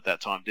going on at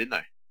that time, didn't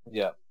they?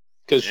 Yeah.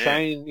 Because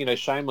Shane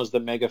was the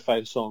mega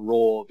face on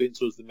Raw. Vince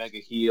was the mega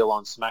heel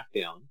on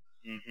SmackDown.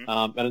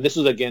 And this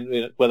was,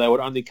 again, where they would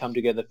only come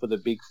together for the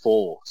big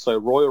four. So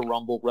Royal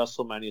Rumble,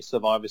 WrestleMania,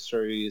 Survivor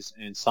Series,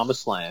 and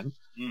SummerSlam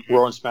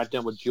were on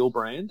SmackDown with dual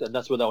brand, and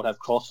that's where they would have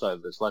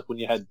crossovers. Like when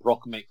you had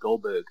Brock meet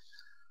Goldberg,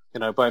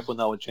 both when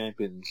they were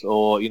champions.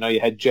 Or, you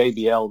had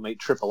JBL meet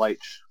Triple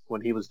H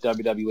when he was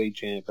WWE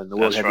champ and the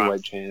World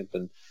Heavyweight champ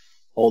and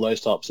all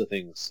those types of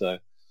things. So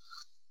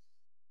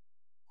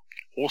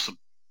awesome.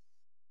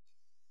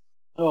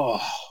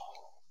 Oh,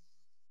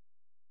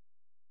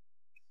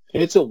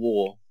 it's a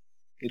war.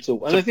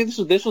 And I think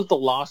this was the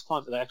last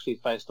time that they actually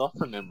faced off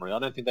from memory. I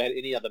don't think they had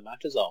any other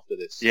matches after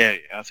this. Yeah,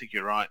 I think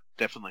you're right.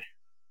 Definitely.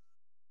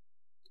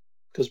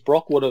 Because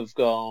Brock would have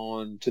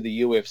gone to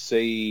the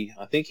UFC.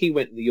 I think he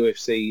went to the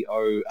UFC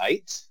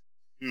 08.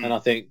 And I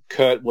think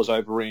Kurt was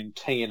over in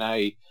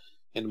TNA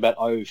in about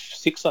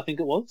 06, I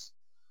think it was.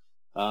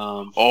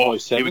 07.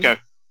 Here we go.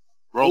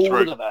 Roll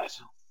through. Look at that.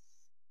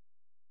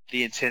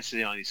 The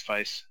intensity on his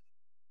face.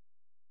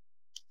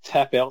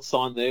 Tap out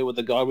sign there with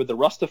the guy with the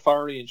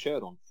Rastafarian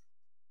shirt on.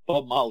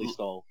 Bob Marley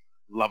style.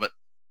 Love it.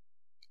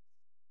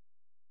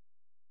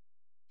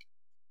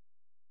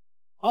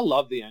 I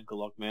love the ankle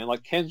lock, man.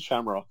 Like Ken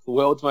Shamrock, the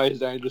world's most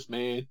dangerous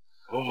man.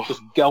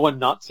 Just going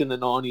nuts in the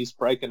 90s,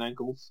 breaking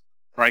ankles.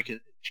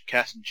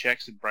 Cashing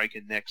checks and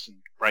breaking necks and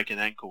breaking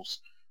ankles.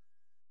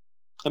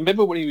 I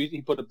remember when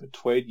he put a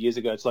tweet years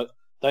ago. It's like,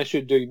 they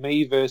should do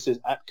me versus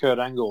at Kurt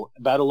Angle,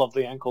 Battle of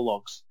the Ankle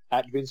Locks,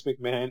 at Vince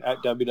McMahon,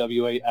 at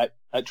WWE,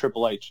 at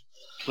Triple H.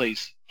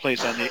 Please,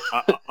 I need,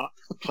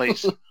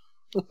 please.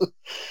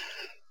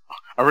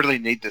 I really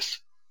need this.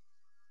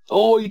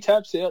 Oh, he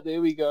taps out.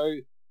 There we go.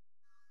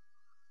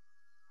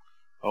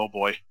 Oh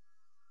boy.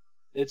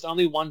 It's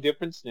only one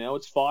difference now.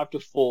 It's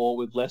 5-4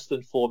 with less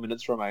than 4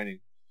 minutes remaining.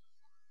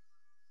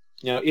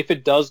 If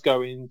it does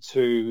go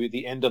into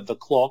the end of the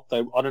clock,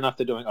 I don't know if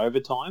they're doing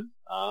overtime,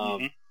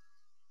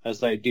 as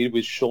they did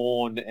with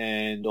Shawn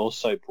and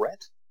also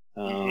Brett.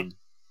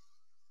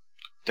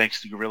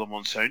 Thanks to Gorilla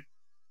Monsoon.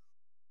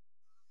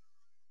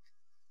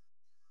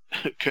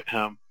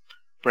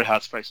 Bret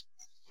Hart's face.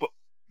 But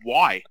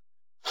why?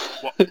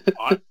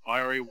 I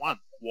already won.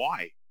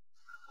 Why?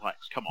 Like,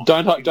 come on.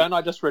 Don't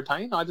I just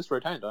retain? I just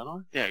retain, don't I?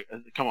 Yeah,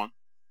 come on.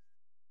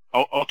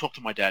 I'll talk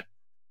to my dad.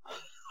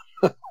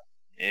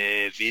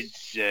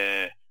 Vince,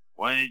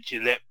 why don't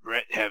you let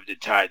Brett have the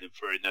title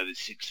for another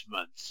 6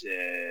 months?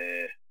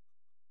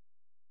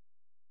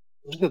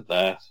 Look at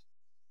that.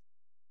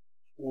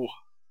 Ooh.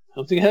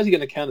 I'm thinking, how's he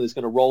going to counter this?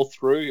 Going to roll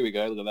through? Here we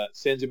go. Look at that.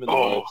 Sends him in the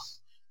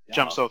ropes.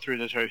 Jumps all through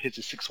the toe, hits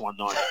a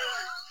 619.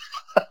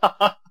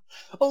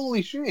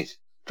 Holy shit.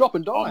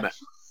 Dropping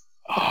dimes.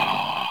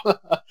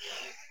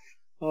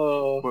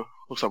 Well,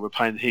 looks like we're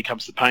paying. Here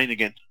comes the pain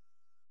again.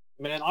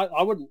 Man,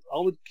 I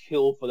would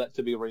kill for that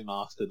to be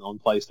remastered on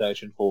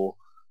PlayStation 4.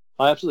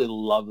 I absolutely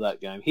love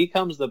that game. Here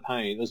Comes the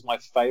Pain was my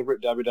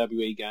favorite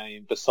WWE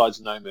game besides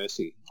No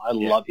Mercy. I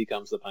love Here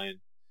Comes the Pain.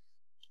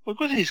 Look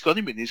what he's got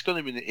him in. He's got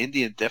him in the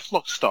Indian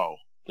Deathlock style.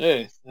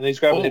 Yeah, and he's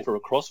grabbing it for a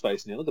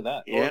crossface now. Look at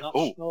that. Yeah.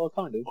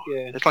 Kind of.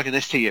 Yeah. It's like an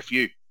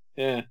STFU.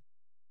 Yeah.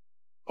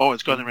 Oh,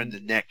 it's got him around the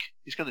neck.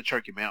 He's going to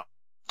choke him out.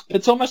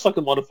 It's almost like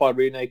a modified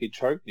rear naked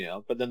choke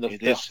now, but then the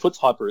foot's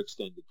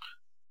hyperextended.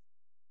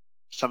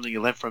 Something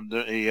you learned from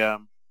the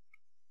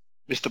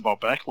Mr.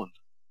 Bob Backlund.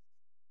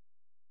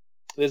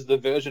 There's the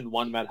version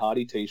 1 Matt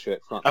Hardy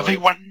t-shirt front. I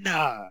think one.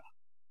 Nah.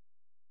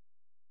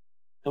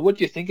 And what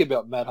do you think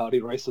about Matt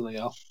Hardy recently,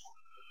 Al?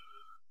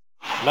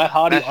 Matt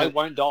Hardy, I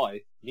won't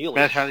die. Nearly.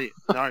 Matt Hardy,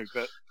 no,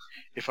 but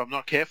if I'm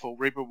not careful,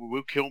 Reba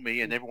will kill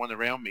me and everyone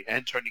around me,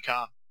 and Tony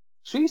Khan.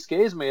 She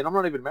scares me, and I'm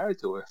not even married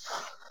to her.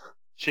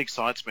 She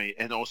excites me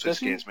and also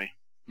scares me.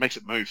 Makes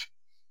it move.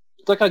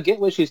 It's like, I get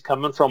where she's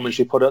coming from when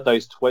she put out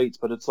those tweets,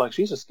 but it's like,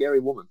 she's a scary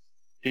woman.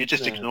 You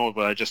just ignored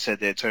what I just said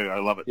there too. I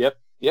love it.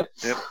 Yep.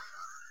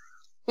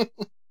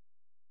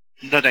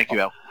 No, thank you,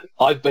 Al.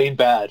 I've been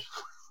bad.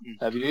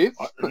 Have you?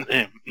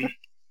 I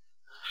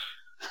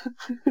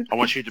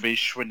want you to be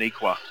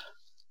Shwaniqua.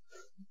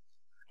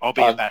 I'll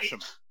be a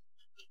Basham.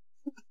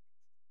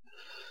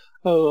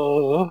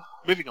 Oh.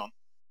 Moving on.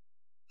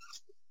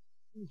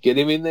 Get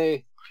him in there.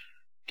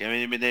 Get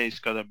him in there. He's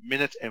got 1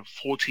 minute and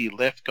 40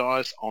 left,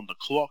 guys, on the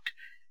clock.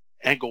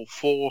 Angle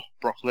 4,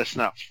 Brock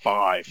Lesnar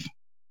 5.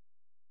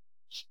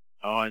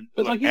 But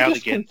like, you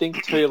just can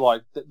think too,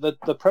 like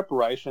the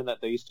preparation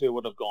that these two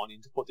would have gone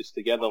in to put this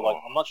together. Like,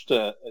 I watched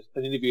an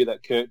interview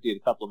that Kurt did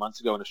a couple of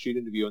months ago in a shoot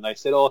interview, and they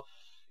said,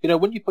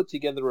 when you put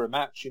together a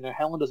match,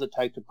 how long does it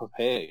take to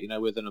prepare,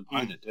 with an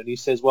opponent? And he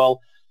says,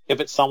 well, if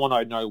it's someone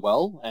I know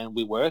well and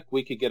we work,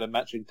 we could get a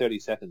match in 30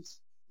 seconds.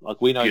 Like,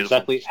 we know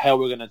exactly how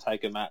we're going to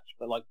take a match.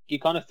 But like,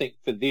 you kind of think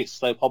for this,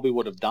 they probably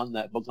would have done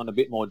that, but gone a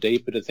bit more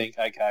deeper to think,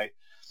 okay,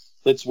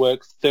 let's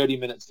work 30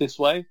 minutes this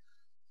way,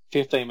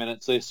 15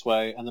 minutes this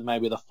way, and then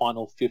maybe the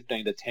final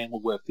 15 to 10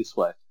 will work this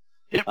way.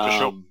 Yep, for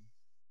sure.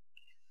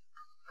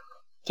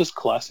 Just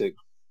classic.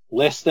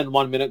 Less than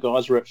 1 minute,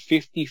 guys. We're at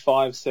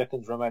 55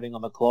 seconds remaining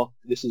on the clock.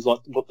 This is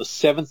like, the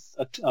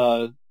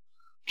 7th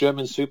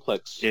German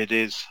suplex. It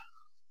is.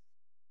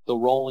 The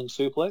rolling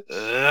suplex.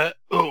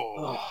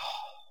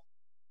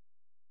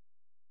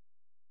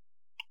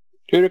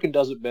 Who do you reckon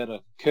does it better,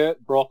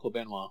 Kurt, Brock, or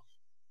Benoit?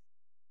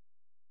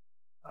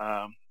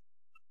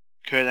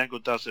 Kurt Angle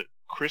does it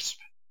crisp.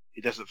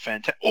 He does it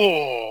fantastic.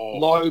 Oh!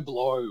 Low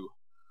blow.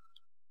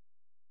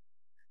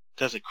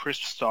 Does a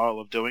crisp style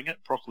of doing it.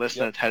 Brock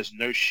Lesnar has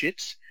no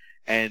shits,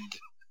 and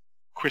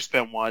Chris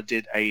Benoit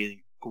did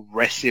an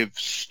aggressive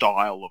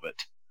style of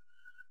it.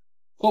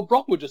 Well,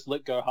 Brock would just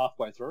let go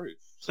halfway through.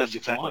 So That's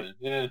exactly. Fine.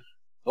 Yeah.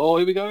 Oh,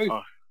 here we go.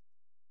 Oh,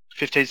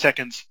 15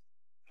 seconds,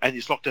 and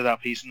he's locked it up.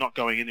 He's not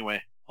going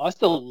anywhere. I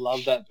still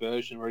love that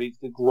version where he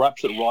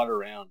wraps it right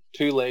around.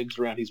 2 legs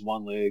around his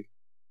 1 leg.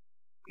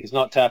 He's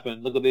not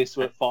tapping. Look at this.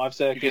 We're at 5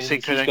 seconds. You can see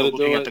Kurt Angle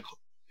looking at the clock.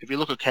 If you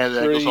look at Kurt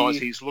Angle's eyes,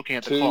 he's looking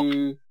at the clock.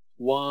 2,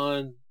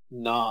 1,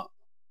 nah.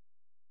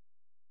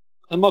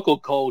 And Michael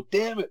Cole,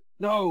 damn it.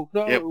 No.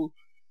 Yep.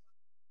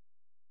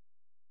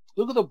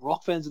 Look at the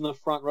Brock fans in the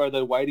front row.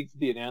 They're waiting for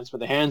the announcement.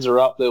 The hands are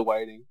up. They're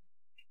waiting.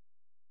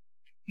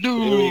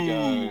 No. Here we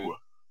go.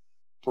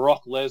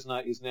 Brock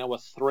Lesnar is now a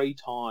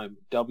 3-time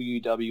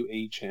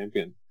WWE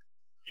champion.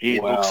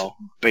 He looks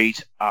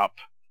beat up.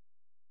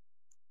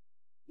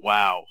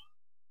 Wow.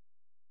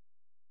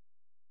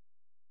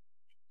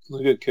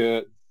 Look at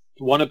Kurt.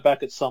 Won it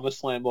back at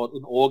SummerSlam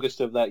in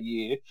August of that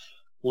year.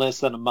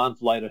 Less than a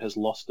month later has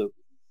lost it.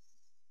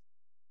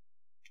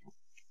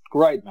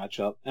 Great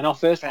matchup. And our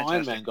first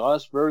Iron Man,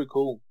 guys. Very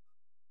cool.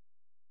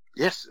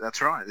 Yes,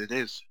 that's right. It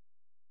is.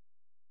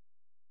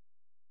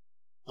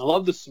 I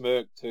love the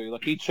smirk too.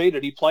 Like, he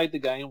cheated. He played the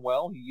game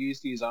well. He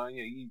used his own,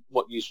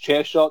 used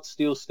chair shots,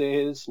 steel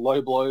stairs,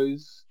 low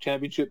blows,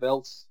 championship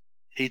belts.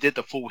 He did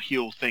the full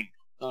heel thing.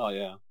 Oh,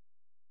 yeah.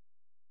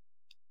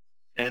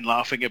 And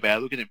laughing about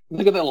it. Look at him.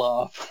 Look at that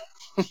laugh.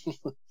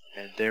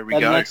 And there we go.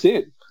 And that's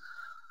it.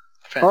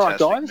 Fantastic,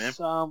 all right, guys.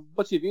 Man.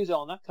 What's your views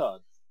on that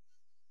card?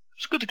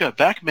 It's good to go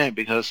back, man,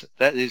 because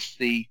that is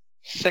the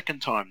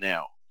second time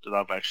now that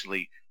I've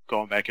actually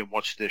gone back and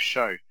watched this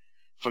show.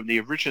 From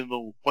the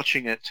original,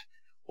 watching it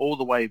all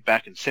the way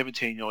back in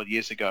 17-odd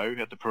years ago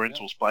at the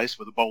parental's place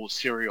with a bowl of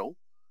cereal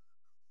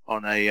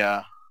on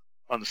a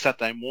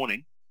Saturday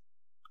morning,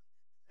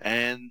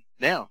 and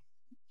now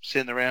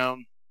sitting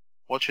around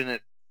watching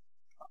it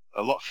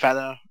a lot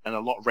fatter and a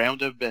lot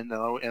rounder and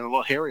a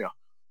lot hairier.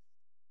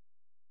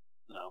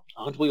 No,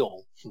 aren't we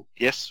all?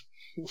 Yes,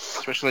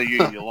 especially you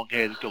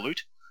long-haired galoot.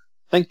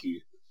 Thank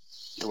you.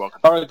 You're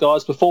welcome. All right,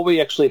 guys, before we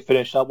actually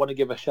finish, I want to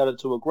give a shout-out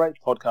to a great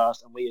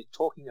podcast, and we are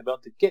talking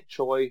about the Get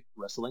Joy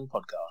Wrestling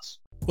Podcast.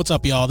 What's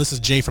up, y'all? This is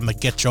Jay from the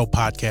Get Joy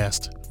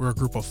Podcast. We're a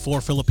group of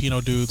 4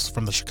 Filipino dudes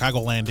from the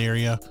Chicagoland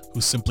area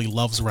who simply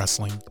loves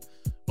wrestling.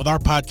 With our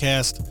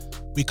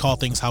podcast, we call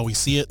things how we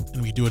see it,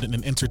 and we do it in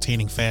an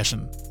entertaining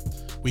fashion.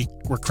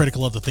 We're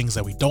critical of the things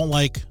that we don't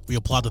like. We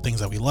applaud the things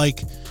that we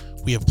like.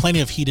 We have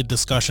plenty of heated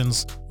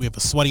discussions. We have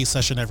a sweaty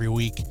session every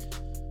week.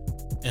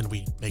 And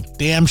we make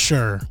damn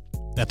sure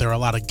that there are a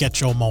lot of Get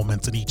Joe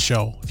moments in each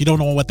show. If you don't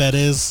know what that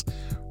is,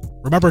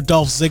 remember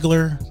Dolph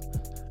Ziggler?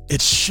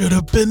 It should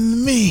have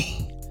been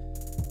me.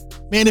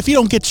 Man, if you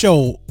don't get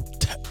your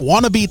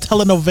wannabe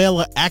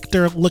telenovela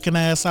actor looking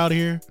ass out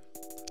here,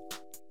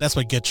 that's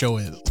what Get Joe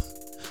is.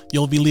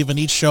 You'll be leaving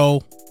each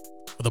show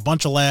with a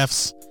bunch of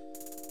laughs.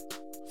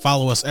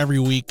 Follow us every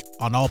week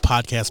on all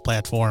podcast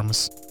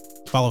platforms.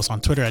 Follow us on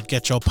Twitter at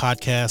Get Joe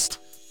Podcast.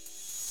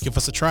 Give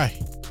us a try.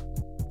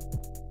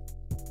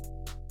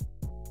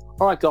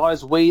 All right,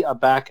 guys, we are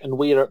back, and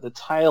we are at the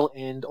tail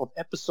end of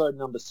episode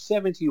number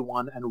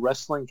 71 and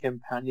Wrestling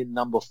Companion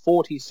number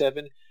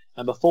 47.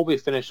 And before we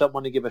finish up, I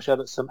want to give a shout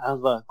out to some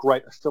other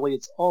great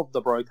affiliates of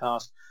the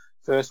broadcast.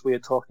 First, we are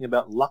talking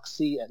about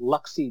Luxy at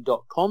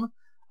Luxy.com.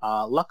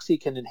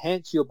 Luxy can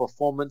enhance your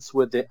performance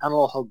with their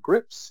analog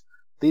grips.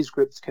 These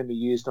grips can be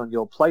used on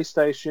your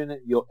PlayStation,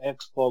 your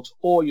Xbox,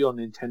 or your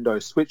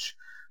Nintendo Switch.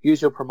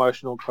 Use your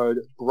promotional code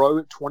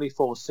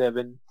BRO247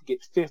 to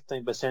get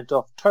 15%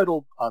 off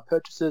total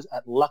purchases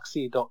at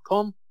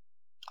Luxy.com.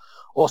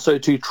 Also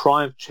to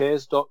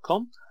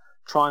TriumphChairs.com.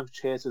 Triumph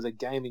Chairs is a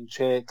gaming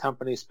chair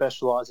company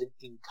specializing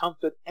in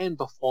comfort and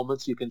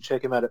performance. You can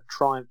check them out at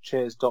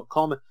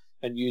TriumphChairs.com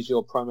and use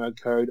your promo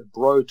code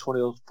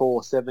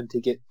BRO247 to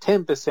get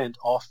 10%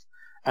 off.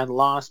 And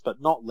last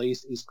but not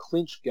least is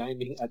Clinch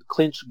Gaming at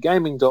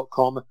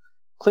ClinchGaming.com.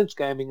 Clinch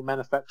Gaming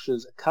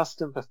manufactures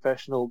custom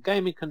professional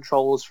gaming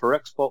controllers for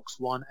Xbox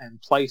One and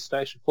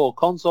PlayStation 4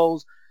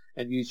 consoles,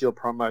 and use your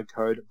promo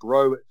code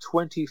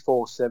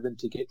BRO247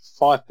 to get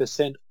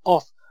 5%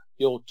 off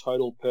your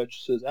total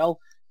purchases. Al,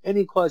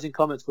 any closing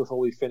comments before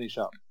we finish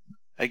up?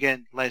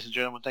 Again, ladies and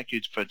gentlemen, thank you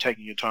for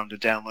taking your time to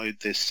download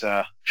this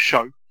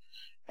show.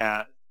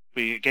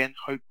 We again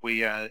hope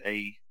we are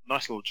a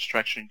nice little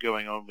distraction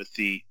going on with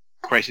the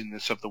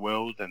craziness of the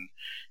world and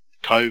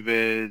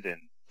COVID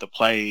and the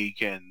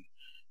plague and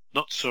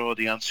not so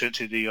the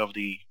uncertainty of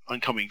the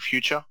oncoming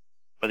future.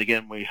 But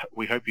again, we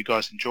hope you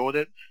guys enjoyed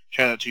it.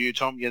 Shout out to you,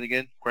 Tom, yet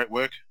again. Great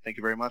work. Thank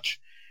you very much.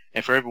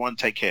 And for everyone,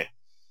 take care.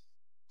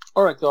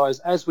 All right, guys,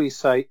 as we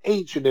say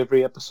each and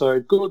every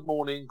episode, good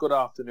morning, good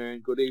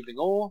afternoon, good evening,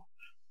 or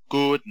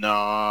good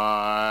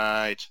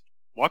night.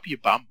 Wipe your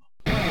bum.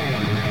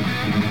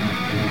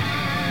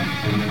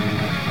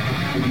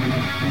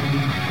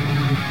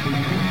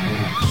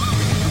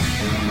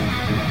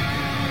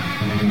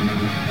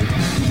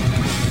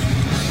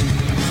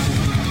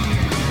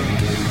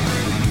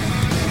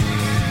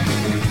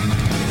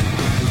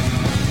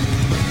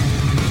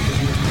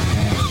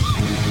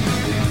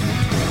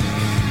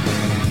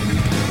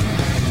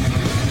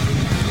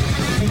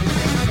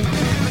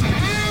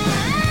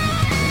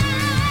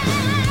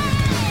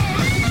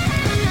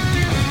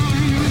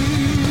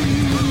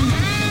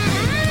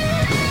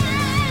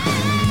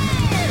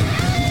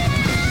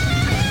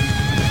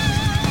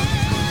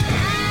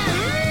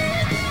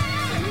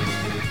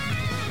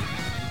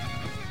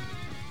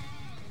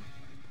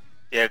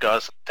 Yeah,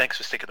 guys, thanks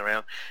for sticking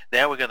around.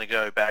 Now we're going to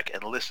go back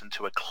and listen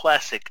to a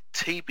classic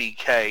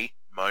TBK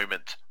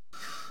moment.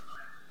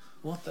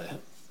 What the hell?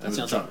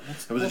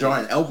 It was a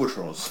giant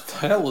albatross. What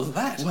the hell was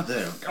that? What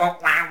the hell?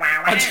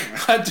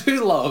 I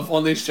do love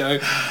on this show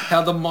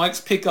how the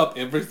mics pick up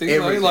everything.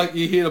 Though. Like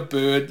you hear a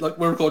bird. Like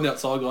we're recording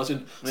outside, guys.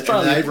 In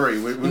Australia, Avery.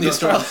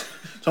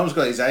 Tom's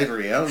got his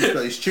Avery out. He's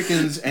got his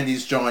chickens and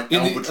his giant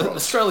albatross. The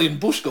Australian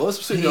bush,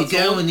 guys. You're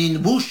going in the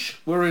bush.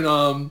 We're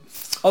in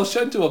I was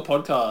shown to a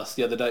podcast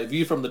the other day,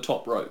 View from the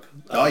Top Rope.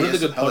 Really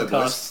good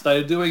podcast.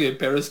 They were doing a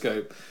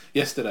Periscope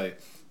yesterday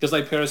because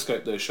they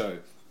Periscoped their show.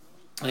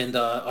 And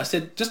I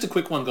said, just a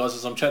quick one, guys,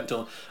 as I'm chatting to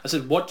them. I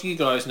said, what do you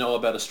guys know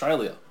about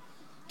Australia?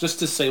 Just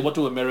to see, what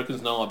do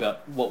Americans know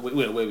about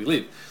where we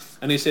live?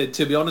 And he said,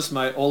 to be honest,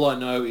 mate, all I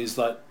know is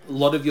that a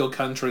lot of your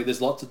country,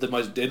 there's lots of the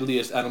most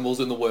deadliest animals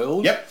in the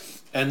world. Yep.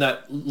 And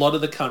that a lot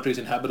of the country is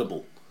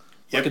inhabitable.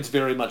 Yep. Like it's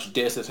very much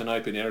desert and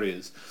open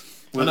areas.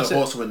 With a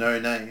horse with no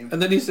name. And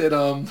then he said,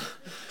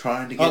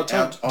 trying to get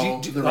out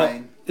of the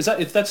rain.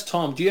 If that's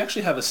Tom, do you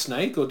actually have a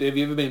snake, or have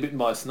you ever been bitten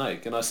by a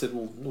snake? And I said,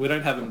 well, we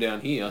don't have them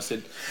down here. I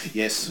said,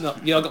 yes. No,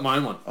 yeah, I got my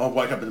own one. I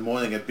wake up in the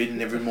morning and get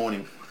bitten every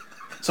morning.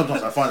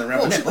 Sometimes I find them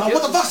around my neck. Oh,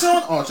 what the fuck's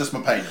on? Oh, it's just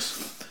my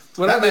penis.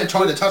 Well, that man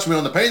tried to touch me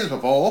on the penis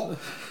before.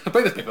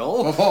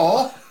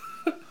 Before.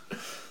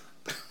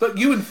 But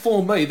you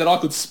informed me that I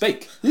could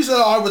speak. You said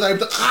I was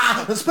able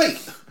to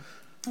speak.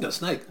 You got a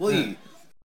snake. Well,